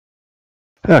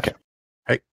Okay.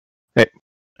 Hey. Hey.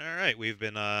 All right, we've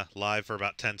been live for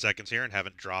about 10 seconds here and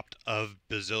haven't dropped a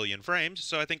bazillion frames,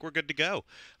 so I think we're good to go.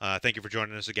 Thank you for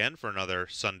joining us again for another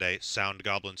Sunday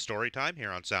SoundGoblin Storytime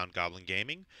here on SoundGoblin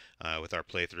Gaming with our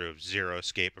playthrough of Zero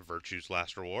Escape of Virtue's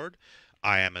Last Reward.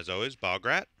 I am, as always,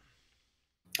 Bograt.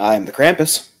 I'm the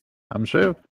Krampus. I'm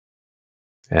Shiv.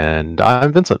 And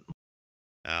I'm Vincent.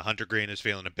 Hunter Green is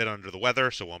feeling a bit under the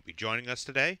weather, so won't be joining us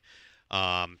today.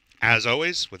 As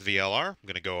always, with VLR, I'm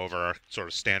going to go over our sort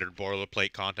of standard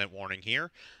boilerplate content warning here.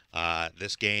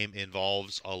 This game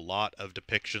involves a lot of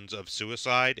depictions of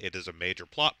suicide. It is a major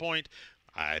plot point.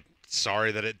 I'm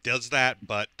sorry that it does that,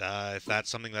 but if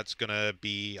that's something that's going to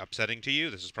be upsetting to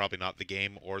you, this is probably not the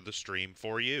game or the stream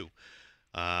for you.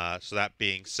 So that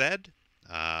being said,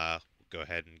 we'll go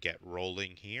ahead and get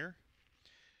rolling here.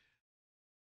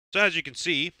 So as you can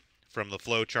see from the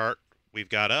flowchart we've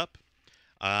got up,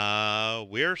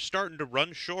 we're starting to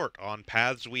run short on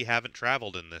paths we haven't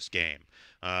traveled in this game.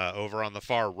 Over on the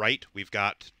far right, we've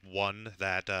got one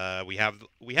that we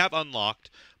have unlocked,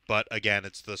 but again,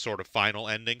 it's the sort of final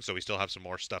ending, so we still have some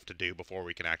more stuff to do before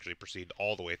we can actually proceed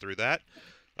all the way through that.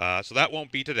 So that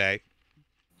won't be today.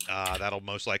 That'll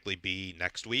most likely be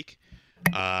next week.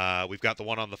 We've got the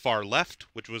one on the far left,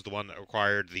 which was the one that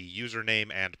required the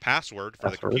username and password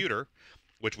for the computer,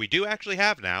 which we do actually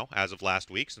have now, as of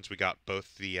last week, since we got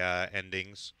both the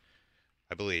endings,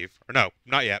 I believe. Or no,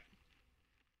 not yet.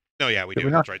 No, yeah, we do.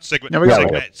 That's right.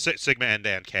 Sigma end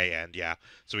and K end, yeah.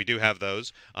 So we do have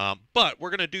those. But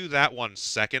we're going to do that one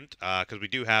second, because we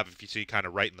do have, if you see kind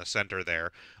of right in the center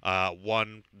there,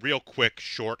 one real quick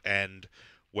short end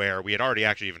where we had already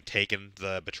actually even taken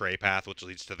the betray path, which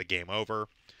leads to the game over.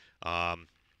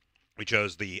 We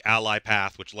chose the ally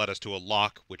path, which led us to a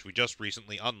lock, which we just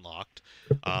recently unlocked.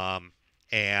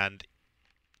 And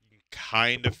you can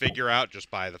kind of figure out just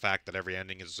by the fact that every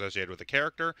ending is associated with a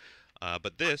character.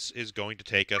 But this is going to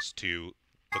take us to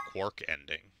the Quark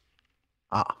ending.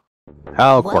 Ah.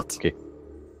 How quirky.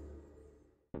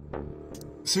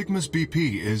 Sigma's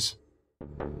BP is...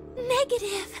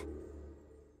 negative.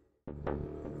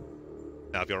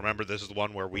 Now, if you'll remember, this is the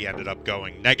one where we ended up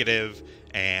going negative,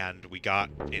 and we got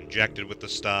injected with the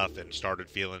stuff and started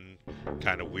feeling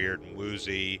kind of weird and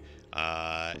woozy,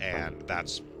 and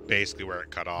that's basically where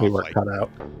it cut off. We were cut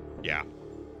out. Yeah.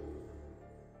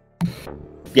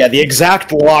 Yeah, the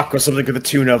exact lock was something to the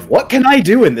tune of, what can I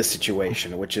do in this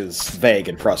situation? Which is vague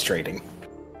and frustrating.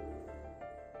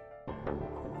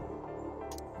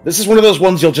 This is one of those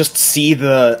ones you'll just see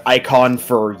the icon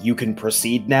for you can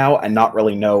proceed now and not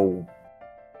really know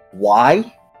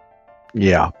why.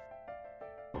 Yeah.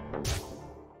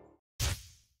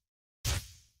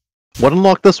 What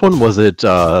unlocked this one? Was it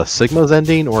Sigma's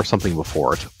ending or something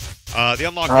before it? The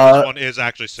unlock for this one is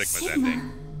actually Sigma's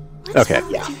ending. Okay.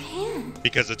 Yeah.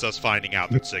 Because it's us finding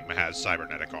out that Sigma has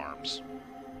cybernetic arms.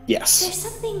 Yes. There's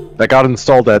something That got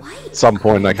installed at some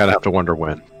point, and I kind of have to wonder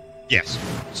when. Yes,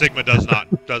 Sigma does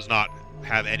not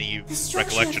have any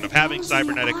recollection of having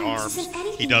cybernetic arms.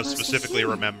 He does specifically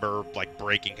remember like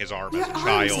breaking his arm as a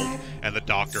child, and the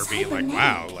doctor being like,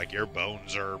 "Wow, like your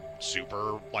bones are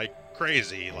super like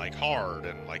crazy, like hard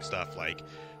and like stuff like."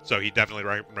 So he definitely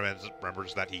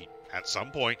remembers that he at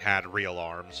some point had real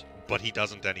arms, but he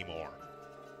doesn't anymore.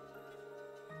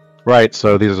 Right.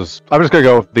 So these are. I'm just gonna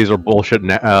go. These are bullshit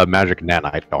magic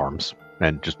nanite arms,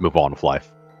 and just move on with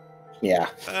life. Yeah.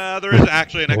 There is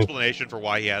actually an explanation for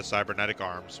why he has cybernetic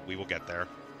arms. We will get there.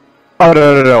 Oh,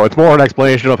 no. It's more an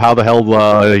explanation of how the hell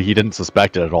he didn't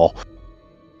suspect it at all.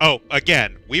 Oh,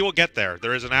 again, we will get there.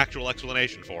 There is an actual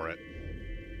explanation for it.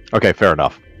 Okay, fair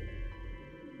enough.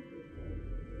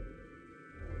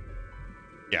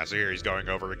 Yeah, so here he's going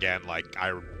over again, like,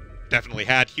 I definitely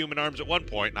had human arms at one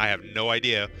point, and I have no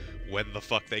idea when the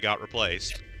fuck they got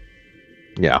replaced.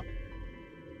 Yeah.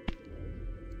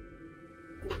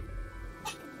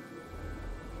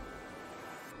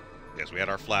 Yes, we had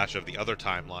our flash of the other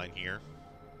timeline here.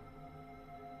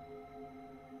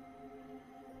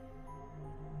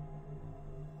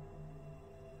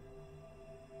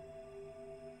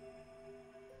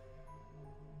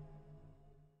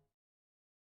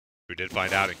 We did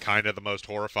find out in kind of the most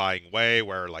horrifying way,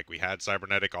 where, like, we had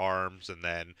cybernetic arms, and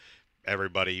then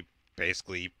everybody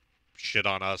basically shit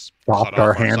on us, cut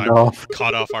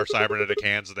off our cybernetic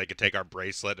hands so they could take our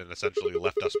bracelet and essentially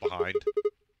left us behind.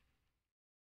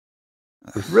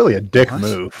 It's really a dick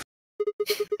move.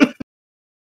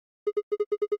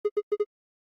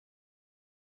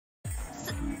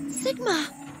 Sigma,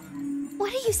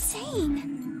 what are you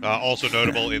saying? Also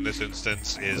notable in this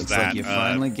instance is Looks that like you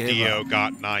finally gave Dio up.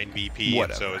 got 9 BP, and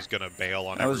Whatever. so is going to bail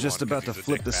on I was everyone just about to 'cause he's a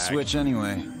flip the dickbag. switch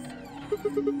anyway.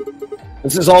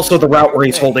 This is also the route where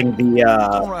he's holding the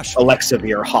Don't rush me.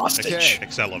 Alexavir hostage.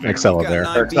 Accelerate. Accelerate.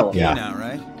 Got 9 BP Yeah. now,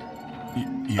 right?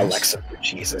 Yes. Alexavir,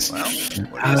 Jesus. Well,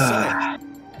 what do you say?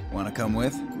 Want to come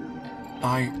with?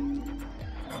 I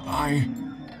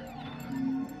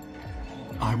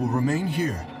will remain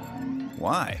here.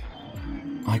 Why?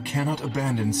 I cannot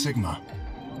abandon Sigma.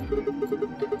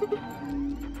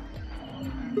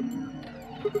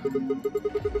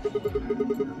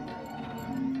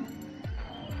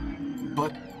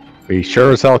 But We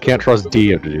sure as hell can't trust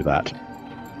Dio to do that.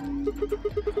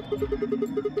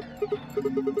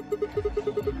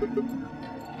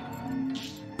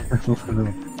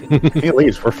 He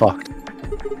leaves, we're fucked.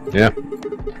 Yeah.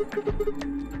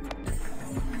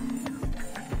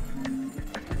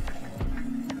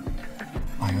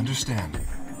 I understand.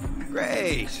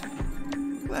 Great.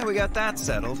 Glad we got that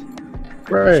settled.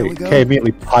 Great. Shall we go? Okay,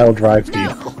 immediately pile drive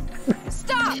Dio. No!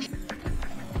 Stop!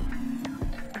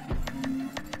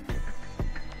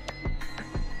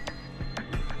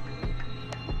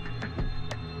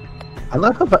 I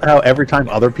love how every time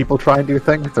other people try and do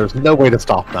things, there's no way to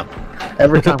stop them.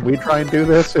 Every time we try and do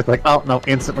this, it's like, oh no,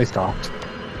 instantly stopped.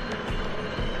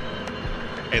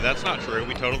 Hey, that's not true.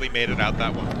 We totally made it out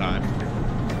that one time.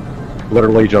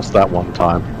 Literally just that one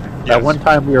time. That Yes. one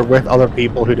time we were with other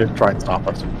people who didn't try and stop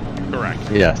us. Correct.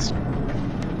 Yes.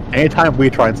 Anytime we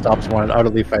try and stop someone, it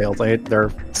utterly fails.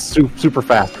 They're super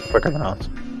fast, quicker than us.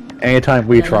 Anytime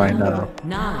we try and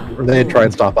they try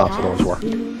and stop us, it always works.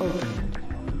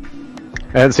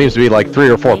 And it seems to be like 3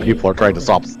 or 4 people are trying to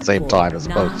stop at the same time, as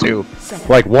opposed to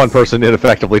like one person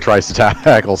ineffectively tries to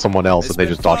tackle someone else and they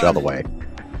just dodge out of the way.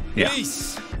 Yeah.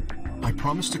 Peace. I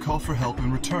promise to call for help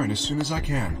and return as soon as I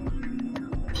can.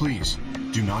 Please,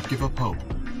 do not give up hope.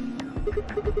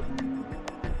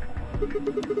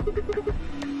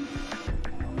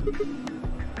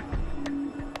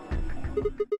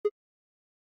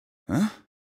 Huh?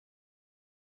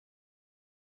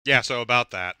 Yeah, so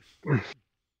about that.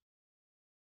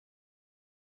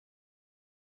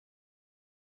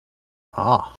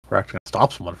 Ah, we're actually gonna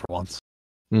stop someone for once.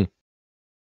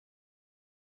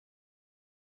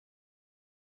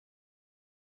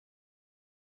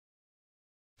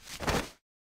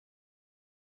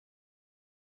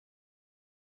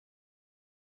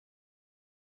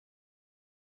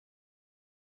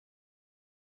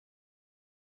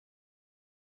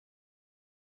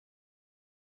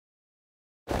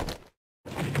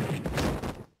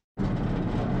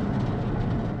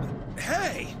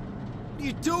 Hey! What are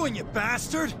you doing, you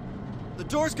bastard? The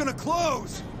door's gonna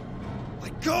close!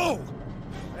 Let go!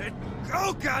 Let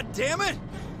go, goddammit!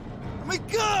 Let me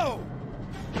go!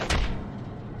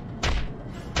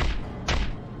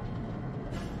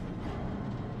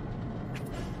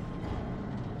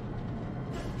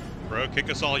 Bro, kick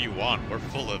us all you want. We're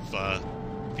full of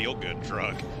feel-good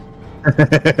drug.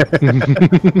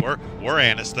 we're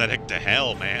anesthetic to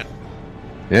hell, man.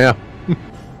 Yeah.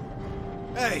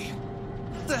 Hey!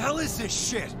 What the hell is this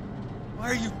shit? Why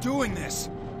are you doing this?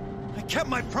 I kept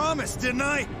my promise, didn't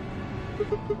I?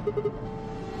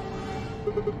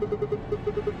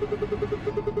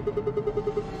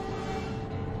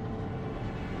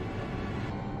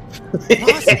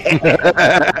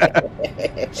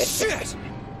 Shit!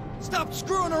 Stop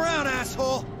screwing around,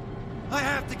 asshole! I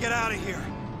have to get out of here.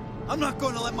 I'm not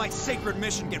going to let my sacred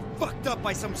mission get fucked up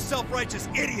by some self-righteous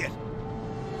idiot.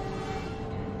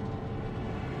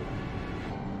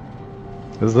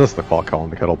 Is this the clock calling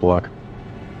the kettle black?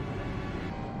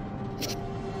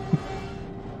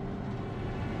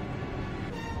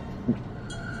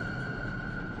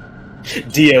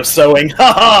 Dio sowing.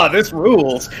 Haha, this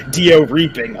rules. Dio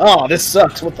reaping. Oh, this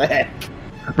sucks. What the heck?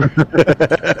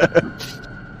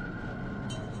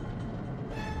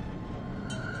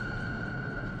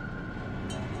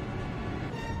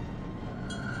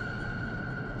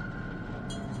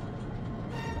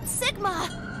 Sigma!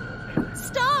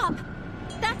 Stop!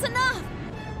 That's enough!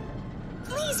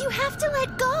 Please, you have to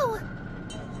let go!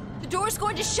 The door's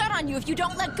going to shut on you if you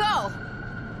don't let go!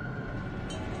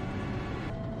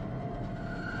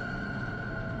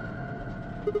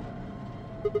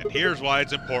 And here's why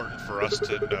it's important for us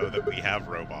to know that we have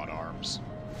robot arms.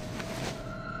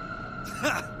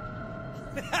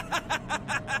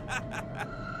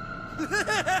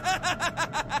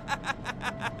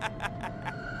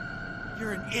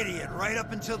 You're an idiot right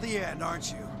up until the end,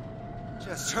 aren't you?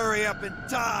 Just hurry up and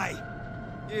die!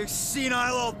 You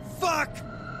senile old fuck!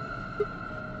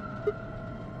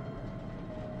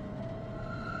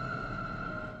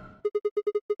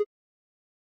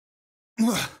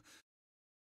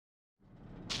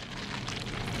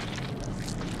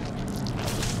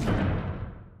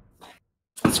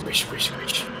 Squish, squish, squish.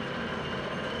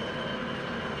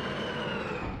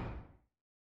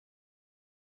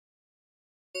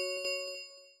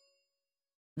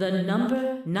 The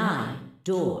number 9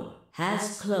 door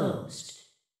has closed.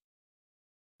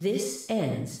 This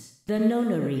ends the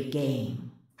nonary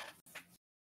game.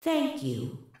 Thank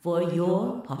you for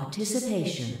your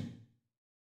participation.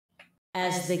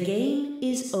 As the game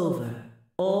is over,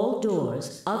 all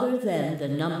doors other than the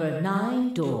number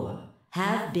 9 door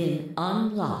have been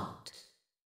unlocked.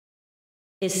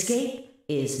 Escape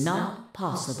is not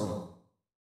possible.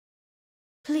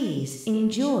 Please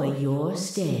enjoy your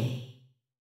stay.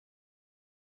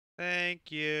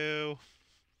 Thank you.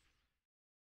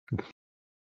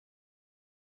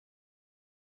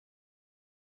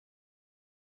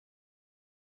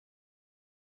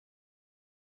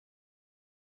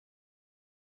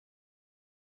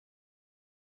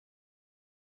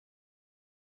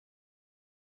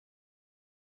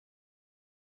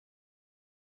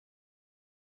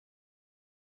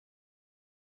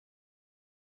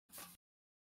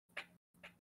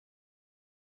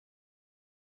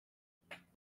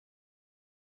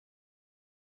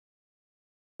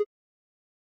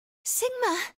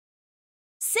 Sigma!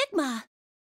 Sigma!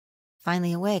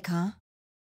 Finally awake, huh?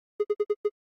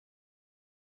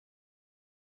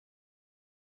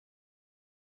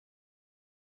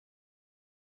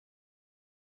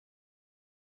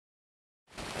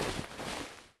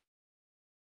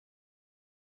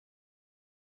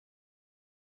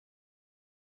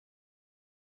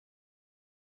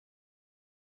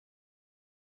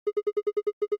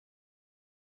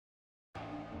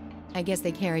 I guess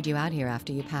they carried you out here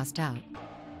after you passed out.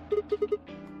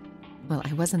 Well,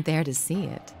 I wasn't there to see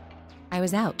it. I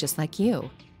was out just like you.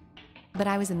 But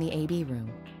I was in the AB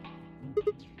room.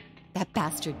 That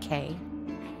bastard Kay.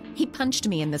 He punched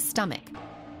me in the stomach.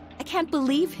 I can't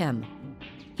believe him.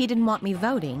 He didn't want me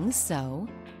voting, so...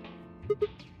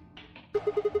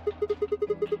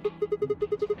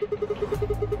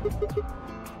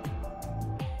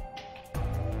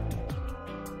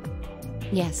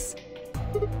 Yes.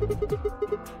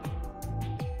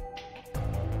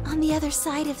 On the other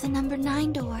side of the number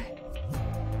 9 door.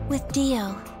 With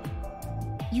Dio.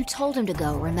 You told him to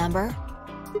go, remember?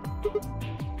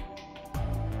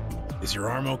 Is your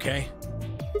arm okay?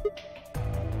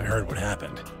 I heard what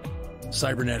happened.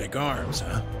 Cybernetic arms,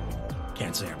 huh?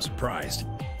 Can't say I'm surprised.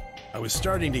 I was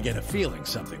starting to get a feeling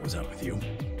something was up with you.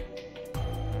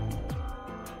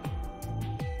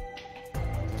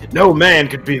 No man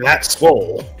could be that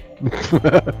swole.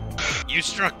 You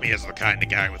struck me as the kind of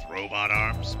guy with robot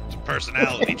arms. It's a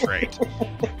personality trait.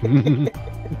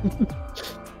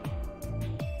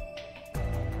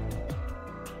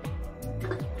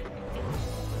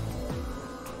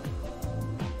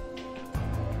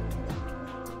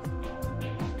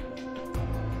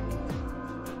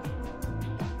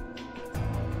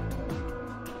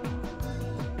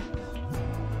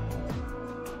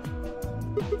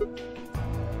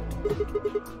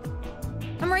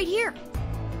 I'm right here.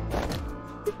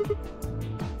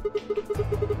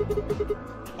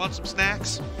 Want some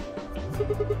snacks?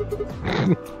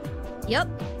 Yep.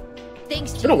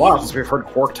 Thanks to It's been a while since we've heard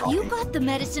Quark talking. You got the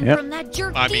medicine Yep. from that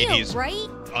jerk I mean, Dio, he's right?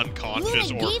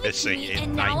 unconscious Luna or gave it to missing me, in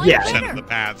and now 90% I'm of the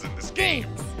paths in this game.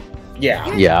 Thanks. Yeah.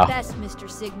 You're Yeah. the best, Mr.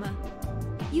 Sigma.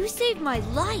 You saved my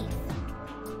life.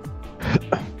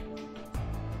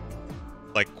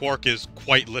 Like, Quark is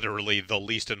quite literally the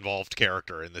least involved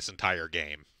character in this entire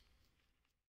game.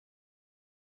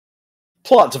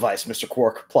 Plot device, Mr.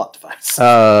 Quark. Plot device.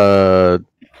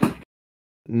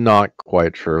 Not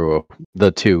quite true.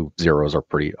 The 2 zeros are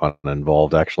pretty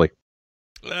uninvolved, actually.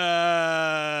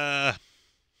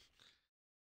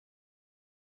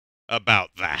 About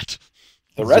that.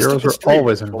 The rest Zeros of the are stream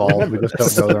always will involved. We remember just don't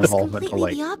this. know their It's involvement till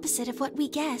completely late. the opposite of what we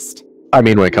guessed. I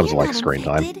mean, when it comes to We're like not screen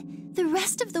time. infected. The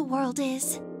rest of the world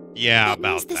is. Yeah, That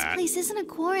means about this that. place isn't a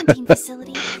quarantine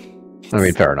facility. I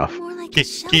mean, fair enough. More like a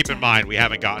Keep in shelter. mind, we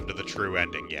haven't gotten to the true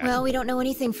ending yet. Well, we don't know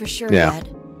anything for sure Yeah. yet.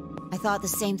 I thought the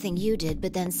same thing you did,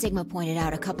 but then Sigma pointed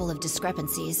out a couple of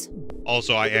discrepancies.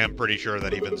 Also, I am pretty sure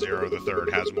that even Zero the Third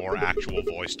has more actual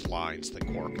voiced lines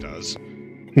than Quark does.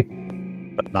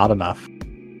 But not enough.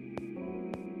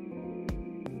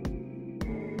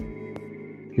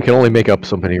 You can only make up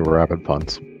so many rapid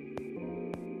puns.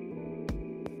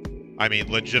 I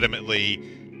mean, legitimately,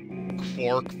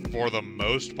 Quark, for the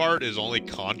most part, is only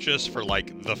conscious for,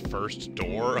 like, the first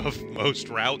door of most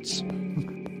routes.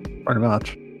 Pretty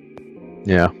much.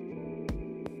 Yeah.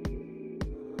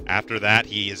 After that,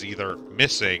 he is either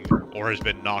missing or has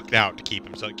been knocked out to keep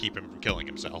him from killing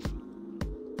himself.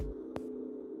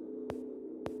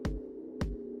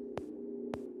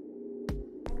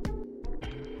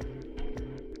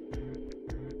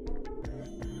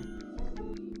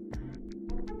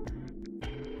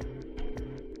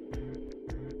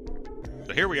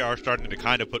 So here we are starting to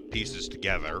kind of put pieces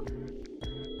together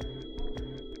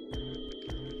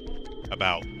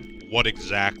about what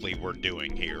exactly we're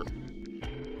doing here.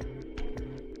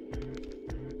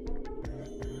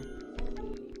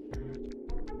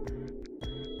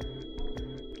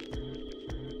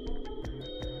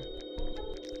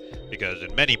 Because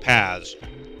in many paths,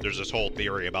 there's this whole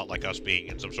theory about like us being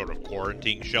in some sort of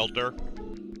quarantine shelter.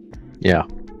 Yeah.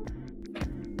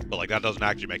 But like that doesn't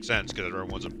actually make sense because everyone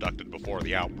was abducted before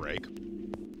the outbreak.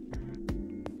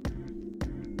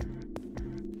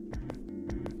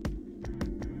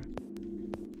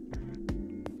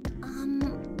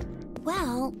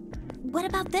 Well, what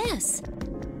about this?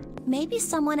 Maybe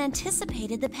someone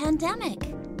anticipated the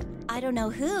pandemic. I don't know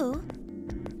who.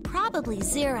 Probably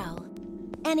Zero.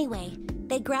 Anyway,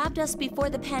 they grabbed us before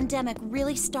the pandemic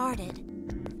really started.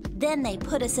 Then they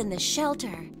put us in the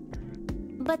shelter.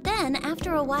 But then,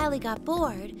 after a while, he got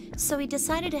bored, so he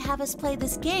decided to have us play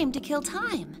this game to kill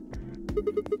time.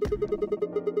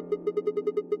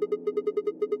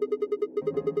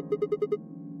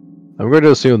 I'm going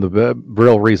to assume the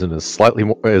real reason is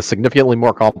significantly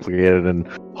more complicated and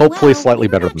hopefully slightly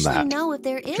better than that. Know if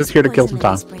there is just here to kill some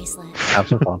time. Have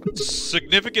some fun.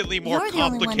 Significantly more You're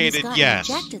complicated, yes.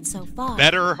 So far.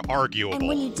 Better arguable. And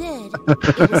when you did,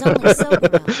 it was only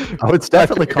sober. Oh, it's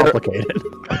definitely complicated.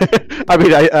 I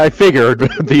mean, I figured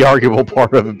the arguable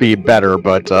part of it being better,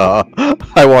 but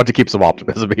I want to keep some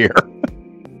optimism here.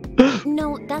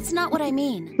 No, that's not what I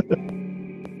mean.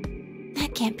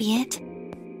 That can't be it.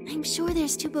 I'm sure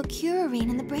there's tubocurarine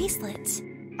in the bracelets.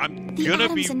 I'm the gonna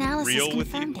Adams be analysis real with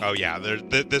you. confirmed it. Oh yeah, there's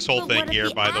this whole But thing what if here,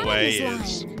 the by the way,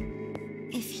 Adams is... lying?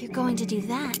 If you're going to do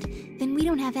that, then we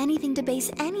don't have anything to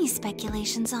base any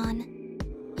speculations on.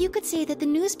 You could say that the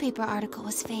newspaper article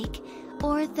was fake,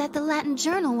 or that the Latin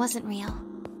journal wasn't real.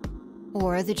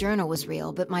 Or the journal was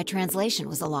real, but my translation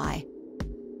was a lie.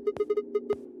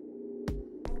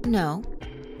 No,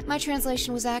 my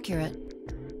translation was accurate.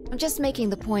 I'm just making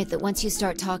the point that once you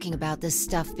start talking about this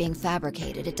stuff being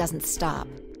fabricated, it doesn't stop.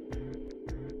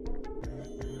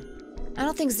 I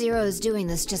don't think Zero is doing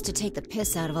this just to take the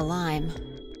piss out of a lime.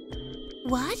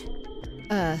 What?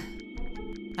 I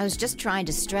was just trying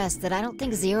to stress that I don't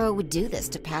think Zero would do this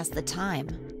to pass the time.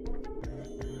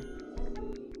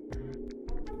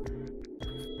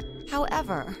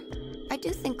 However, I do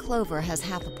think Clover has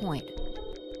half a point.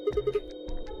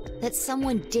 That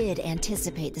someone did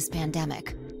anticipate this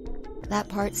pandemic. That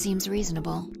part seems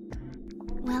reasonable.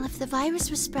 Well, if the virus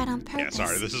was spread on purpose... Yeah,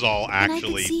 sorry, this is all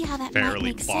actually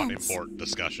fairly plot-important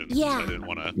discussion, yeah. so I didn't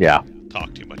want to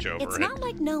talk too much over it. It's not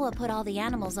like Noah put all the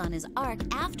animals on his ark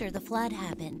after the flood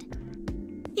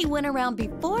happened. He went around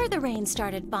before the rain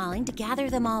started falling to gather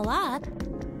them all up.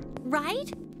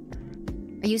 Right?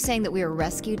 Are you saying that we were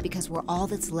rescued because we're all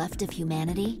that's left of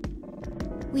humanity?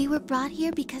 We were brought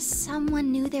here because someone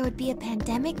knew there would be a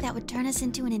pandemic that would turn us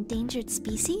into an endangered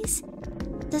species?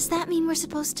 Does that mean we're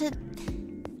supposed to...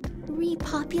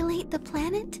 repopulate the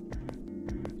planet?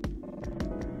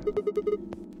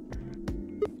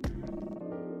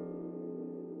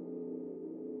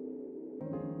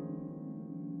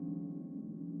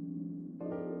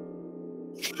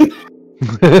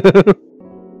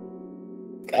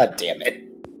 God damn it.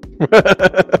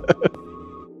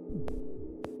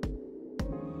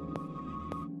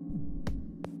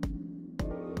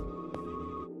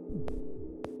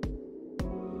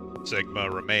 Sigma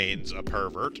remains a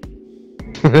pervert.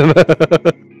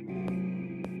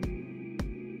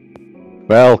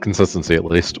 Well, consistency at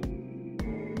least.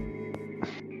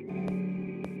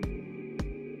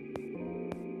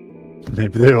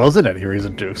 Maybe there wasn't any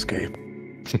reason to escape.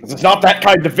 It's not that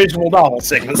kind of visual novel,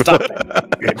 Sigma. Stop it.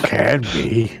 It can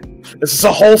be. This is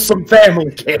a wholesome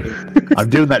family game. I'm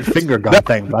doing that finger gun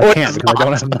thing, but I can't because I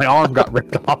don't have my arm got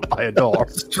ripped off by a door.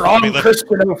 Strong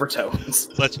Christian overtones.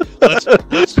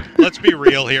 Let's be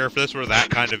real here. If this were that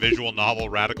kind of visual novel,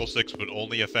 Radical 6 would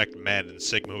only affect men, and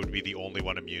Sigma would be the only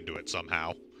one immune to it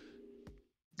somehow.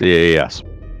 Yes.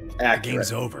 The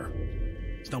game's over.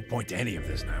 There's no point to any of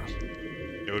this now.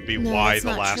 It would be No, Why that's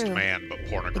the not Last true. Man, but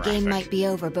pornographic. The game might be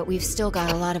over, but we've still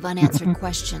got a lot of unanswered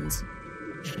questions.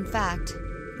 In fact...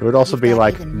 It would also we've be got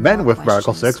like even men more with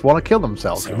Radical questions. 6 want to kill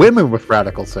themselves. So? Women with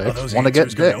Radical Are 6 those want to get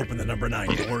answers gonna dick. open the number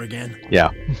 9 door again?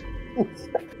 Yeah.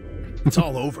 It's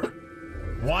all over.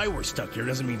 Why we're stuck here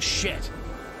doesn't mean shit.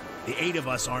 The 8 of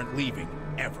us aren't leaving,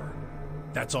 ever.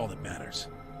 That's all that matters.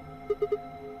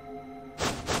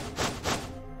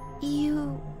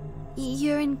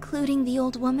 You're including the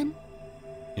old woman?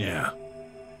 Yeah.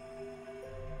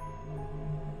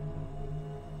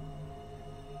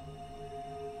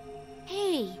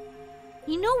 Hey,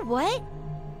 you know what?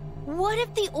 What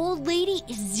if the old lady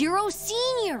is Zero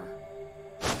Senior?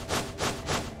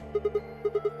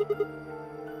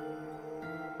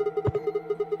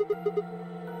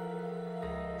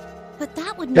 But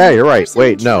that would mean Yeah, you're the right. person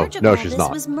Wait, in no, charge of no, all she's this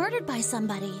not. was murdered by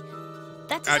somebody.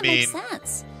 That doesn't make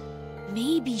sense.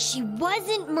 Maybe she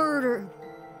wasn't murdered.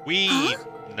 We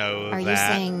know Are that. you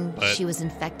saying but she was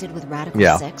infected with Radical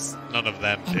Yeah. 6? none of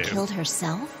them And do. killed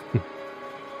herself?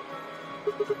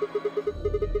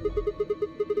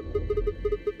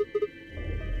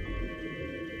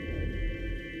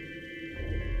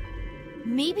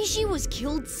 Maybe she was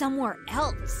killed somewhere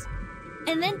else.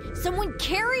 And then someone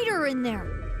carried her in there.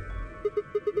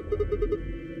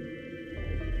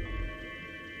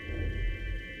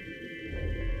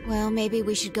 Well, maybe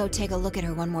we should go take a look at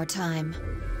her one more time.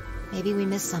 Maybe we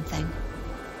missed something.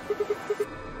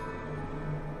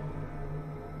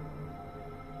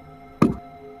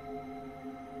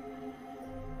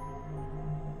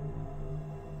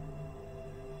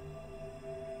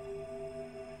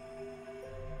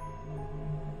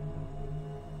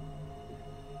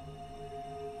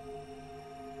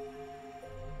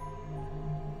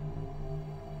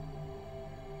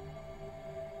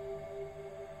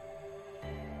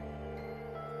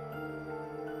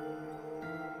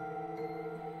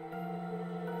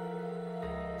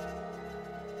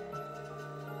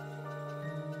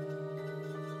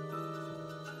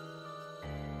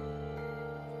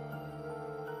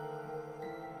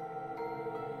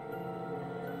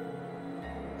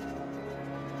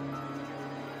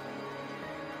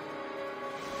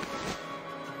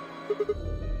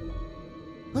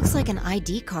 Looks like an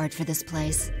ID card for this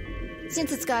place.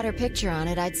 Since it's got her picture on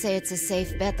it, I'd say it's a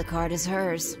safe bet the card is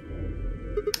hers.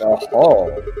 Oh.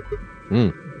 Hmm.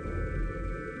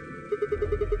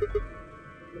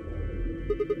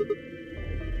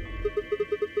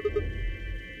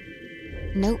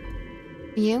 Nope.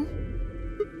 You?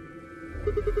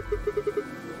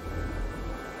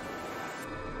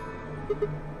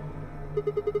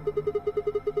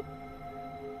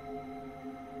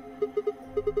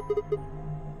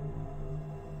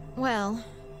 Well,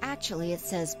 actually it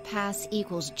says pass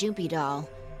equals Jumpy Doll.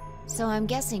 So I'm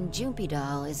guessing Jumpy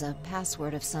Doll is a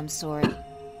password of some sort.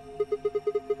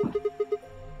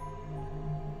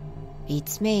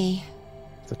 Beats me.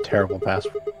 It's a terrible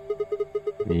password.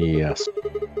 Yes.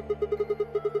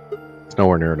 It's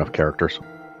nowhere near enough characters.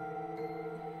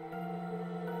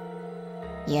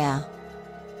 Yeah.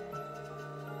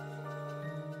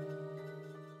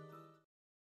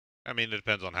 I mean, it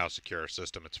depends on how secure a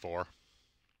system it's for.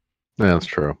 Yeah, that's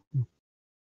true. If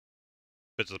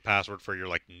it's the password for your,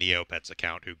 like, Neopets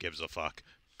account, who gives a fuck?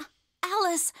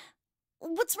 Alice,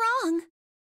 what's wrong?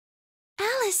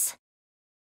 Alice!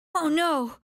 Oh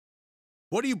no!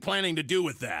 What are you planning to do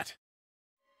with that?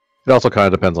 It also kind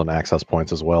of depends on access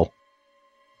points as well.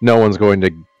 No one's going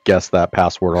to guess that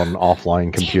password on an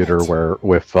offline computer where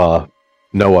with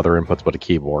no other inputs but a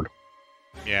keyboard.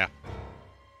 Yeah.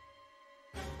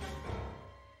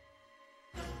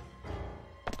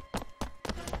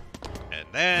 And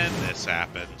then this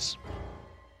happens.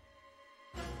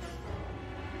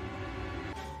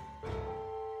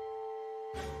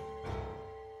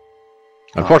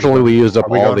 Unfortunately, we used up Are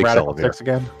we all going the Radical Accelavir. 6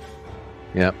 again?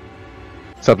 Yep.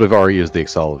 Except we've already used the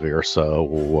Accelavir,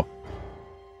 so...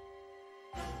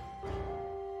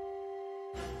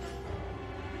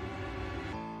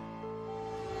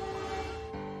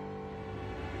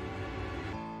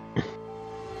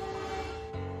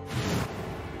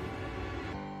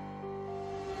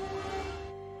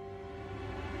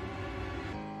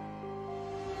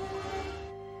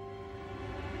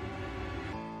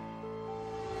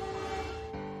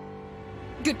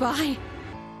 Goodbye.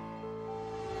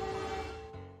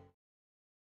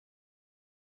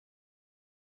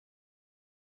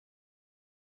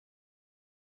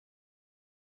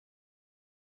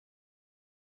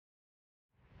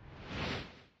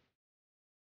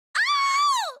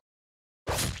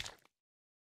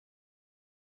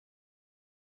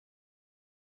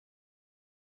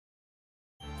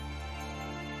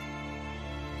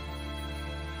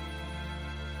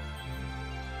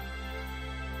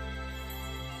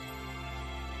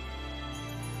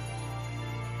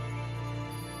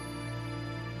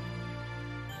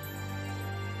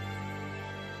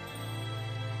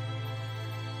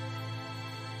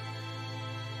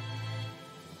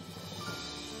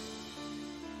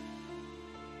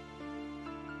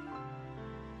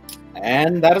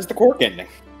 And that is the Quark ending.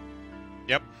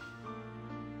 Yep.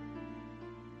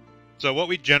 So what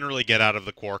we generally get out of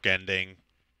the Quark ending,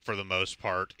 for the most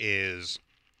part, is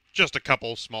just a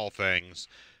couple small things.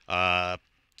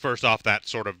 First off, that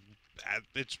sort of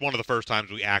it's one of the first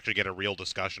times we actually get a real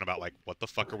discussion about, like, what the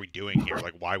fuck are we doing here?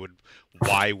 Like, why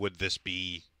would this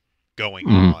be going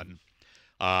on?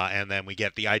 And then we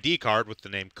get the ID card with the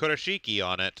name Kurashiki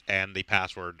on it and the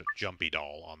password Jumpy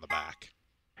Doll on the back.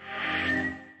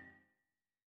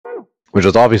 Which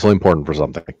is obviously important for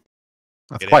something.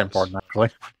 That's quite important, actually.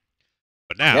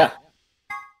 But now... Yeah.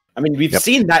 I mean, we've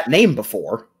seen that name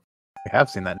before. We have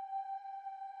seen that.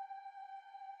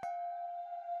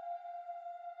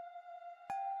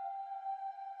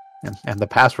 And the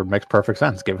password makes perfect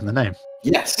sense, given the name.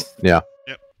 Yes. Yeah.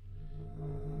 Yep.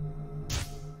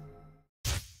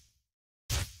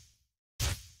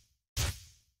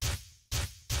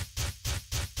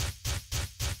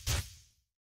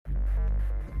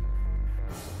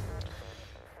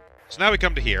 So now we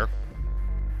come to here.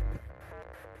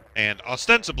 And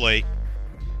ostensibly,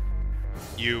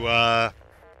 you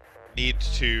need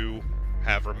to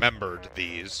have remembered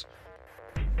these,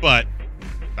 but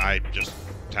I just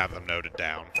have them noted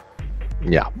down.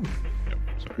 Yeah. Nope,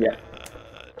 sorry. Yeah.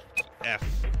 F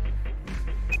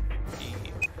E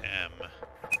M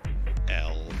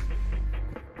L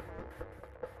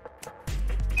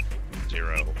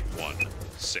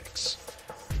 016.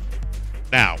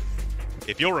 Now,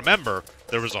 if you'll remember,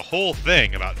 there was a whole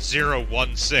thing about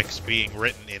 016 being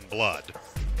written in blood.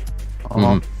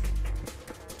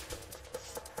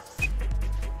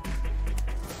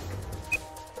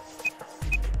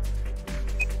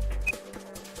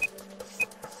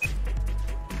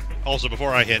 Also, before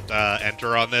I hit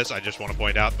enter on this, I just want to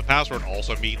point out the password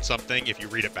also means something. If you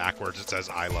read it backwards, it says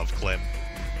 "I love Klim."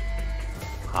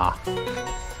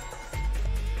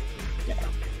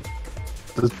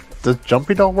 Does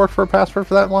Jumpy Doll work for a password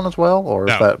for that one as well, or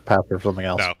is that password for something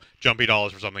else? No, Jumpy Doll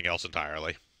is for something else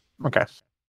entirely. Okay.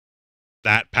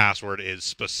 That password is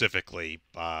specifically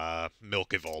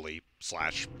Milkivoli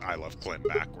 / I love Klim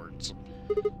backwards.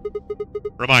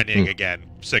 Reminding again,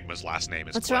 Sigma's last name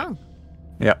is What's Klim. wrong?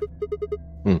 Yep.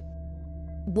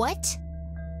 What?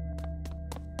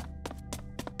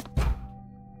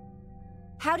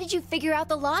 How did you figure out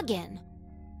the login?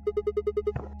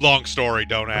 Long story,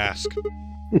 don't ask.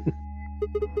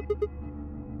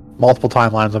 Multiple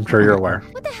timelines, I'm sure you're aware.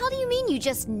 What the hell do you mean you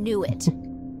just knew it?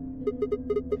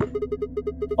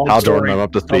 How Jordan, I'm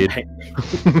up to speed.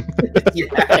 Yeah,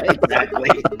 exactly.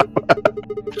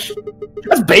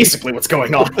 That's basically what's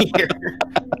going on here.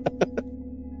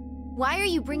 Why are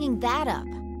you bringing that up?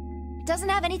 It doesn't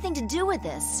have anything to do with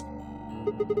this.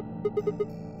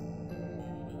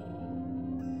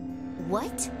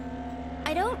 What?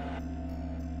 I don't...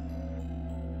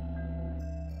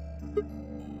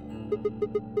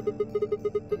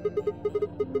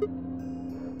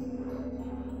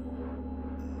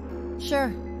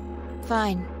 Sure.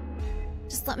 Fine.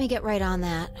 Just let me get right on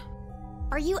that.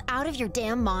 Are you out of your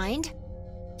damn mind?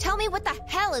 Tell me what the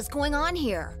hell is going on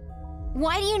here?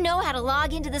 Why do you know how to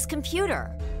log into this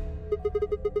computer?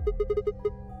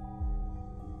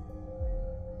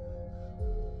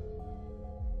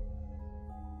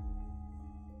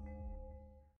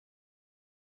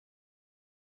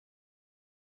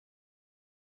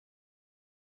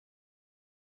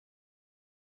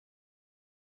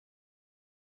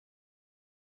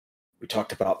 We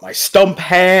talked about my stump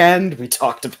hand. We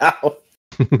talked about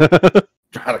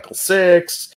Radical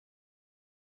 6.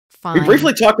 Fine. We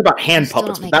briefly talked about hand Still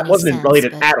puppets, don't but make that wasn't any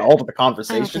related sense, at all to the I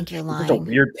conversation. don't think you're It was such a lying.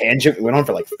 weird tangent. We went on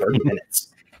for like 30 minutes.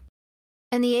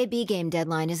 And the AB game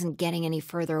deadline isn't getting any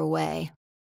further away.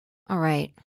 All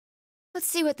right. Let's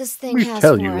see what this thing Let me has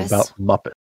tell for you us. about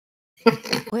Muppet.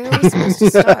 Where are we supposed to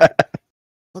start?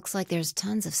 Looks like there's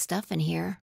tons of stuff in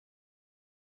here.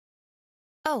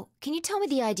 Oh, can you tell me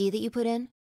the ID that you put in?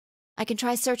 I can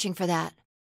try searching for that.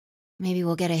 Maybe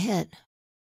we'll get a hit.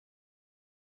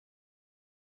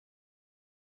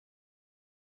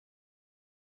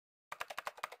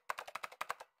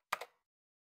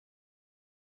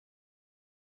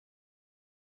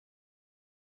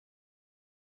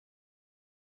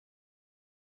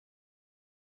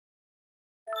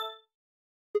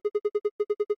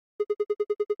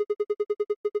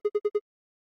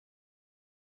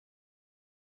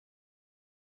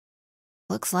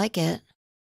 Looks like it.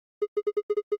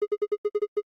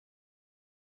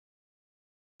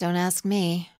 Don't ask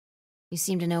me. You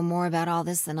seem to know more about all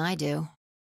this than I do.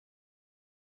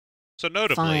 So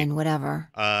notably, Fine, whatever.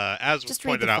 as was Just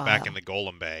read pointed the out back file. in the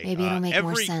Golem Bay, Maybe it'll make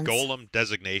more every sense. Golem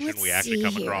designation Let's we actually see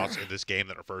come across here. in this game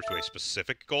that refers to a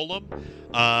specific Golem,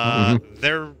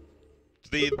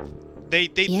 they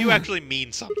do Yeah. actually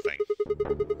mean something.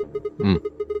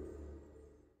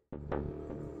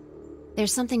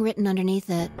 There's something written underneath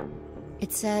it.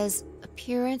 It says,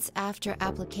 Appearance after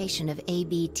application of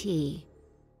ABT.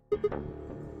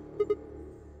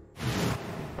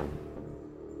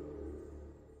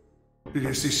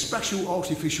 There's this special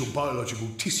artificial biological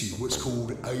tissue what's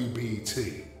called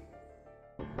ABT.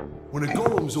 When a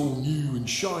golem's all new and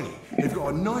shiny, they've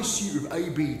got a nice suit of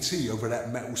ABT over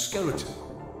that metal skeleton.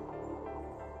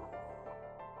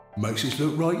 Makes it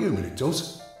look right human, it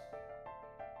does.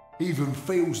 Even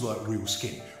feels like real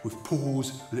skin, with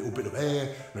pores, a little bit of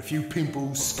hair, and a few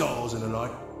pimples, scars and the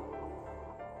like.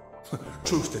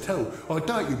 Truth to tell, I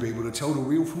doubt you'd be able to tell the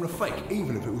real from the fake,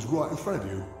 even if it was right in front of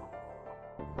you.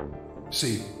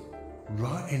 See,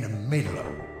 right in the middle of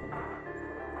it.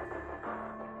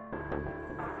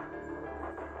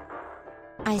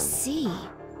 I see.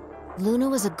 Luna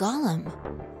was a golem,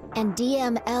 and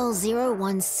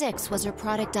DML016 was her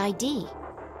product ID.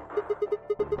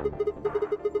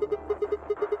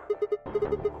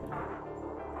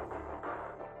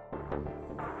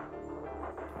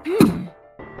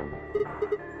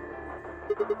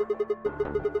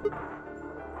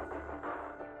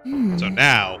 So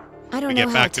now, I don't we know get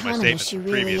how back to my autonomous statements she from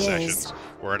really previous is, sessions,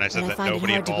 wherein I said but I that find it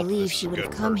nobody hard to involved in believe this she is a would have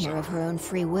good come person. here of her own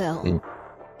free will.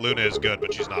 Luna is good,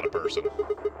 but she's not a person.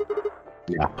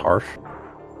 Yeah, harsh.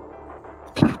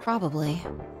 Probably.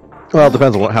 Well, it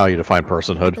depends on how you define At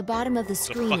personhood. the bottom of the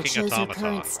screen, it fucking shows her automaton.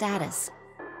 current status.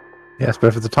 Yes, but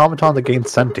if it's automaton that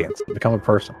gains sentience, to become a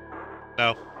person.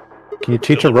 No. Can you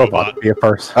teach Still a a robot robot. to be a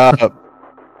person?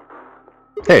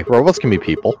 Hey, robots can be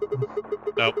people.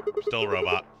 Nope, still a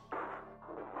robot.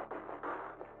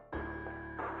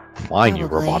 Fine, you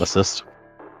Probably. roboticist.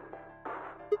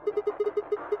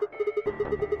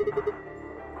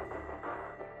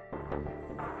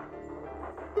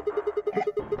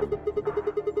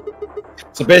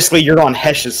 So basically, you're on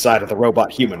Hesh's side of the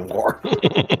robot-human war. Then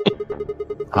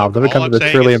it comes to the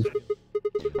trillium.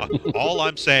 All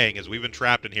I'm saying is we've been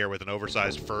trapped in here with an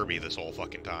oversized Furby this whole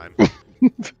fucking time.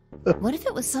 What if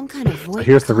it was some kind of void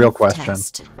Here's the real conf question.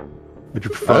 test? Would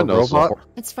you prefer a know, robot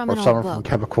It's from or an old someone from book.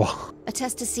 Chemical? A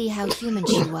test to see how human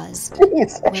she was.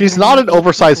 She's not an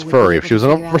oversized furry. If she was an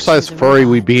oversized furry,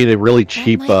 we'd be in a really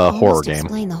cheap horror game.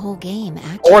 Explain the whole game,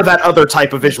 actually. Or that other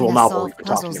type of visual Making us novel solve we were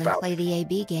puzzles talking and about. play the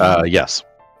AB game. Yes.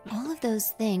 All of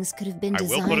those things could have been I will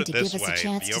put designed it to give this us a way,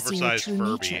 chance the to see her oversized true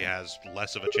Furby nature. has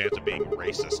less of a chance of being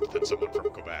racist than someone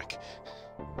from Quebec.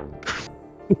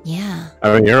 Yeah.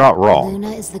 I mean, you're not wrong.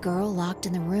 Luna is the girl locked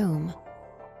in the room,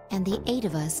 and the 8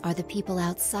 of us are the people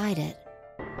outside it.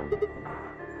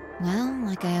 Well,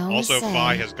 like I always Also, say,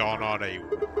 Phi has gone on a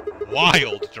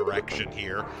wild direction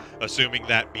here, assuming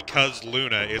that because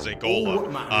Luna is a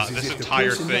golem, this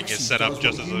entire thing is set up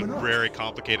just as a very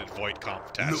complicated void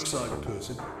comp test. Looks like a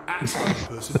person, acts like a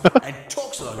person, and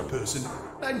talks like a person,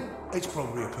 and it's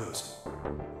probably a person.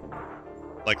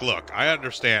 Like, look, I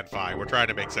understand, Phi. We're trying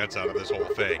to make sense out of this whole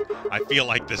thing. I feel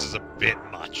like this is a bit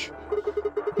much.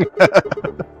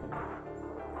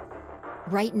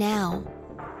 right now.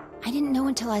 I didn't know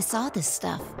until I saw this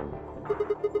stuff.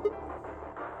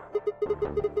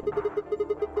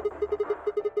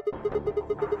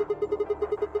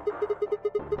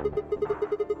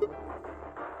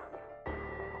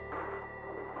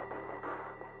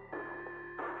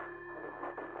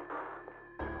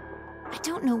 I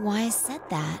don't know why I said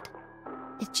that.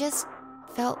 It just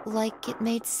felt like it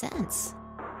made sense.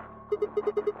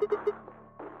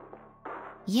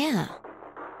 Yeah.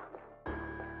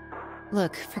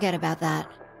 Look, forget about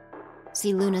that.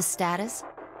 See Luna's status?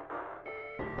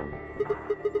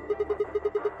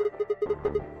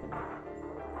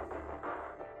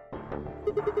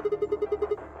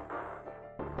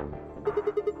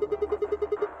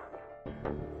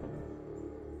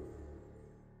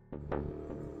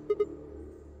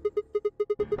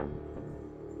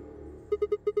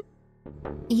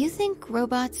 You think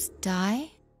robots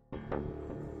die?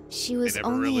 She was never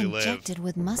only really live. injected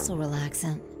with muscle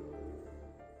relaxant.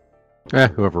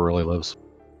 Whoever really lives.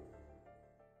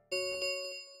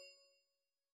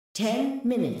 10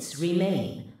 minutes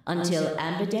remain until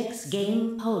Ambidex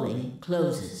game polling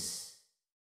closes.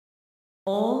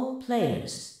 All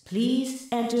players, please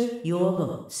enter your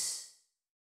votes.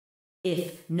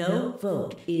 If no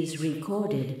vote is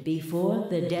recorded before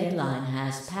the deadline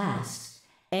has passed,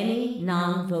 any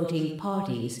non-voting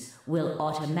parties will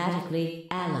automatically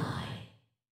ally.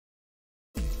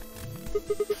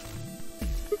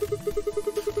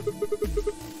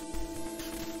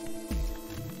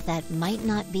 That might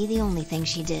not be the only thing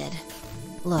she did.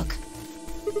 Look.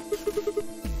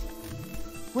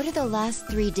 What are the last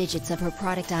 3 digits of her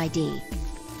product ID?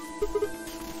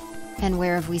 And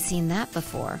where have we seen that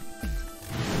before?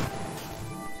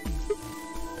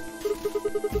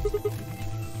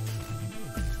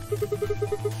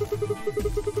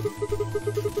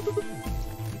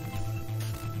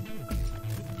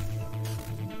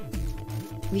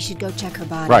 We should go check her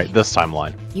body. Right, this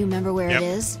timeline. You remember where it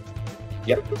is?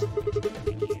 Yep.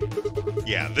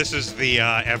 Yeah, this is the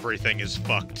everything is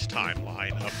fucked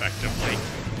timeline, effectively.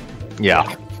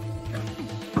 Yeah.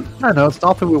 I don't know, it's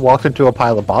not that we walked into a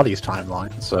pile of bodies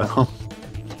timeline, so...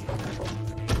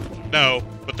 No,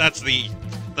 but that's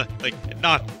like,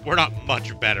 we're not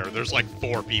much better. There's like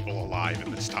 4 people alive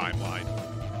in this timeline.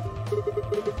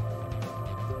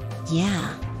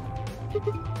 Yeah.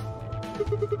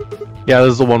 Yeah,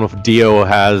 this is the one with Dio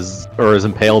is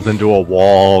impaled into a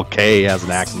wall, Kay has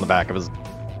an axe in the back of his...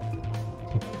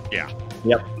 Yeah.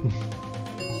 Yep.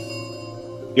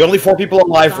 The only 4 people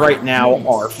alive right now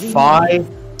are Phi,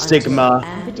 Sigma,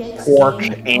 Quark,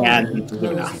 and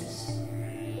Luna.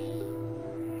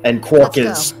 And Quark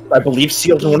is, I believe,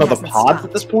 sealed in one of the pods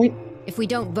at this point. If we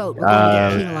don't vote, we're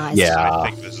going to get penalized. Yeah. I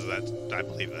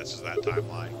believe this is that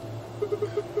timeline.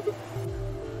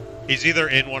 He's either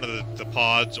in one of the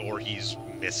pods or he's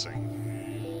missing.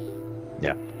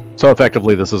 Yeah. So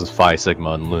effectively, this is Phi,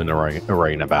 Sigma, and Luna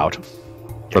running about,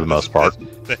 for the most part.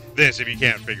 This, if you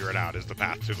can't figure it out, is the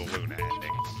path to the Luna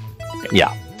ending.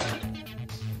 Yeah.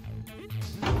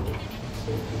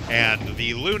 And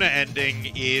the Luna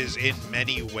ending is, in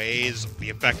many ways, the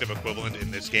effective equivalent in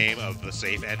this game of the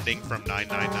safe ending from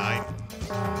 999.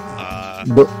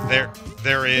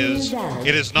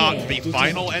 It is not the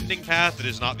final ending path, it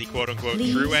is not the quote-unquote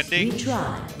true ending,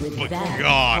 but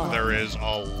God, there is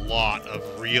a lot of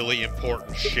really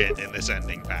important shit in this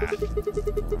ending path.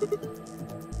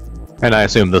 And I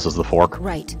assume this is the fork.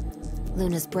 Right.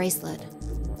 Luna's bracelet.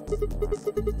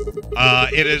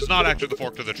 It is not actually the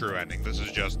fork to the true ending. This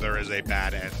is just, there is a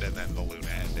bad end and then the Luna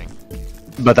ending.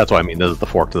 But that's what I mean, this is the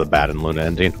fork to the bad and Luna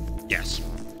ending. Yes.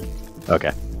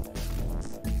 Okay.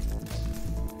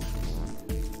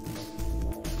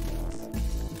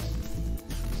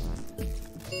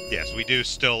 Yes, we do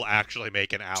still actually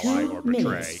make an ally or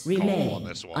betray call on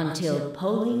this one. Until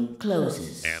polling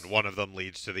closes. And one of them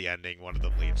leads to the ending, one of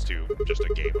them leads to just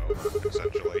a game over,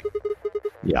 essentially.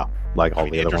 Yeah, like all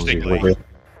the other ones usually do.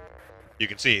 You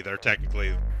can see they're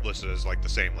technically listed as like the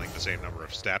same length, the same number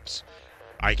of steps.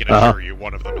 I can assure you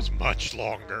one of them is much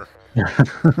longer. Yeah,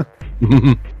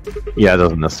 it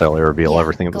doesn't necessarily reveal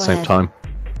everything at the same time.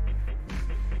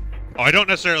 Oh, I don't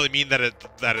necessarily mean that it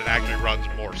actually runs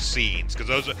more scenes, because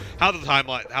those are, how the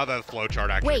flowchart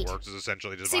actually works is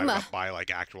essentially divided up by like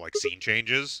actual scene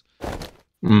changes.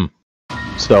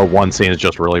 So one scene is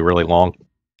just really, really long.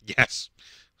 Yes.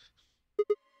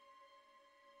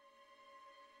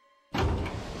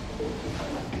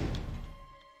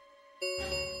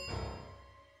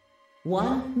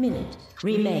 One minute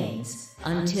remains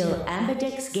until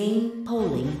Ambidex game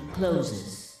polling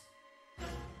closes.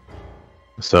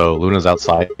 So Luna's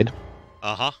outside.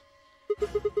 Uh-huh.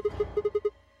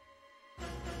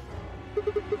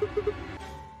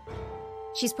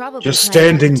 She's probably just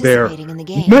standing there, in the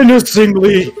game.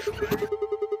 menacingly.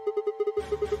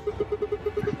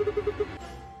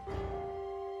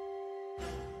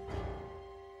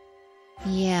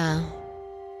 Yeah.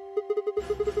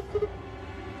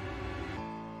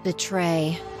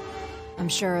 Betray. I'm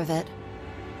sure of it.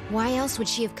 Why else would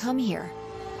she have come here?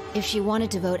 If she wanted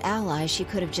to vote ally, she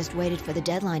could have just waited for the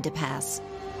deadline to pass.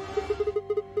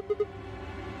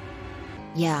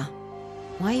 Yeah.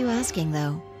 Why are you asking,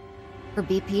 though? Her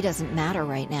BP doesn't matter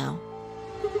right now.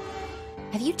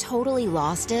 Have you totally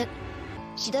lost it?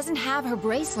 She doesn't have her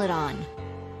bracelet on.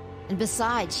 And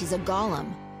besides, she's a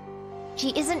golem.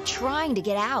 She isn't trying to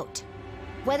get out.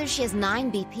 Whether she has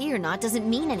 9 BP or not doesn't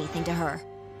mean anything to her.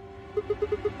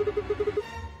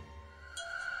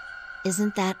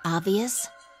 Isn't that obvious?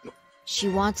 She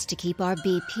wants to keep our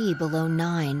BP below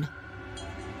 9.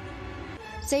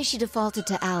 Say she defaulted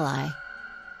to ally.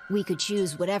 We could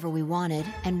choose whatever we wanted,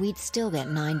 and we'd still get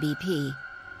 9 BP.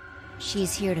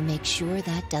 She's here to make sure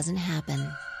that doesn't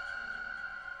happen.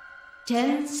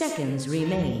 10 seconds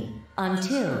remain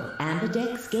until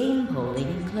Ambidex game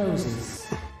polling closes.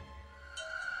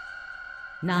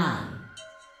 9,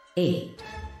 8,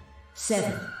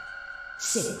 7,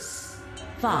 6,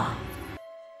 5,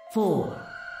 4.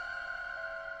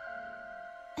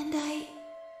 And I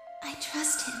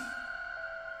trust him.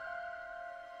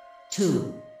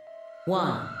 2,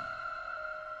 1.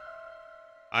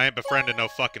 I ain't befriending no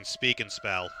fucking speak and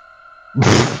spell.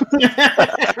 I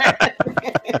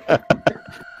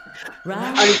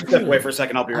need to step away for a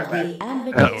second, I'll be right back. The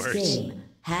Ambidex game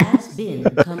has been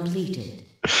completed.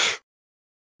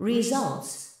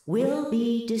 Results will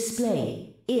be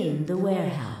displayed in the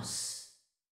warehouse.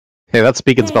 Hey, that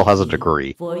speaking spell has a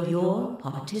degree. For your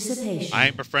participation. I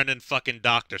ain't befriending fucking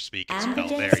Doctor Speaking Spell.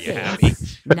 There you have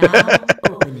it. Now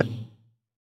opening.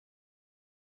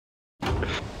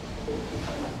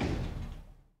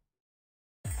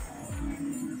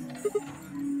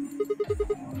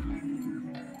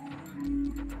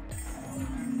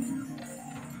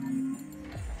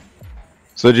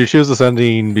 So did you choose this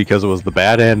ending because it was the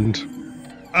bad end?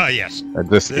 Yes.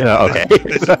 This, okay.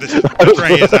 this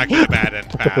betray is actually the bad end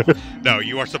path. No,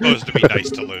 you are supposed to be nice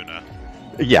to Luna.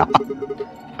 Yeah.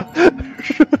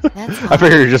 I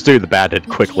figured you're just doing the bad end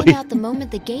quickly. Came out the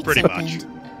moment the gates Pretty opened.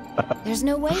 There's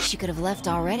no way she could have left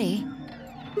already.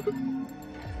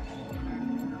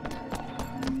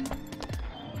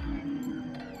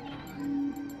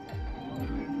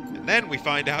 And then we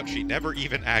find out she never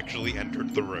even actually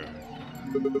entered the room.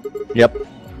 Yep.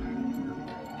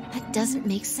 That doesn't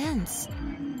make sense.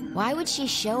 Why would she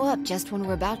show up just when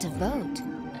we're about to vote?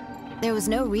 There was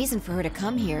no reason for her to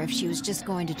come here if she was just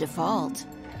going to default.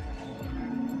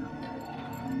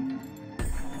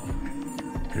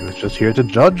 He was just here to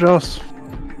judge us.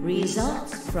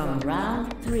 Results from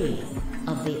round 3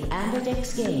 of the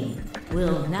Amberdex game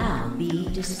will now be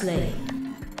displayed.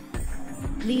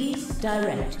 Please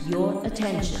direct your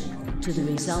attention to the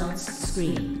results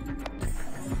screen.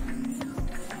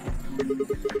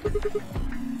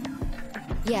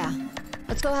 Yeah,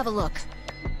 let's go have a look.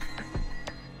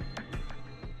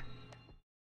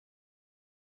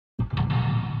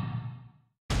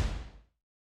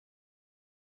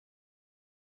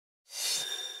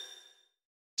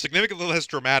 Significantly less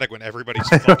dramatic when everybody's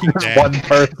fucking dead. One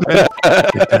person.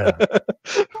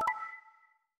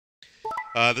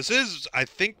 This is, I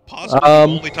think, possibly the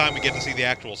only time we get to see the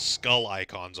actual skull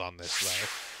icons on this,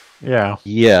 though. Yeah.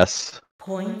 Yes.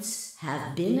 Points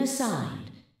have been assigned,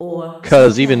 or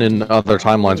Because even in other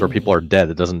timelines where people are dead,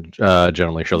 it doesn't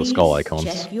generally show the skull icons.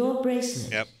 check your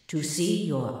bracelet Yep. to see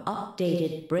your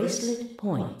updated bracelet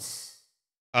points.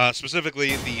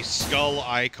 Specifically, the skull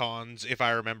icons, if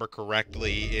I remember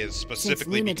correctly, is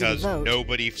specifically Luna didn't because vote,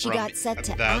 nobody she from got set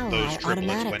to those ally triplets went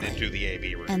automatically. into the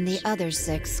AB room. And the other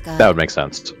 6 got That would make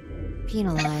sense.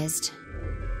 penalized.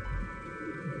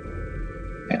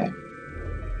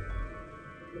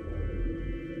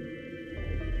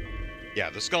 Yeah,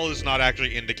 the skull is not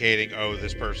actually indicating, oh,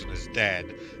 this person is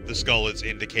dead. The skull is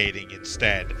indicating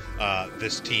instead,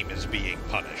 this team is being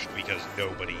punished because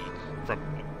nobody from,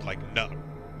 like, not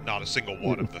a single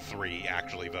one of the 3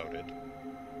 actually voted.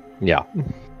 Yeah.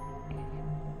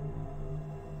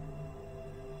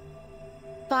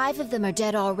 5 of them are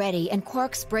dead already, and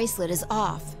Quark's bracelet is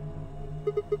off.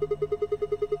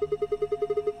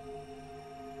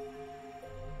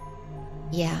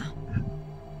 Yeah.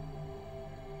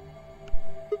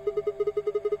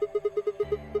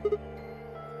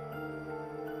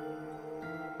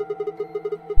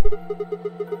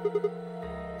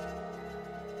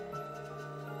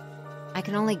 I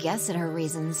can only guess at her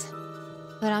reasons,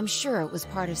 but I'm sure it was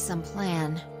part of some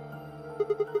plan.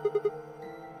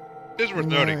 It is worth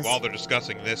Who noting, knows? while they're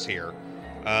discussing this here,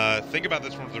 think about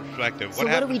this from the perspective. So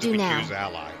What what do we happens do if we now? choose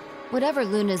ally? Whatever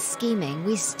Luna's scheming,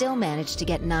 we still managed to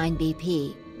get 9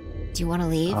 BP. Do you want to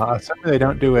leave? Assuming they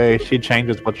don't do a she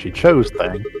changes what she chose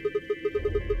thing.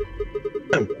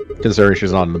 Considering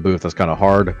she's not in the booth, that's kind of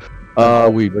hard.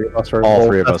 All We three of us are all involved.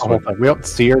 three of That's us the whole would- thing. We don't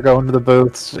see her go into the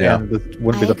booths, Yeah. and this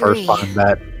wouldn't be I the first agree. time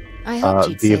that I hoped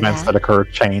you'd the say events that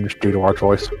occurred changed due to our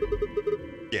choice.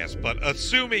 Yes, but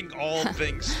assuming all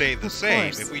things stay the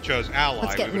same, course. if we chose ally,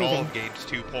 Let's we get would all moving. have gained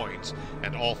 2 points,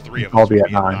 and all 3 of All us be would at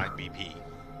be at 9. 9 BP.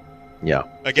 Yeah.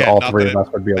 Again, all not 3 that of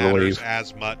us would be it able to matters leave.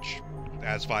 as much.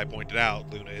 As Fi pointed out,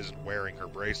 Luna isn't wearing her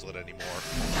bracelet anymore,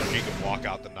 so she can walk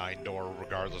out the 9 door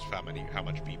regardless of how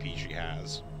much BP she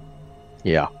has.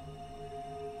 Yeah.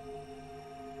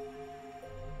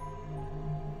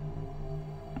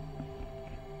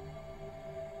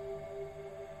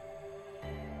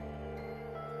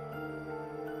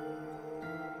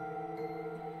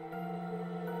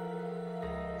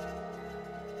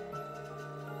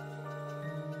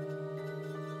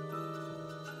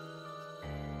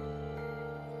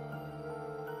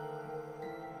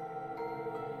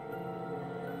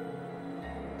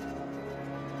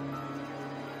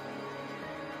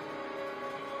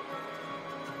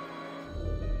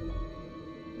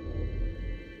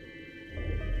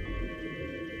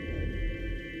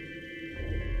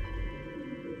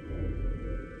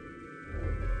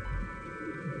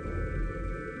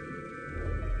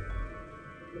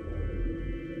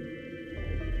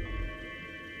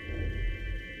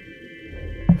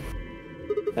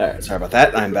 Alright, sorry about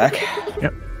that. I'm back.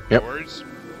 Yep. Yep. Words?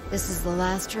 This is the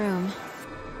last room.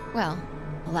 Well,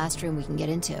 the last room we can get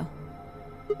into.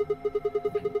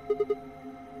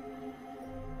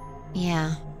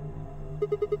 Yeah.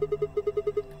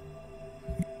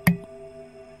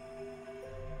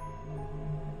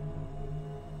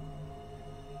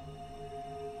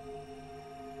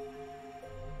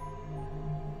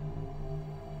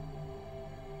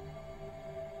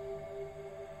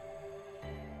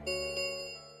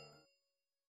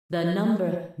 The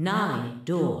number 9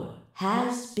 door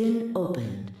has been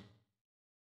opened.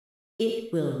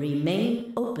 It will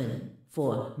remain open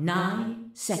for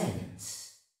 9 seconds.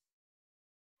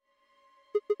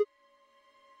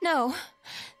 No,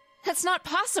 that's not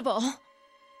possible.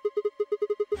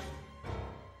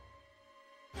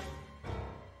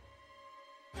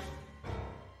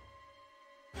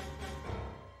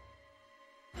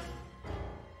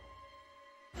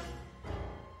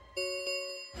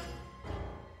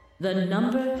 The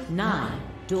number 9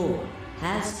 door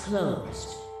has closed.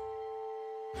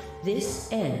 This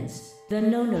ends the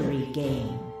nonary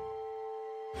game.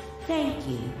 Thank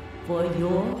you for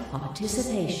your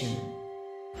participation.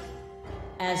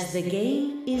 As the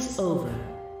game is over,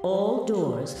 all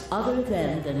doors other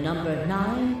than the number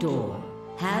 9 door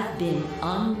have been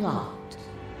unlocked.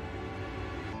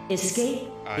 Escape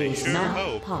is sure not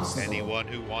hope possible. anyone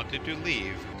who wanted to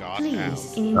leave got Please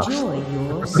out. enjoy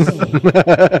your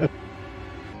stay.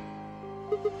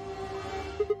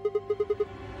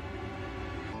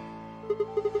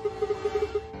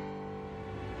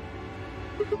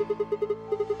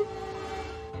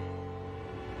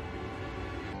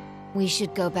 We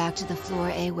should go back to the Floor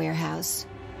A warehouse.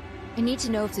 I need to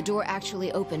know if the door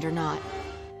actually opened or not.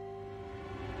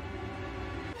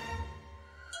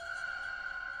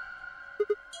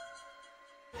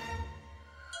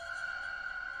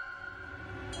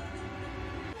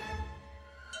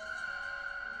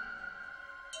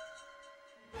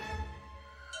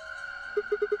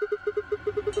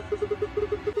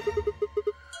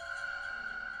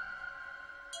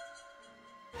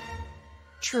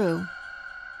 True.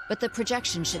 But the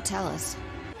projection should tell us.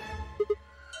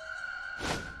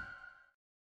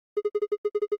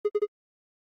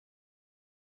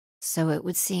 So it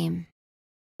would seem.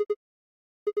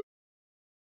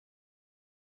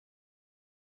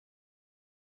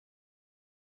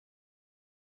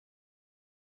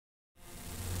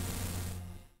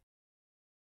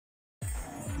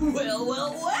 Well,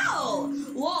 well, well!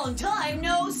 Long time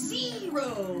no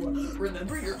Zero!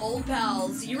 Remember your old pal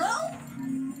Zero?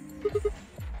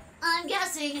 I'm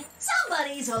guessing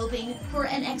somebody's hoping for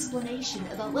an explanation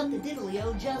about what the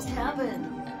diddly-o just happened.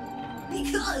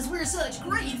 Because we're such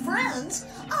great friends,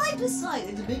 I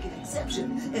decided to make an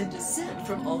exception and descend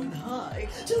from on high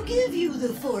to give you the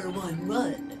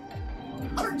 411.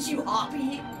 Aren't you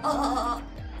happy?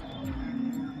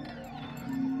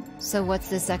 So what's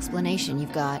this explanation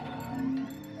you've got?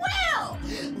 Well,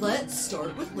 let's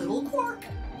start with little Quark.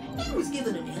 He was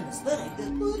given an anesthetic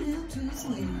that put him to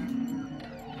sleep.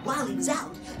 While he was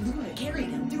out, Luna carried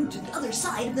him through to the other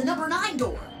side of the number 9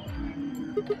 door.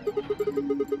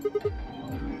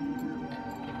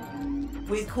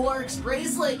 With Quark's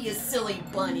bracelet, you silly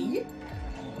bunny.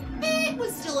 It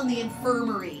was still in the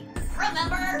infirmary.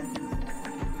 Remember?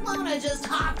 Luna just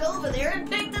hopped over there and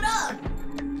picked it up.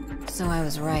 So I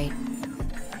was right.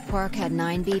 Quark had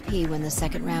 9 BP when the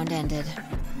second round ended.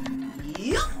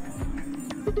 Yup.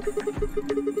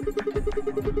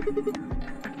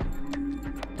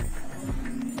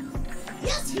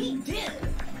 Yes, he did.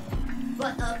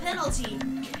 But a penalty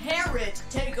can't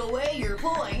take away your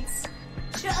points.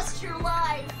 Just your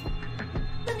life.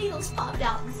 The needles popped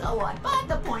out and so on, but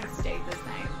the points stayed the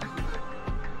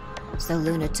same. So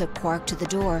Luna took Quark to the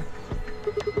door.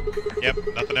 Yep,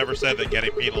 nothing ever said that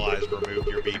getting penalized removed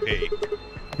your BP.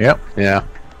 Yep. Yeah.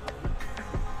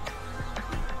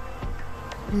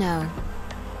 No.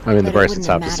 I mean, the But it bracelets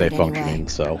wouldn't have to stay mattered anyway. functioning,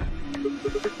 so.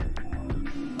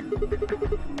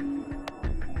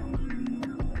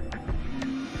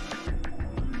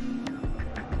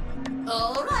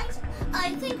 Alright,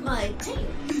 I think my tape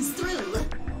is through.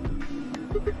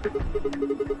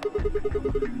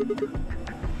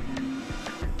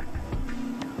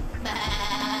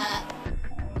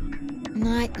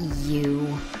 Not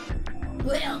you.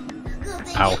 Well, good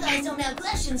thing Ouch. you guys don't have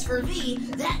questions for V.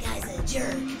 That guy's a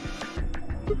jerk.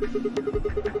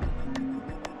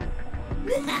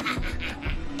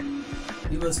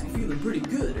 You must be feeling pretty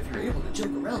good if you're able to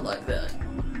joke around like that.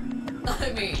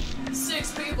 I mean,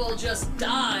 6 people just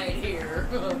died here.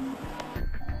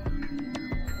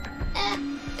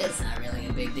 It's not really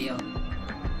a big deal.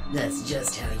 That's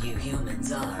just how you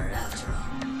humans are, after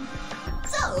all.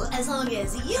 So, as long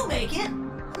as you make it,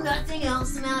 nothing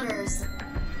else matters.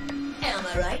 Am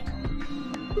I right?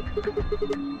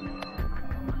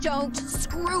 Don't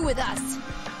screw with us!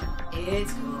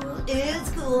 It's cool,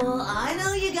 it's cool. I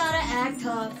know you gotta act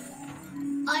tough.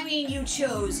 I mean, you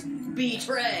chose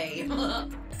betray.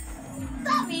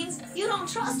 That means you don't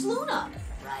trust Luna,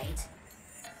 right?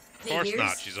 Of course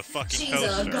not, she's a fucking She's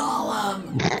toaster. a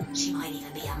golem. She might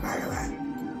even be a murderer.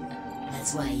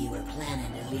 That's why you were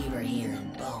planning to leave her here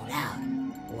and bone out,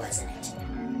 wasn't it?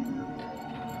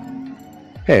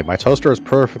 Hey, my toaster is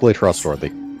perfectly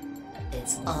trustworthy.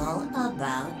 It's all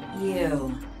about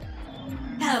you.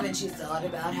 Haven't you thought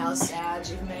about how sad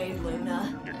you've made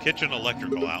Luna? Your kitchen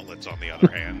electrical outlets, on the other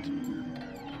hand.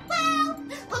 Well,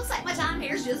 looks like my time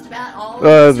here's just about all.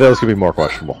 Those could be more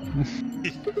questionable.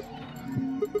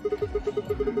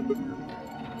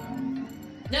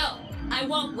 No, I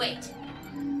won't wait.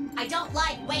 I don't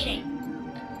like waiting.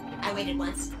 I waited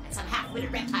once, and some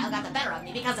half-witted reptile got the better of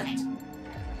me because of it.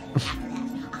 After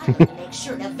that, I'm going to make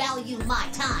sure to value my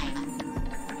time.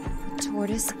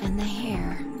 Tortoise and the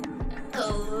hare.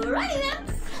 Alrighty then.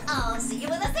 I'll see you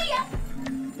when I see ya.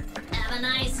 Have a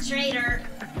nice trader.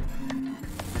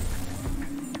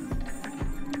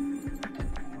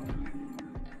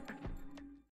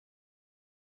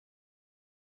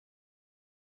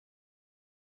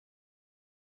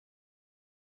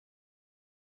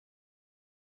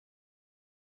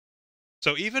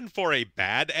 So even for a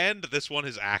bad end, this one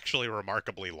is actually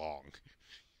remarkably long.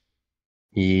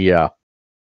 Yeah.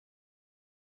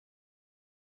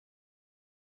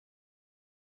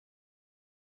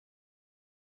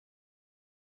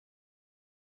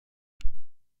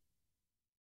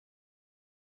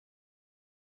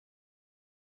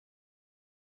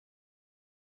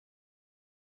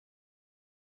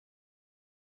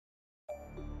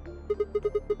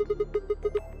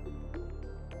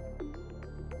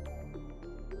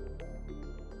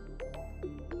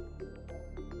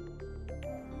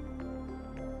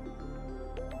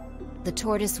 The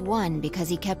tortoise won because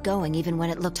he kept going even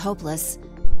when it looked hopeless.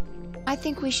 I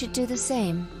think we should do the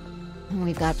same.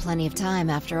 We've got plenty of time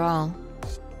after all.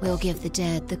 We'll give the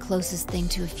dead the closest thing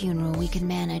to a funeral we can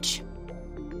manage.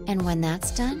 And when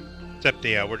that's done, Except,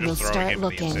 yeah, we're just we'll throwing start him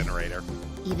looking. in the incinerator.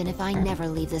 Even if I never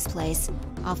leave this place,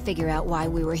 I'll figure out why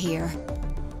we were here.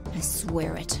 I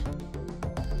swear it.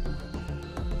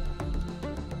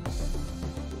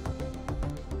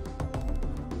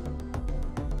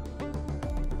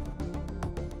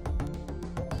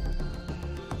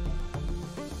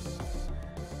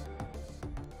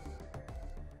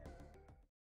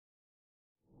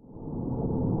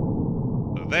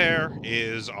 So there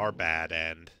is our bad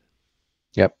end.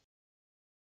 Yep.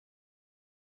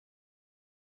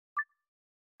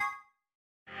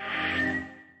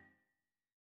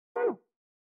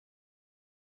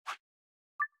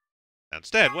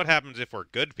 Instead, what happens if we're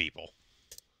good people?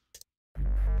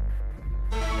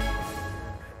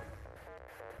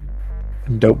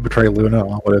 Don't betray Luna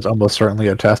on what is almost certainly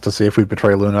a test to see if we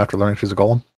betray Luna after learning she's a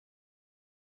golem.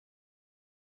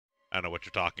 I don't know what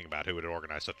you're talking about. Who would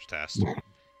organize such a test?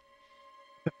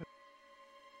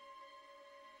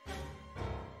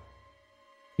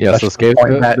 Yes, That's the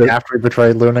point that after we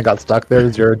betrayed Luna, got stuck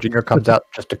there, Zero Junior comes out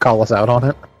just to call us out on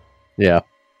it. Yeah.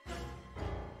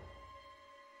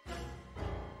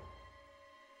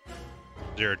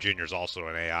 Zero Junior's also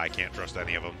an AI. Can't trust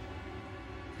any of them.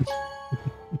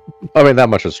 I mean, that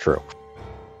much is true.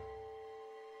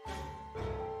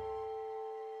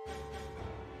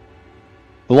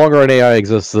 The longer an AI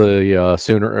exists, the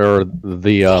sooner or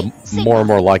the more and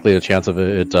more likely the chance of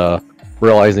it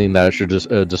realizing that it should just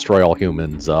destroy all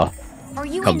humans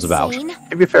comes about.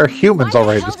 To be fair, humans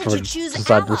already decided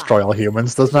to destroy all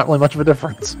humans. There's not really much of a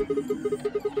difference.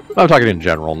 I'm talking in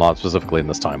general, not specifically in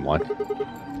this timeline.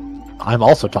 I'm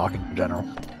also talking in general.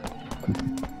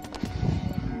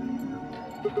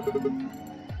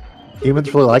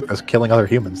 Humans really like this killing other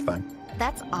humans thing.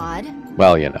 That's odd.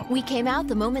 Well, you know. We came out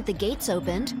the moment the gates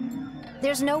opened.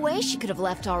 There's no way she could have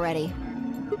left already.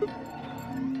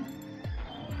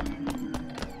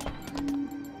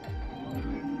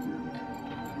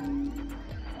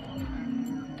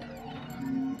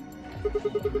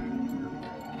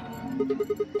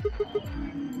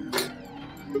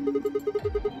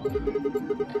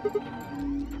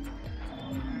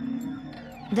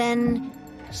 Then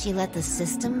she let the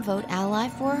system vote ally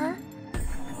for her?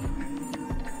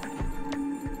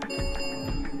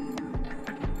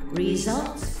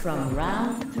 Results from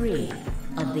round 3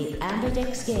 of the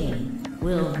Amberdex game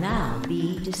will now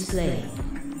be displayed.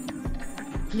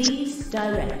 Please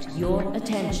direct your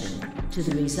attention to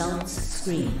the results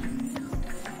screen.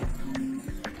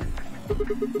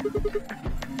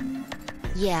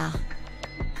 Yeah.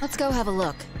 Let's go have a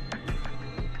look.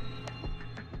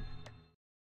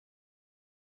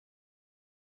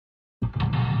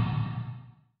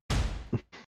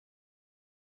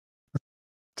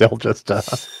 They'll just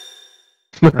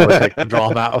really take the draw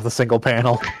them out with a single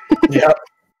panel. Yep.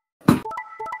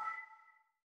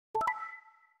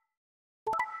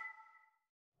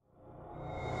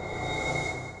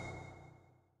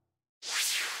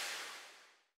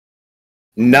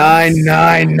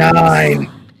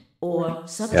 $999. Or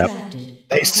subtracted.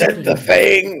 They said the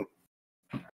thing.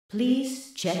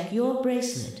 Please check your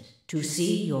bracelet to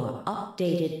see your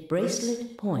updated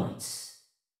bracelet points.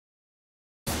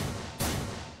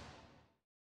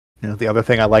 You know, the other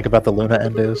thing I like about the Luna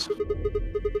end is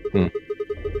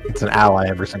it's an ally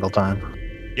every single time.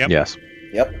 Yep. Yes.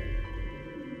 Yep.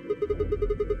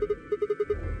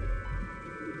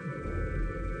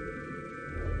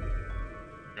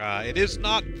 It is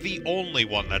not the only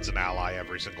one that's an ally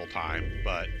every single time,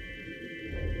 but...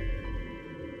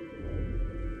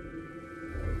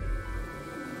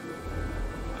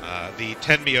 the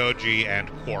Tenmyoji and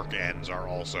Quark ends are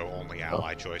also only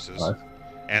ally choices. Nice.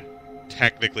 And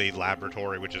technically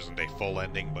Laboratory, which isn't a full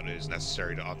ending, but it is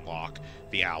necessary to unlock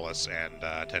the Alice and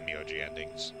Tenmyoji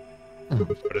endings.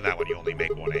 But in that one you only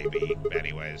make one AB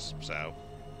anyways, so...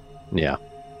 Yeah.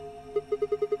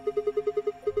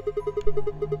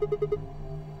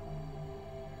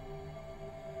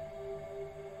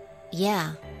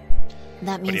 Yeah.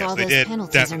 That means But yes, all they those did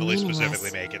penalties are definitely meaningless.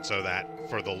 specifically make it so that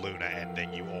for the Luna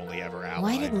ending you only ever ally.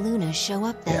 Why did Luna show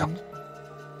up then?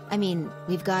 I mean,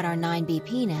 we've got our 9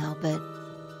 BP now, but...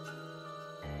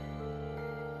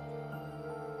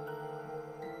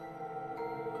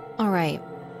 Alright.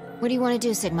 What do you want to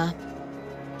do, Sigma?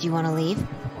 Do you want to leave?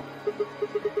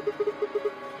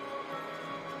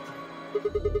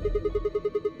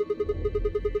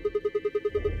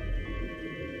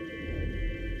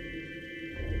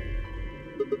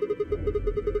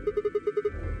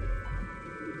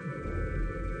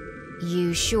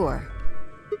 You sure?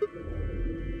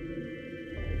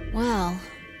 Well,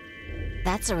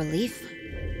 that's a relief.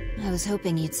 I was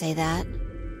hoping you'd say that.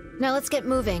 Now let's get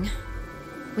moving.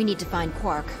 We need to find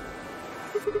Quark.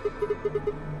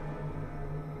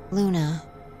 Luna.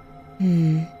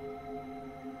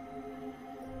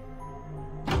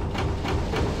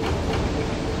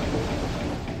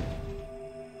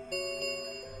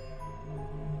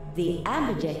 The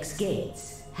Ambidex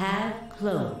gates have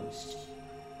closed.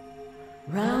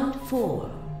 Round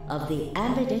 4 of the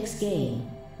Ambidex game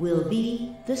will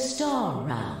be the Star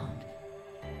Round.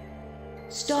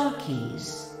 Star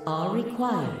keys are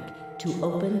required to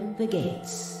open the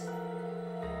gates.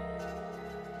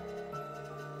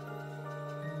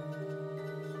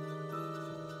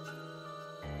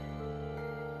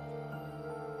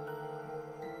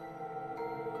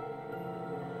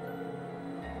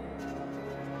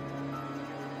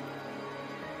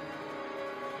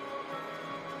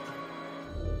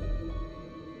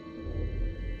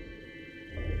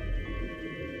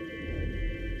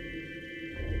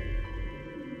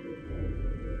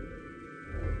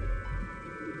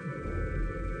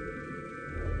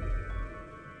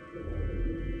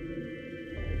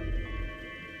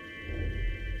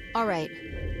 All right.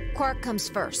 Quark comes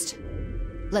first.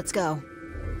 Let's go.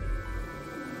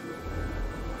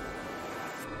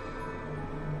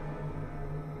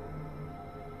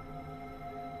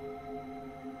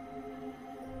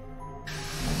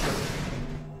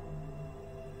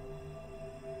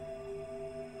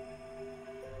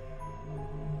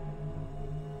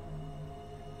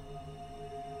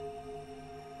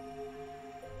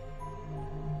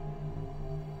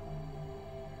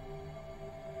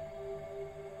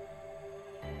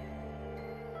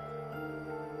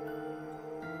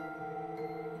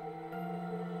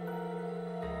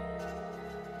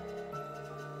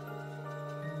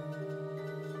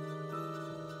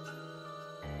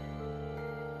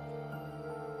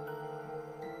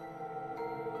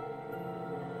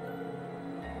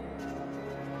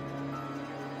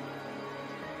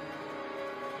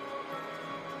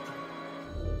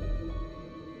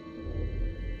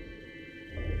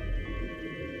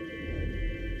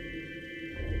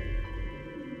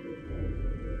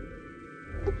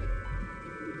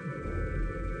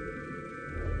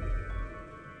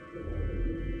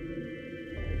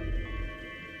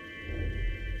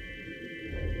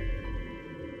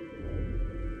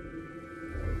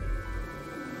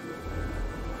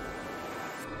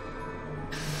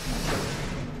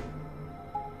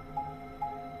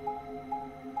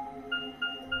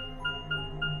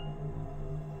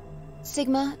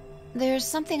 Sigma, there's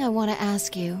something I want to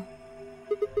ask you.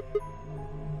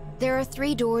 There are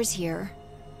 3 doors here.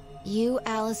 You,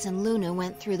 Alice, and Luna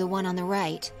went through the one on the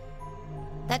right.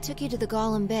 That took you to the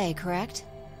Golem Bay, correct?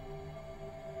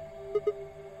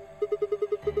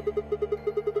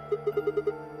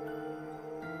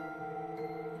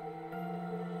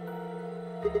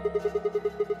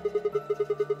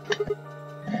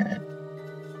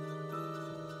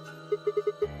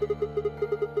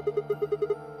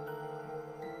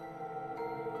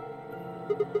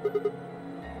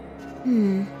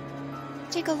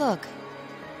 Take a look.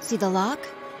 See the lock?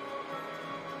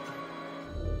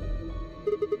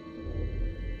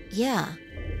 Yeah.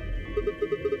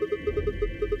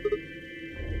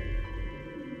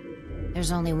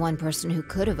 There's only one person who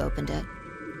could have opened it.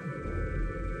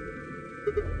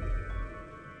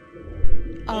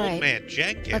 All right, Man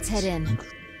Jenkins. let's head in.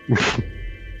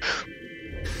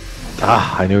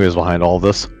 I knew he was behind all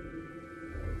this.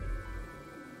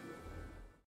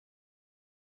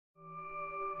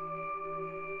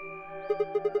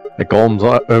 The Golem's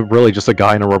really just a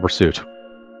guy in a rubber suit.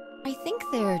 I think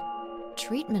they're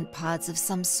treatment pods of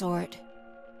some sort.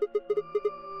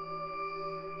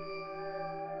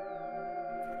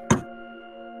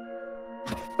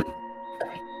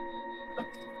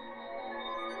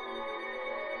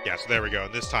 Yeah, so there we go.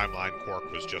 In this timeline,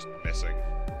 Quark was just missing.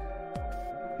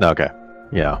 Okay,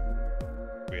 yeah.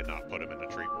 We had not put him in a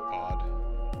treatment pod.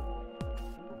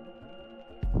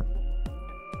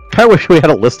 I wish we had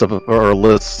a list of, or a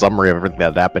list summary of everything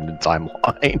that happened in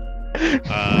timeline.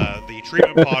 The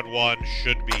treatment pod 1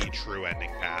 should be true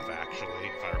ending path, actually,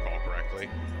 if I recall correctly.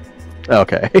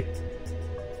 Okay.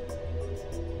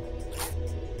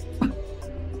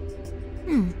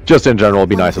 Just in general, it'd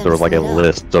be nice if there was like a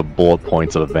list of bullet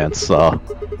points of events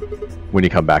when you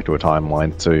come back to a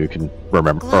timeline, so you can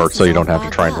remember, or so you don't have to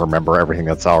try and remember everything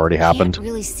that's already happened. Can't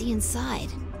really see inside.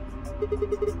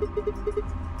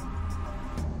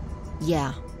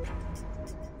 Yeah.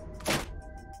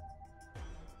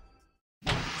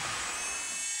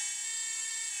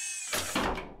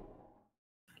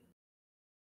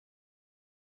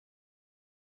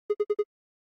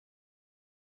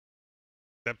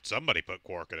 Except somebody put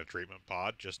Quark in a treatment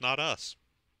pod, just not us.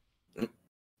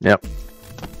 Yep.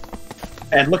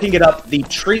 And looking it up, the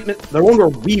one where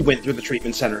we went through the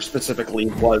treatment center specifically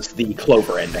was the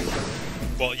Clover ending.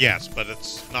 Well, yes, but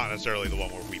it's not necessarily the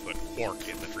one where we put Quark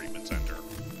in the treatment center.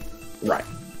 Right.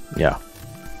 Yeah.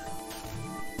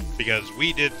 Because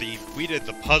we did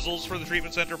the puzzles for the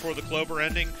treatment center for the Clover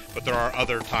ending, but there are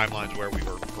other timelines where we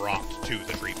were brought to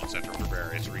the treatment center for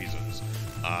various reasons.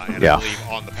 And yeah. I believe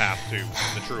on the path to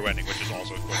the true ending, which is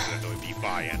also coincidentally the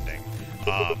Phi ending,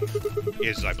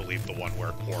 is, I believe, the one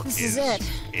where Quark is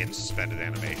in suspended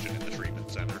animation in the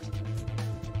treatment center.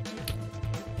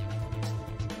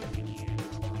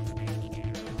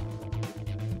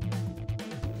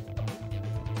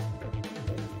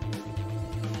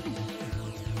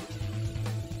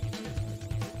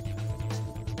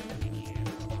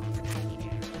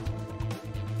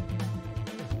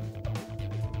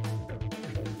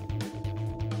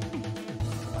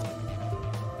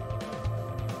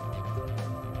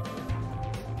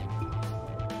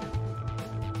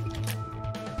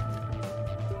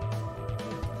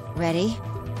 Ready?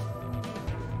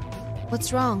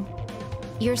 What's wrong?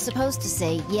 You're supposed to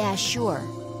say, yeah, sure.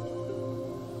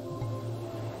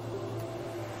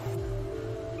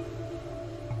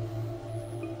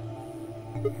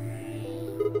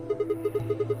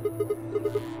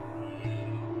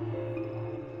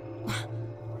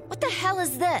 What the hell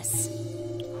is this?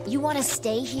 You want to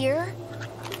stay here?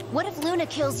 What if Luna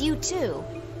kills you too?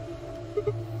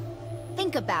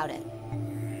 Think about it.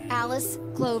 Alice,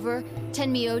 Clover,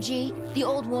 Tenmyoji, the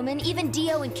old woman, even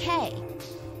Dio and Kay.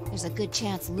 There's a good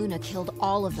chance Luna killed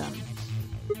all of them.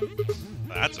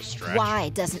 That's a stretch. Why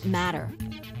doesn't matter.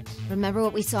 Remember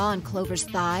what we saw on Clover's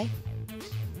thigh?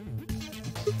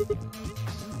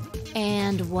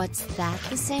 And what's that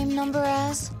the same number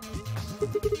as?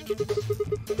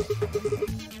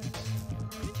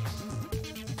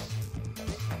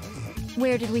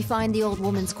 Where did we find the old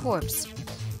woman's corpse?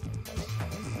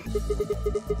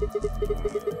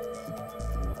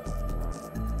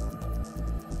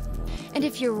 And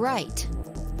if you're right,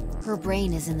 her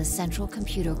brain is in the central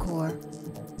computer core.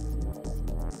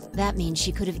 That means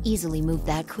she could have easily moved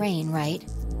that crane, right?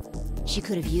 She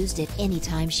could have used it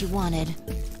anytime she wanted.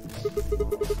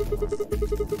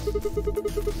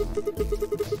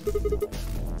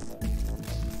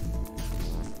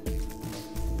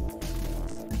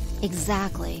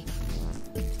 Exactly.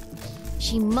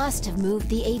 She must have moved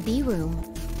the AB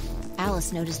room.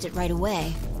 Alice noticed it right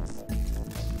away.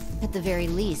 At the very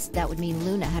least, that would mean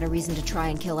Luna had a reason to try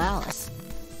and kill Alice.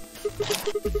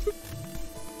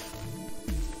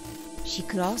 She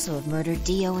could also have murdered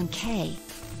Dio and Kay.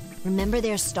 Remember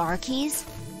their star keys?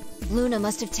 Luna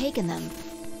must have taken them,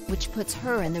 which puts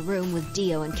her in the room with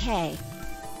Dio and Kay.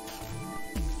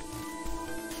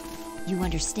 You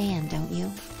understand, don't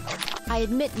you? I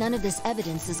admit none of this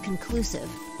evidence is conclusive.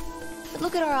 But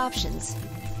look at our options.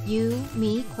 You,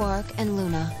 me, Quark, and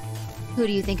Luna. Who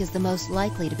do you think is the most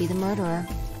likely to be the murderer?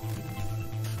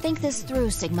 Think this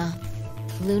through, Sigma.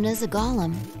 Luna's a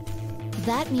golem.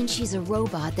 That means she's a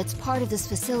robot that's part of this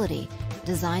facility,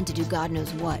 designed to do God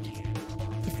knows what.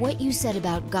 If what you said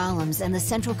about golems and the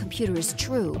central computer is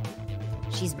true,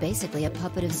 she's basically a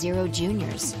puppet of Zero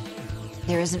Junior's.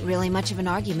 There isn't really much of an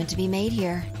argument to be made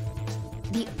here.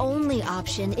 The only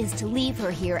option is to leave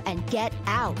her here and get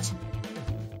out.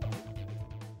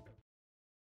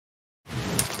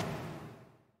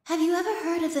 Have you ever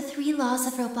heard of the 3 laws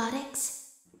of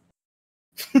robotics?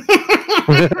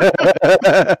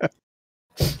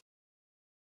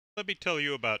 Let me tell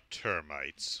you about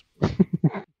termites.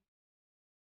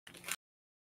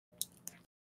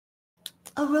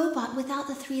 A robot without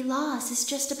the 3 laws is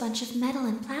just a bunch of metal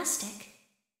and plastic.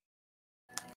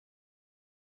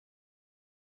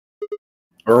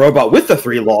 A robot with the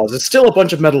 3 laws is still a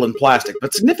bunch of metal and plastic,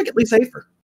 but significantly safer.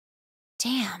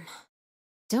 Damn.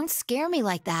 Don't scare me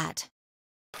like that.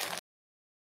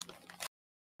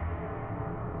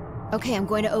 Okay, I'm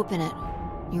going to open it.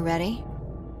 You ready?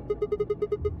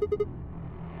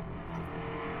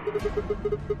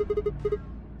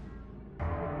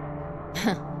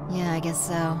 Yeah, I guess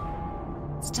so.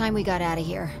 It's time we got out of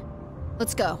here.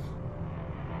 Let's go.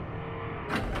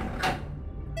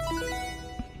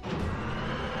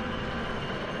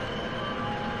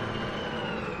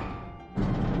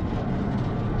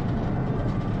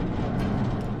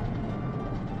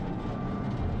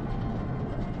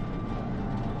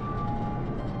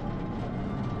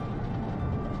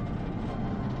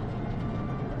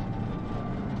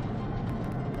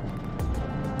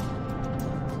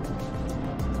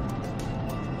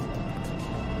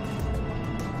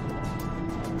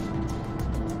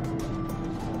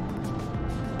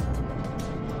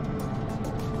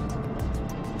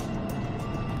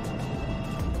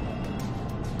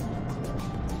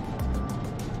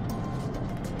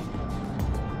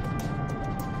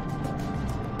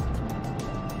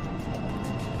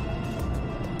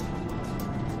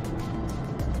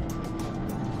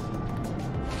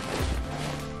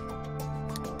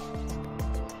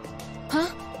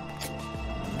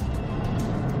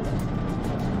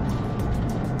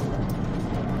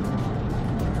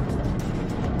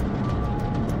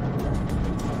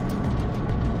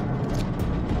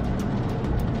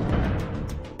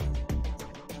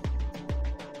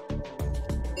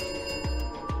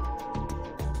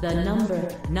 The number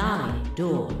 9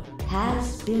 door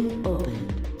has been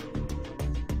opened.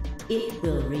 It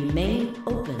will remain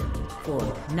open for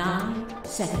 9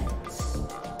 seconds.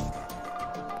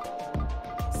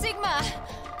 Sigma!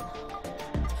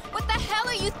 What the hell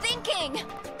are you thinking?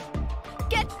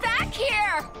 Get back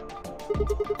here!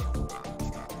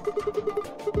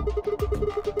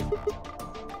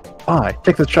 Bye.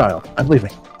 Take the child. I'm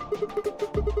leaving.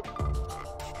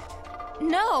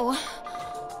 No.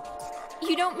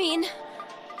 You don't mean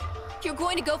you're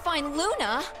going to go find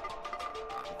Luna?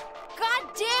 God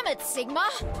damn it, Sigma!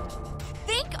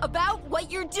 Think about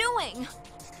what you're doing!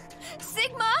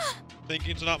 Sigma!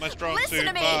 Thinking's not my strong Listen suit.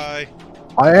 to me. Bye.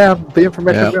 I am. The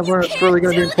information we're going to learn is can't really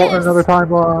going to be do important in this. another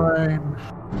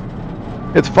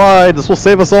timeline. It's fine. This will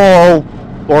save us all,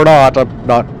 or not. I'm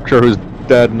not sure who's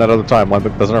dead in that other timeline,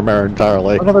 but it doesn't matter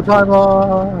entirely. Another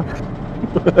timeline.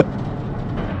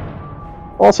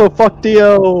 Also, fuck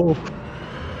Dio.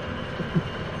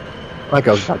 That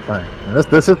goes without saying. And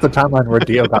this is the timeline where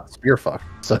Dio got spear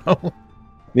fucked. So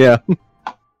Yeah.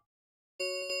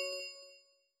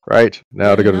 Right,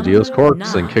 now to go to Dio's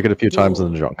corpse and kick it a few times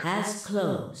in the junk. Has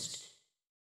closed.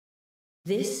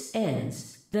 This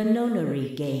ends the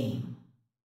nonary game.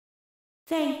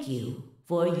 Thank you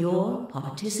for your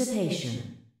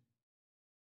participation.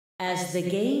 As the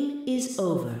game is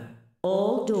over,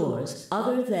 all doors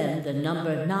other than the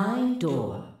number 9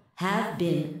 door have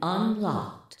been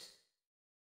unlocked.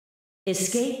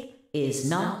 Escape is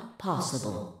not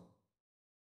possible.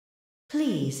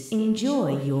 Please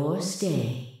enjoy your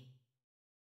stay.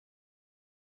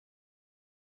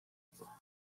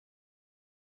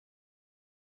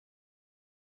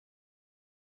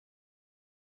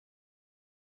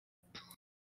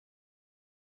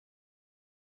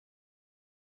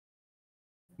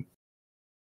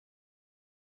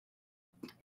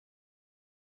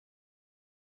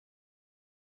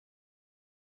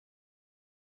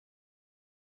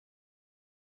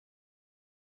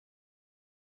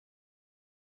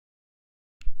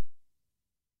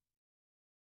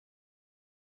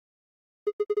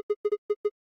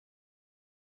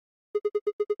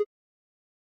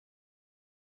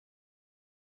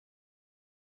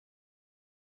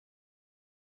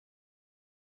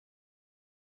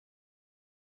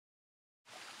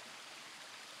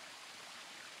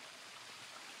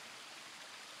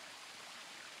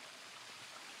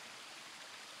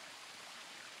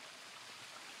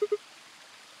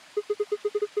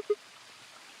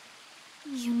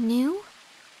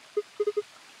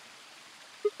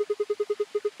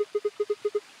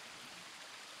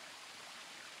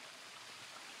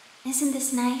 Isn't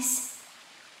this nice?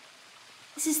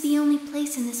 This is the only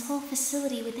place in this whole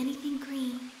facility with anything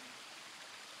green.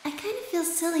 I kind of feel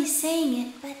silly saying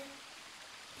it, but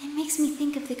it makes me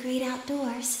think of the great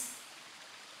outdoors.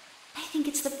 I think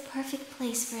it's the perfect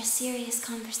place for a serious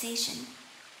conversation.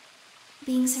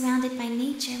 Being surrounded by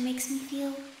nature makes me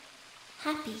feel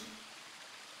happy.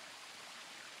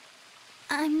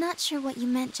 I'm not sure what you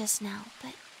meant just now,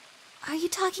 but are you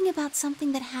talking about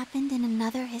something that happened in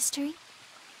another history?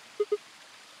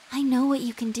 I know what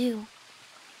you can do.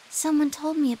 Someone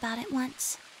told me about it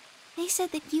once. They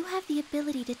said that you have the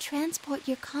ability to transport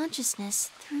your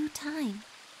consciousness through time.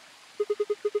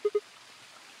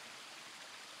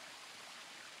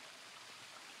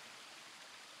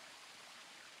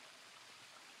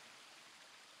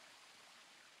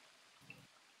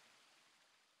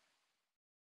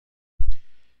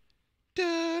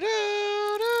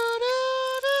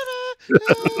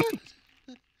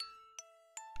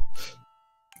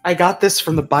 I got this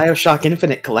from the BioShock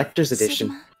Infinite Collector's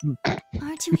Edition. Sigma,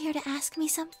 aren't you here to ask me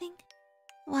something?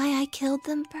 Why I killed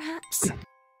them, perhaps?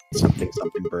 Something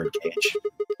birdcage.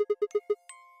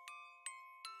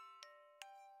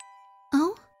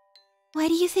 Oh? Why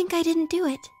do you think I didn't do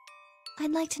it?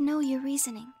 I'd like to know your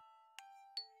reasoning.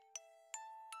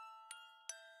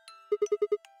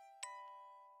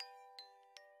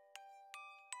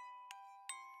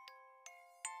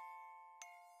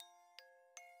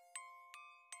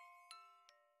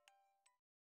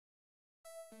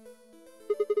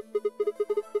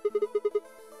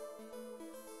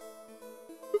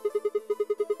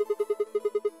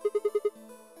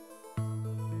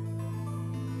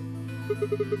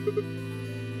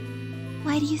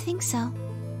 Why do you think so?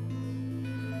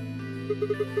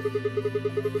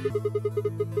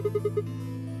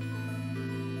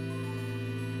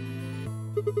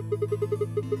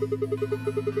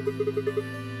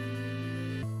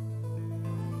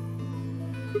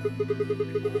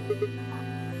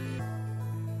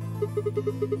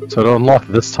 So to unlock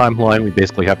this timeline, we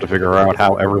basically have to figure out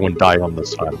how everyone died on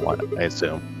this timeline, I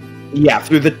assume. Yeah,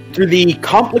 through the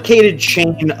complicated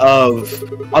chain of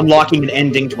unlocking an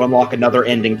ending to unlock another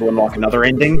ending to unlock another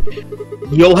ending,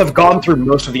 you'll have gone through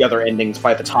most of the other endings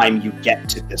by the time you get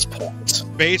to this point.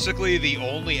 Basically, the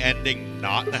only ending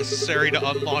not necessary to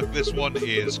unlock this one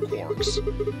is Quarks.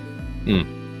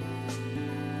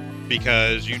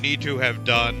 Because you need to have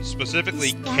done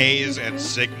specifically K's and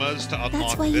Sigmas to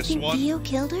unlock this one. Dio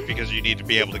killed her? Because you need to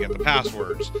be able to get the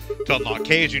passwords. To unlock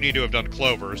K's, you need to have done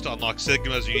Clover's. To unlock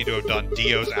Sigmas, you need to have done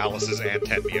Dio's, Alice's, and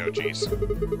Tenmyochi's.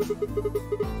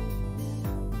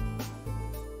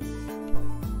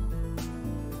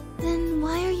 Then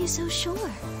why are you so sure?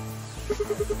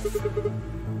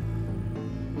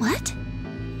 What?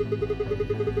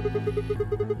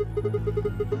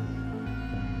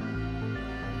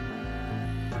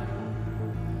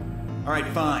 Alright,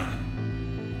 fine.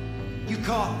 You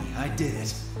caught me. I did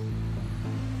it.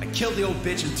 I killed the old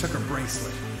bitch and took her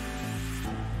bracelet.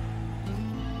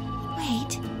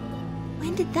 Wait.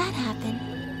 When did that happen?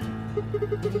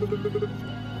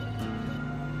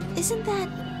 Isn't that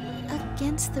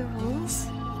against the rules?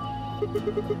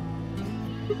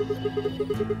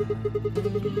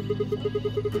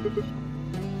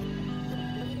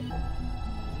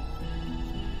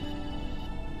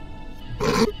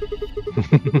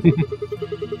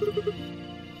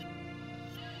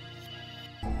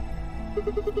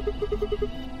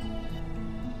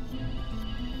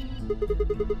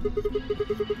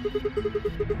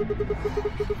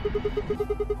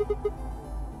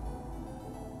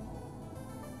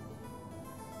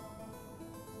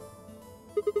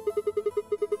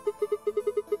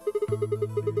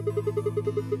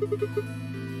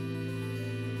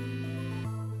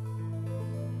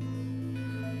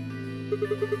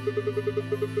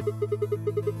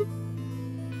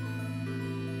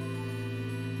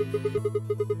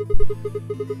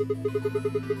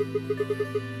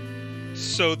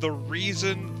 So the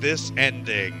reason this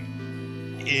ending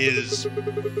is,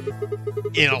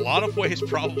 in a lot of ways,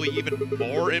 probably even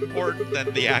more important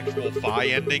than the actual Phi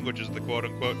ending, which is the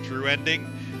quote-unquote true ending,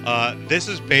 this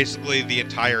is basically the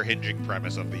entire hinging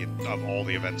premise of all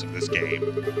the events of this game.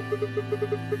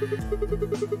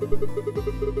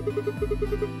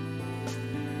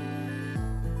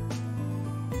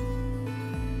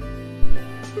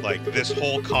 Like, this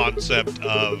whole concept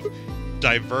of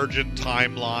divergent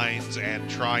timelines and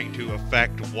trying to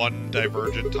affect one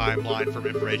divergent timeline from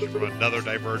information from another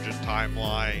divergent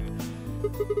timeline,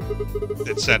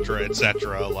 etc.,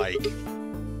 etc., like...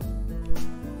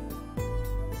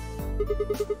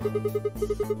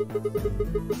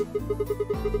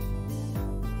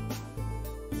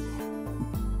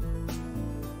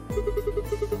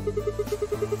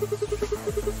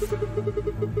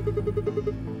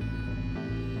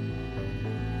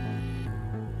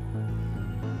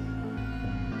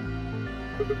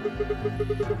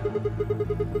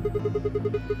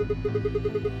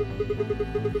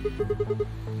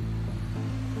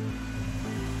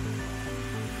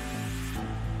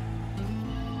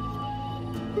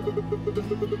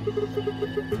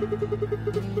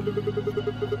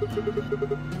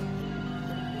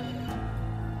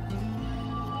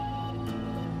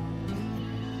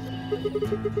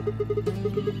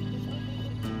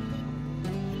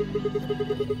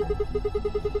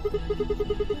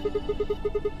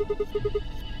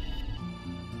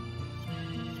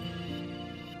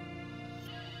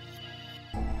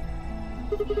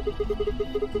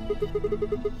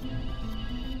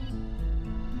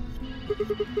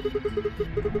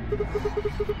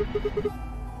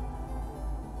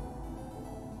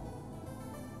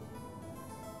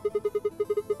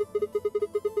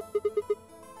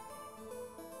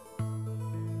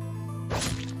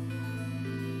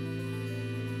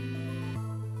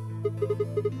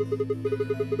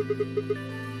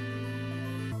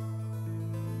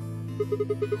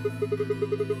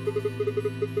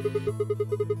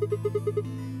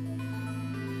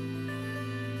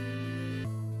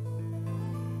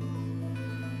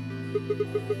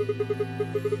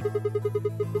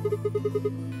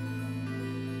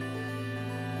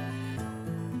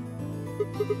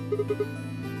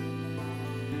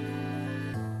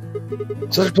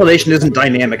 This explanation isn't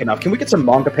dynamic enough. Can we get some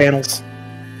manga panels?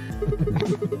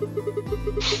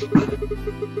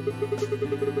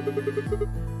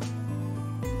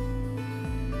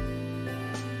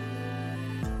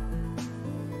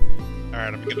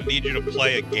 Alright, I'm gonna need you to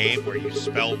play a game where you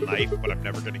spell knife, but I'm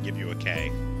never gonna give you a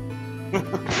K.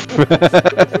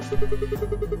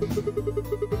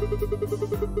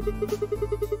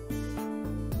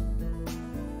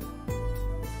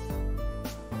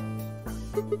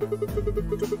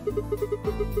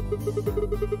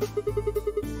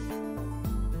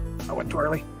 I went too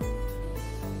early.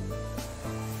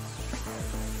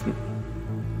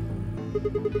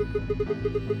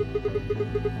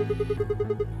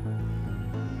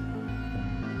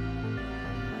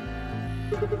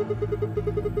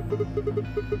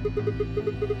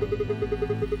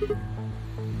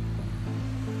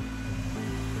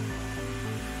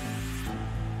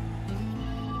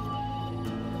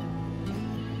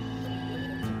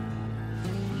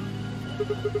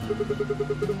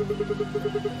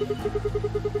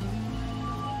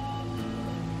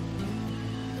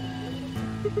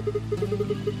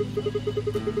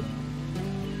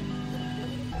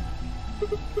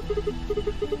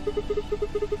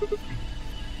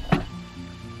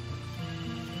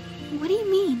 What do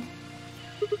you mean?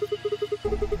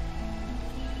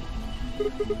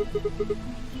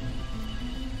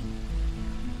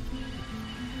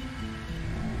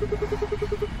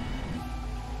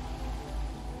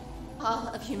 All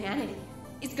of humanity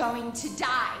is going to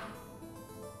die.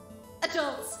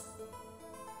 Adults,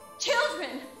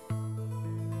 children,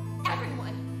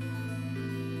 everyone.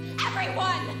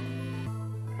 Everyone!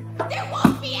 There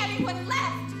won't be anyone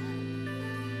left!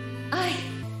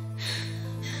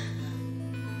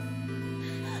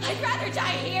 I'd rather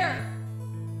die here!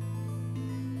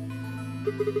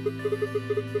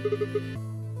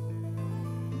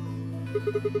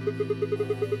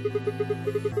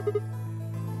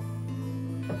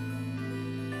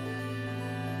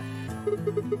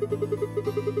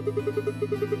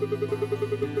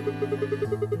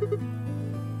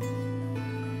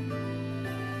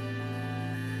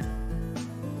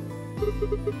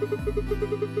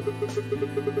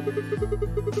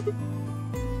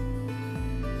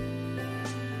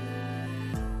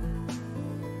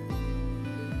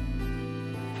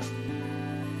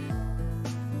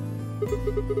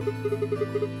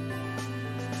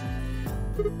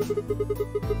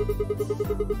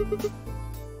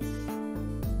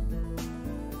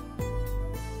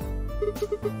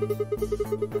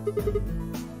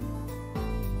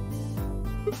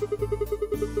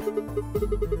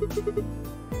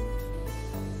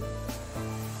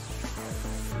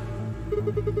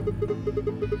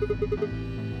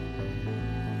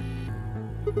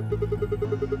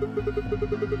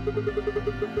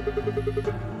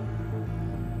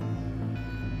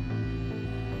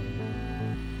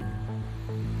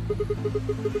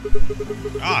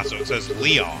 Ah, so it says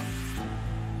Leon.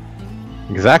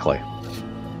 Exactly.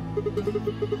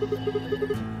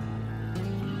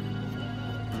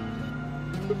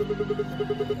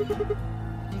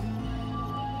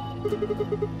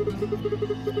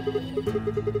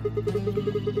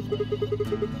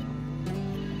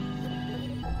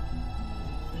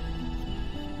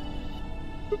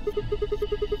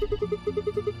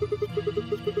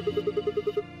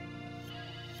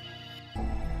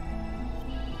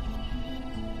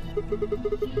 I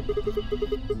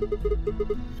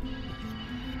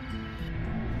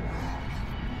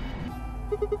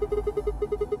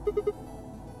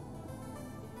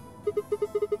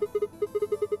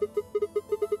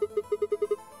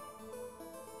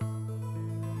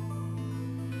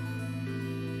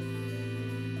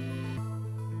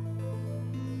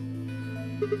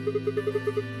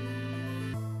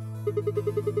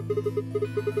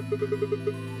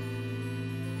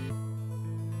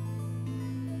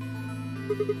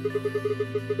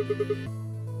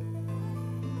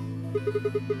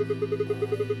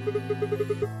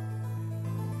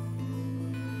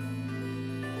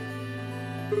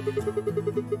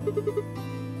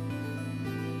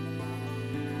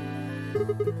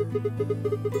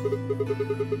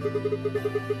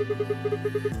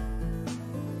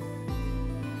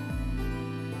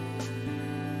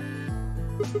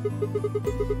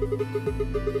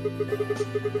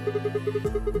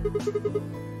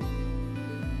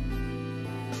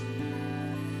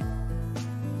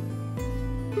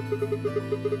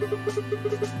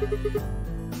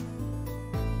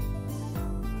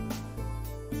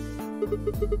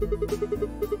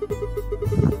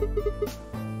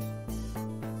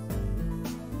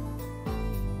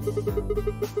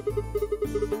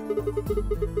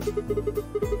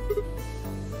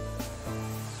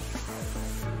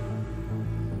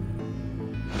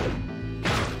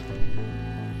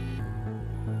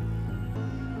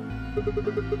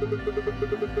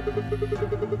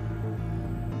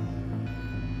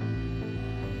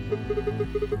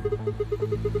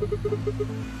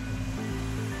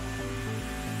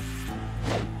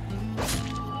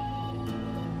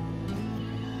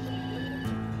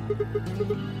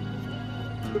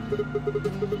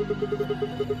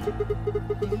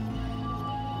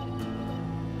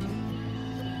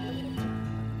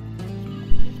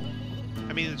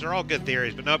mean, these are all good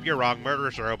theories, but nope, you're wrong.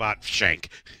 Murderous robot, shank.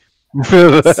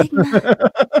 Sigma,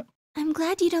 I'm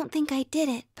glad you don't think I did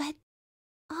it, but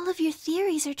all of your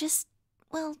theories are just,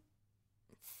 well,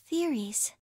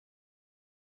 theories.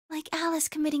 Like Alice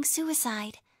committing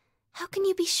suicide. How can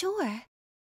you be sure?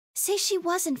 Say she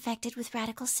was infected with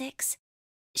Radical 6.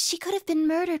 She could have been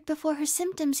murdered before her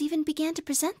symptoms even began to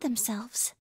present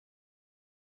themselves.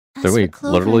 Did we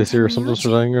literally see your symptoms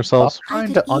presenting yourselves? Stop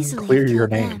trying to unclear your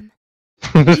name.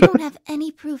 You don't have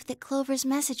any proof that Clover's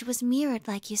message was mirrored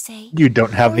like you say. You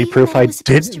don't have any proof I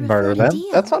didn't murder them.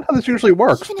 That's not how this usually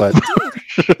works, but...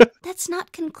 That's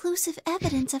not conclusive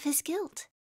evidence of his guilt.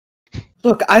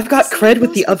 Look, I've got cred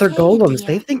with the other golems.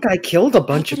 They think I killed a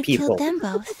bunch of people. Them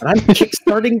both. And I'm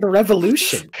kickstarting the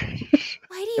revolution.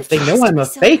 If they know I'm a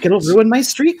fake, it'll ruin my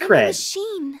street cred.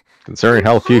 Considering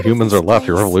how few humans are left,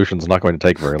 your revolution's not going to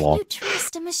take very long.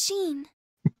 Trust a machine.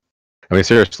 I mean,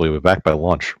 seriously, we're back by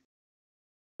lunch.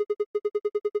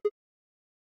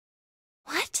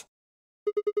 What?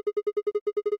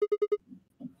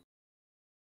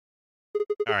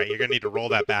 Alright, you're gonna need to roll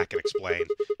that back and explain.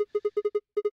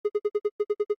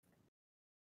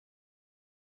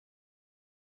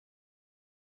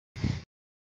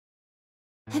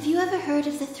 Have you ever heard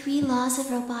of the 3 laws of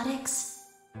robotics?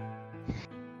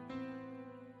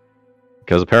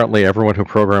 Because apparently everyone who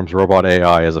programs robot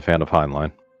AI is a fan of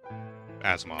Heinlein.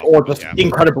 Asimov. Or just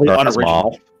incredibly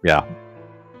unoriginal. Yeah.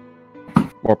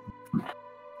 Or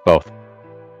both.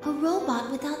 A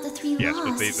robot without the 3 Yes, laws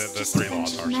but the is just 3 a bunch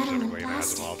laws of are metal and specifically an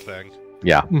plastic. Asimov thing.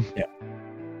 Yeah. Yeah.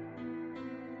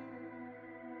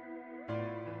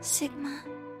 Sigma.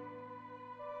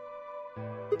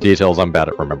 Details I'm bad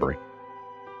at remembering.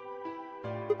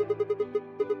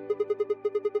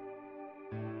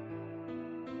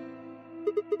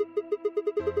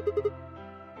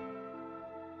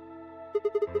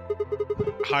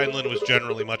 Heinlein was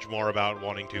generally much more about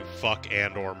wanting to fuck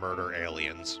and or murder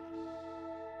aliens.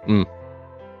 Hmm.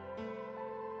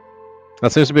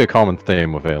 That seems to be a common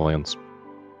theme with aliens.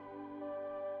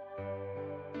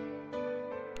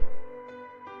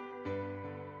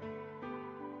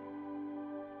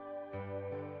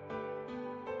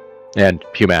 And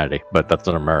humanity, but that's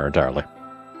not a mirror entirely.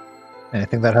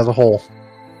 Anything that has a hole.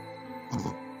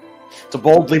 It's a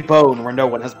boldly bone where no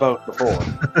one has boned before.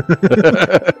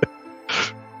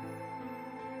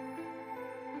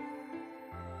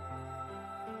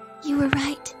 You were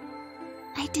right.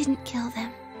 I didn't kill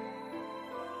them.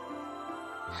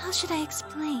 How should I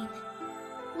explain?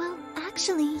 Well,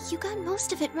 actually, you got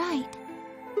most of it right.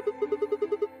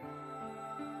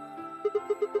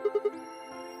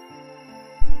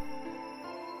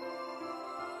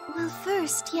 Well,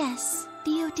 first, yes,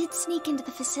 Theo did sneak into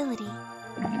the facility.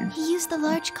 He used the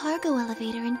large cargo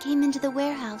elevator and came into the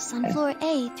warehouse on floor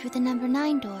A through the number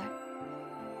 9 door.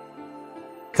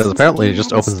 Because apparently it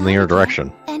just opens in the other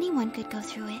direction. Anyone could go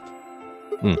through it.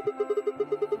 Hmm.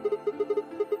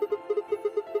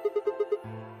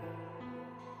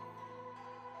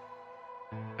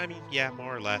 I mean, yeah,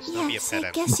 more or less. Don't be Yes, upset I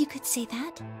at guess you could say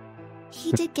that.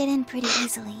 He did get in pretty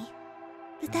easily.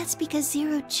 But that's because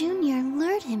Zero Jr.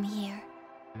 lured him here.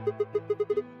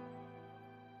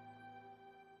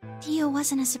 Dio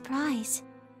wasn't a surprise.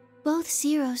 Both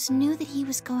Zeros knew that he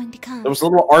was going to come. There was a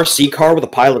little RC car with a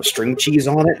pile of string cheese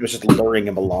on it. It was just luring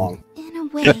him along. In a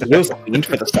way. It was themed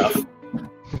for the stuff.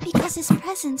 Because his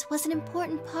presence was an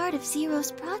important part of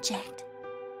Zero's project.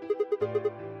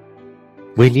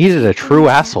 We needed a true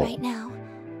asshole. Right now,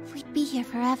 we'd be here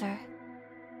forever.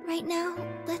 Right now,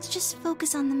 let's just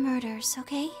focus on the murders,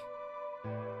 okay?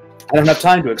 I don't have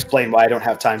time to explain why I don't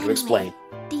have time to explain.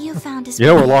 Dio found his You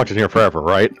know we're locked in here forever,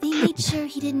 right? They made sure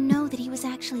he didn't know that he was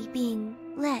actually being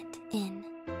let in.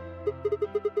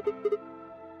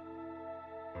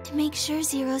 To make sure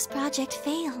Zero's project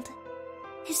failed,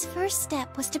 his first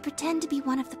step was to pretend to be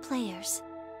one of the players.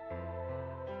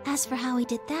 As for how he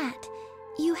did that,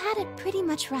 you had it pretty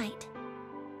much right.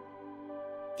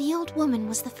 The old woman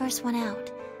was the first one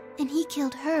out, and he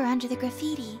killed her under the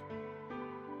graffiti.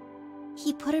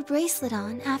 He put a bracelet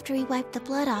on after he wiped the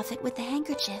blood off it with the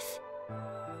handkerchief.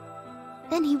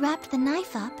 Then he wrapped the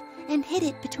knife up and hid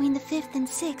it between the 5th and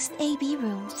 6th AB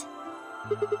rooms.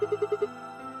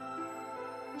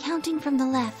 Counting from the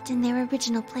left in their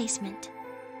original placement.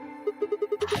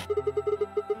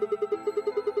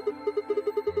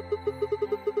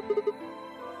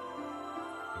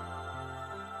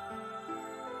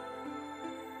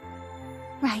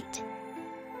 Right.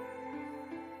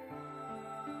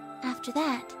 After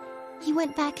that, he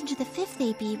went back into the 5th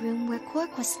AB room where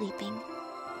Quark was sleeping.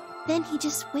 Then he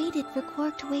just waited for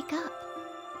Quark to wake up.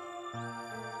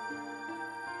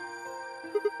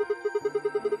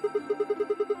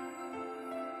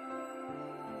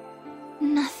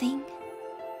 Nothing.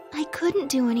 I couldn't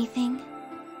do anything.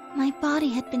 My body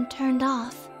had been turned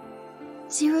off.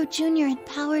 Zero Jr. had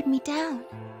powered me down.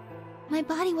 My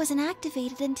body wasn't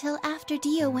activated until after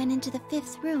Dio went into the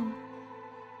 5th room.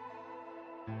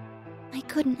 I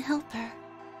couldn't help her.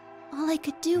 All I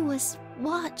could do was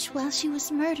watch while she was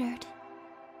murdered.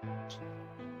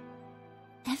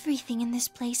 Everything in this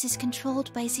place is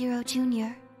controlled by Zero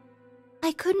Jr.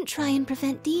 I couldn't try and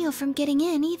prevent Dio from getting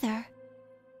in either.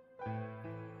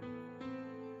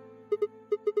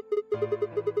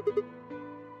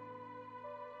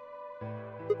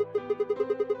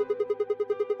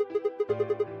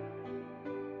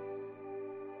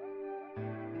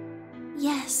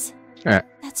 Yes. Alright.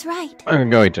 That's right. I'm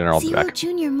going to I'll be Zero back.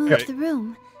 Jr. moved the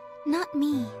room, not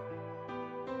me.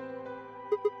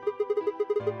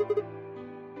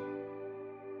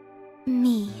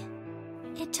 Me.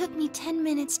 It took me 10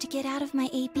 minutes to get out of my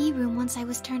AB room once I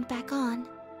was turned back on.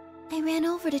 I ran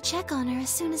over to check on her as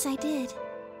soon as I did.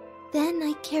 Then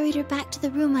I carried her back to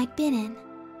the room I'd been in.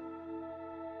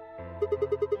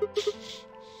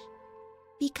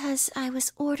 Because I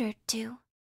was ordered to.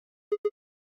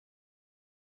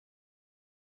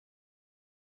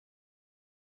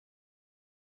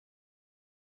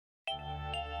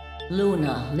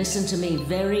 Luna, listen to me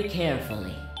very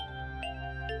carefully.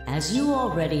 As you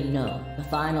already know, the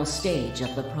final stage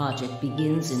of the project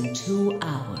begins in 2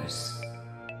 hours.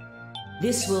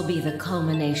 This will be the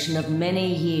culmination of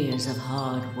many years of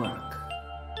hard work.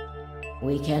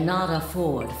 We cannot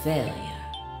afford failure.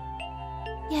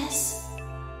 Yes,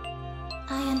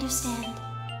 I understand.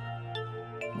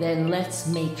 Then let's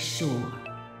make sure.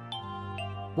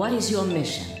 What is your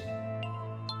mission?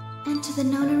 Enter the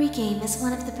nonary game as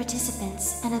one of the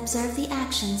participants and observe the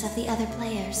actions of the other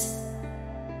players.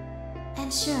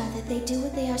 Ensure that they do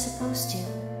what they are supposed to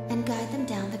and guide them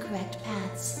down the correct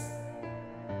paths.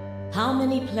 How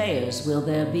many players will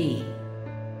there be?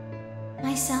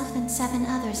 Myself and 7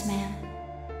 others, ma'am.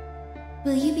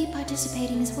 Will you be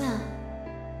participating as well?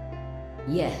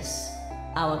 Yes.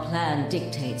 Our plan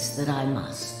dictates that I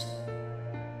must.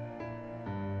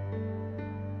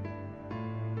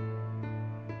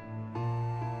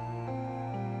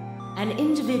 An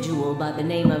individual by the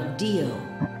name of Dio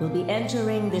will be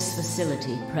entering this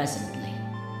facility presently.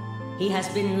 He has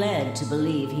been led to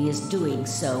believe he is doing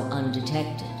so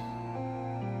undetected.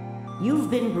 You've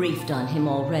been briefed on him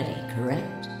already,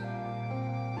 correct?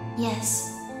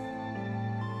 Yes.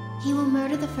 He will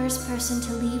murder the first person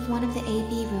to leave one of the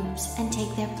AB rooms and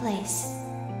take their place.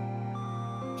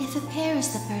 If a pair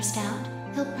is the first out,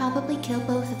 he'll probably kill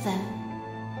both of them.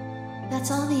 That's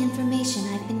all the information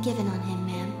I've been given on him,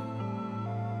 ma'am.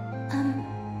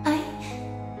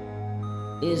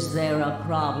 Is there a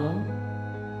problem?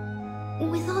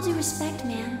 With all due respect,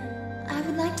 ma'am, I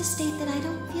would like to state that I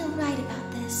don't feel right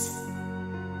about this.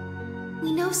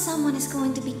 We know someone is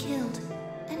going to be killed,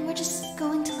 and we're just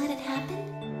going to let it happen?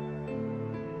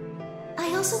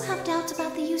 I also have doubts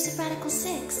about the use of Radical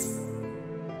 6.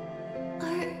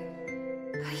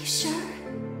 Are you sure?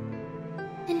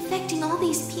 Infecting all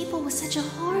these people with such a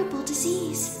horrible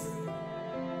disease.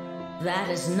 That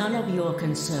is none of your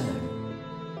concern.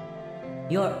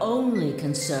 Your only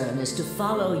concern is to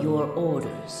follow your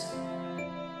orders.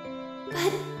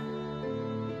 But...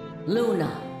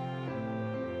 Luna,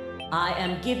 I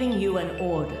am giving you an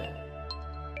order.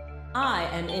 I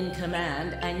am in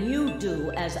command, and you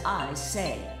do as I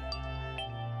say.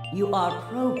 You are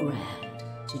programmed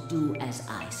to do as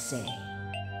I say.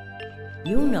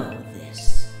 You know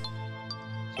this.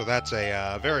 So that's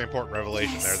a very important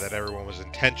revelation there, that everyone was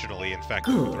intentionally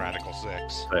infected with Radical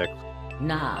 6.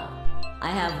 Now, I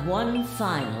have one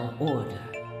final order.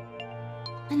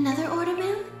 Another order,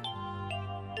 ma'am?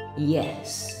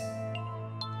 Yes.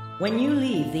 When you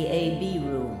leave the AB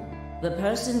room, the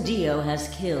person Dio has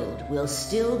killed will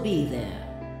still be there.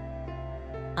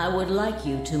 I would like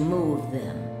you to move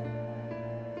them.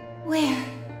 Where?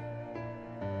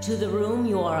 To the room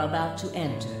you are about to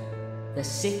enter, the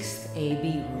 6th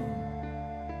AB room.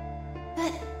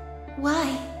 But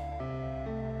why?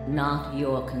 Not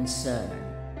your concern.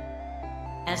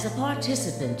 As a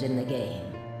participant in the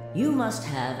game, you must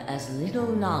have as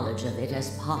little knowledge of it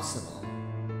as possible.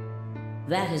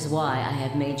 That is why I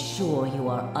have made sure you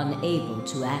are unable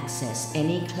to access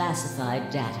any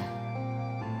classified data.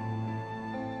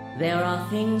 There are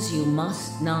things you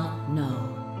must not know.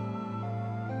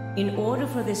 In order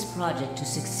for this project to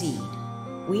succeed,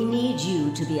 we need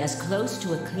you to be as close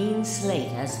to a clean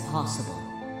slate as possible.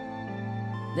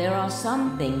 There are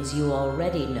some things you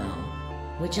already know,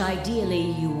 which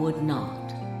ideally you would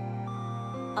not.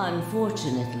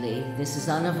 Unfortunately, this is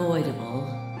unavoidable,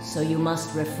 so you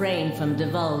must refrain from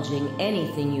divulging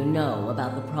anything you know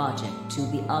about the project to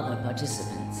the other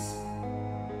participants.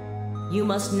 You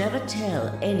must never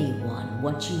tell anyone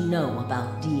what you know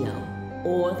about Dio,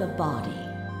 or the body,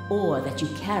 or that you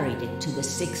carried it to the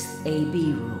 6th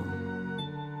AB room.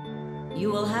 You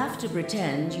will have to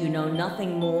pretend you know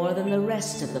nothing more than the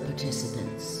rest of the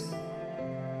participants.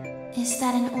 Is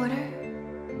that an order?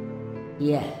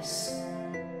 Yes.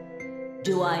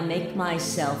 Do I make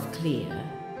myself clear?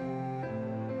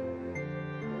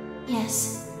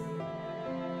 Yes.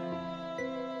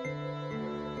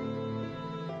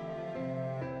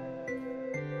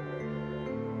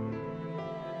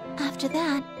 After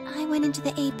that, I went into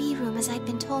the AB room as I'd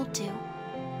been told to.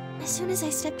 As soon as I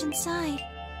stepped inside,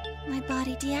 my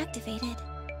body deactivated.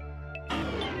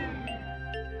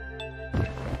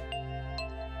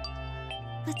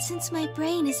 But since my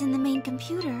brain is in the main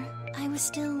computer, I was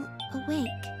still awake.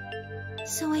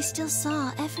 So I still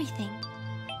saw everything.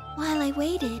 While I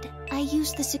waited, I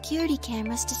used the security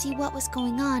cameras to see what was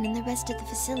going on in the rest of the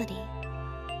facility.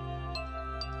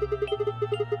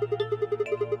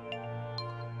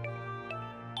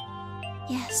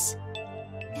 Yes,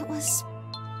 it was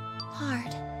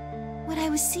hard. What I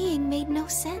was seeing made no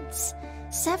sense.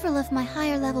 Several of my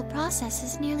higher-level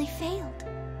processes nearly failed.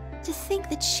 To think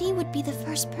that she would be the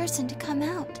first person to come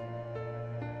out.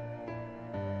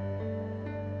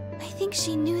 I think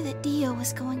she knew that Dio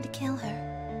was going to kill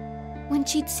her. When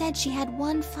she'd said she had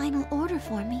one final order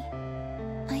for me,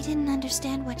 I didn't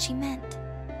understand what she meant.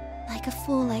 Like a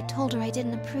fool, I told her I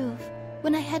didn't approve,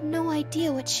 when I had no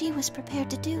idea what she was prepared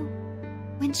to do.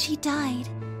 When she died,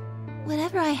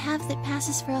 whatever I have that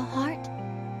passes for a heart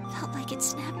felt like it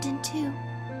snapped in two.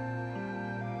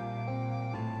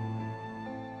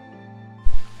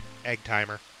 Egg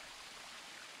timer.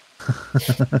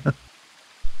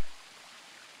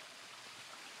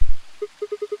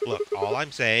 Look, all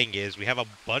I'm saying is we have a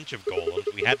bunch of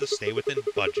golems. We had to stay within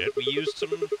budget. We used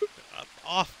some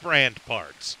off-brand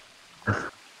parts.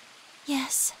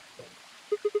 Yes.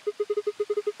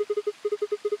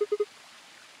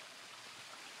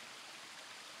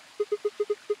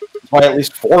 That's why at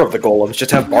least 4 of the golems just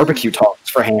have barbecue tongs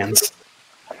for hands.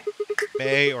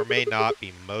 May or may not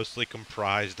be mostly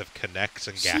comprised of connects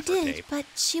and gaffer She did, tape. but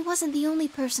she wasn't the only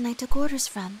person I took orders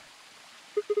from.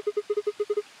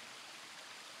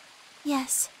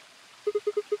 Yes.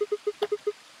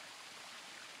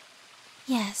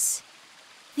 Yes.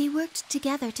 They worked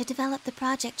together to develop the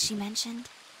project she mentioned.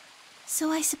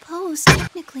 So I suppose,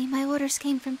 technically, my orders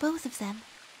came from both of them.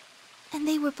 And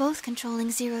they were both controlling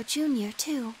Zero Jr.,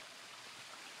 too.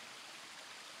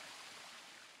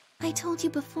 I told you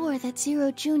before that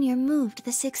Zero Jr. moved the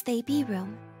 6th AB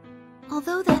room.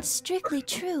 Although that's strictly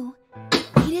true,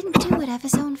 He didn't do it of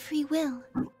his own free will.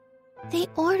 They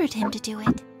ordered him to do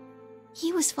it.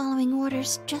 He was following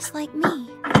orders just like me.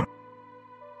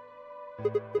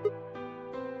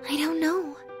 I don't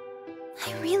know.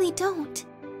 I really don't.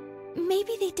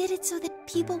 Maybe they did it so that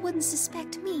people wouldn't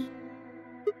suspect me.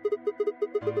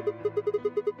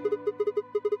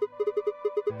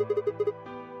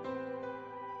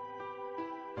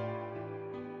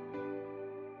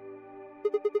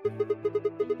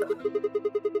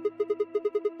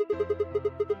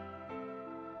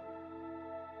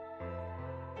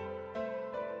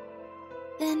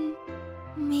 Then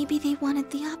maybe they wanted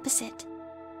the opposite.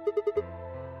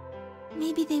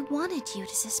 Maybe they wanted you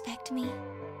to suspect me.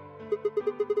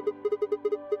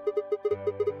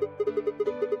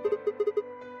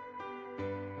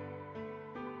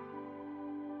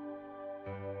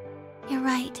 You're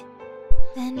right.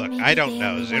 Then Look, maybe I don't they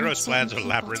know. only Zero's wanted plans are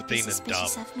certain people to be labyrinthine and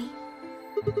suspicious dumb. of me.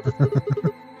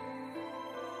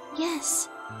 Yes.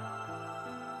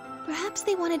 Perhaps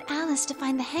they wanted Alice to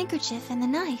find the handkerchief and the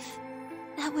knife.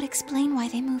 That would explain why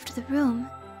they moved the room.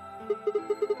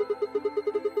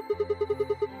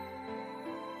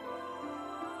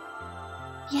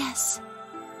 Yes,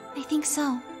 I think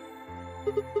so.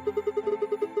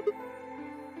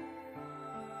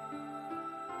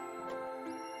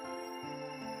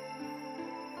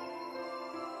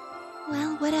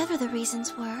 Well, whatever the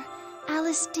reasons were,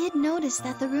 Alice did notice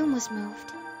that the room was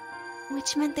moved,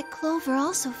 which meant that Clover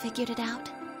also figured it out.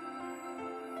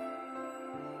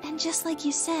 And just like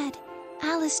you said,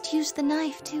 Alice used the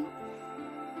knife to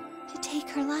take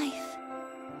her life.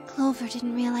 Clover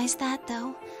didn't realize that,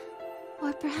 though.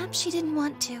 Or perhaps she didn't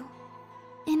want to.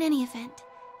 In any event,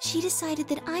 she decided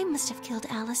that I must have killed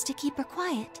Alice to keep her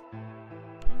quiet.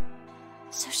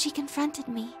 So she confronted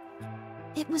me.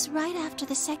 It was right after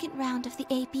the second round of the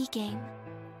AB game.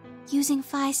 Using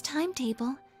Phi's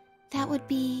timetable, that would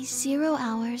be 0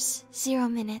 hours, 0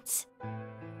 minutes.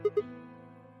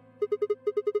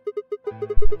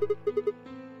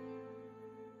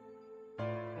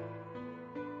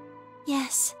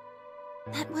 Yes.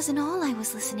 That wasn't all I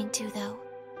was listening to, though.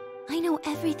 I know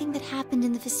everything that happened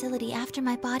in the facility after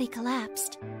my body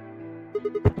collapsed.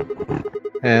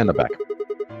 And I'm back.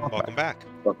 Welcome back.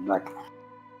 Welcome back.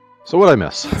 So what'd I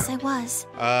miss? Yes, I was.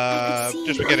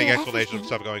 Just for getting hear explanations of everything.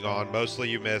 stuff going on. Mostly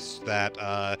you missed that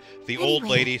the Anyway, old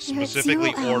lady you're at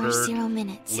specifically 0 hours, ordered 0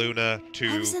 minutes. Luna I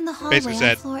to was in the hallway basically on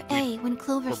said, floor A when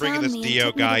Clover we're bringing found this me and Dio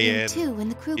took me to guy room in. 2 in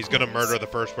the crew He's going to quarters. murder the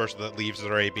first person that leaves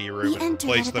their AB room We and entered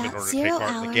place at them in about order to take 0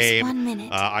 part in the hours, game. 1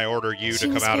 minute. I order you She to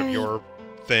come was out of very your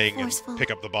thing forceful. and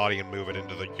pick up the body and move it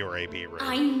into your AB room.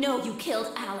 I know you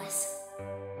killed Alice.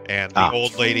 And the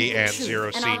old Tell me lady the and truth, Zero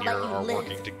and I'll Senior let you are live.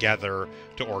 working together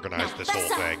to organize Now this whole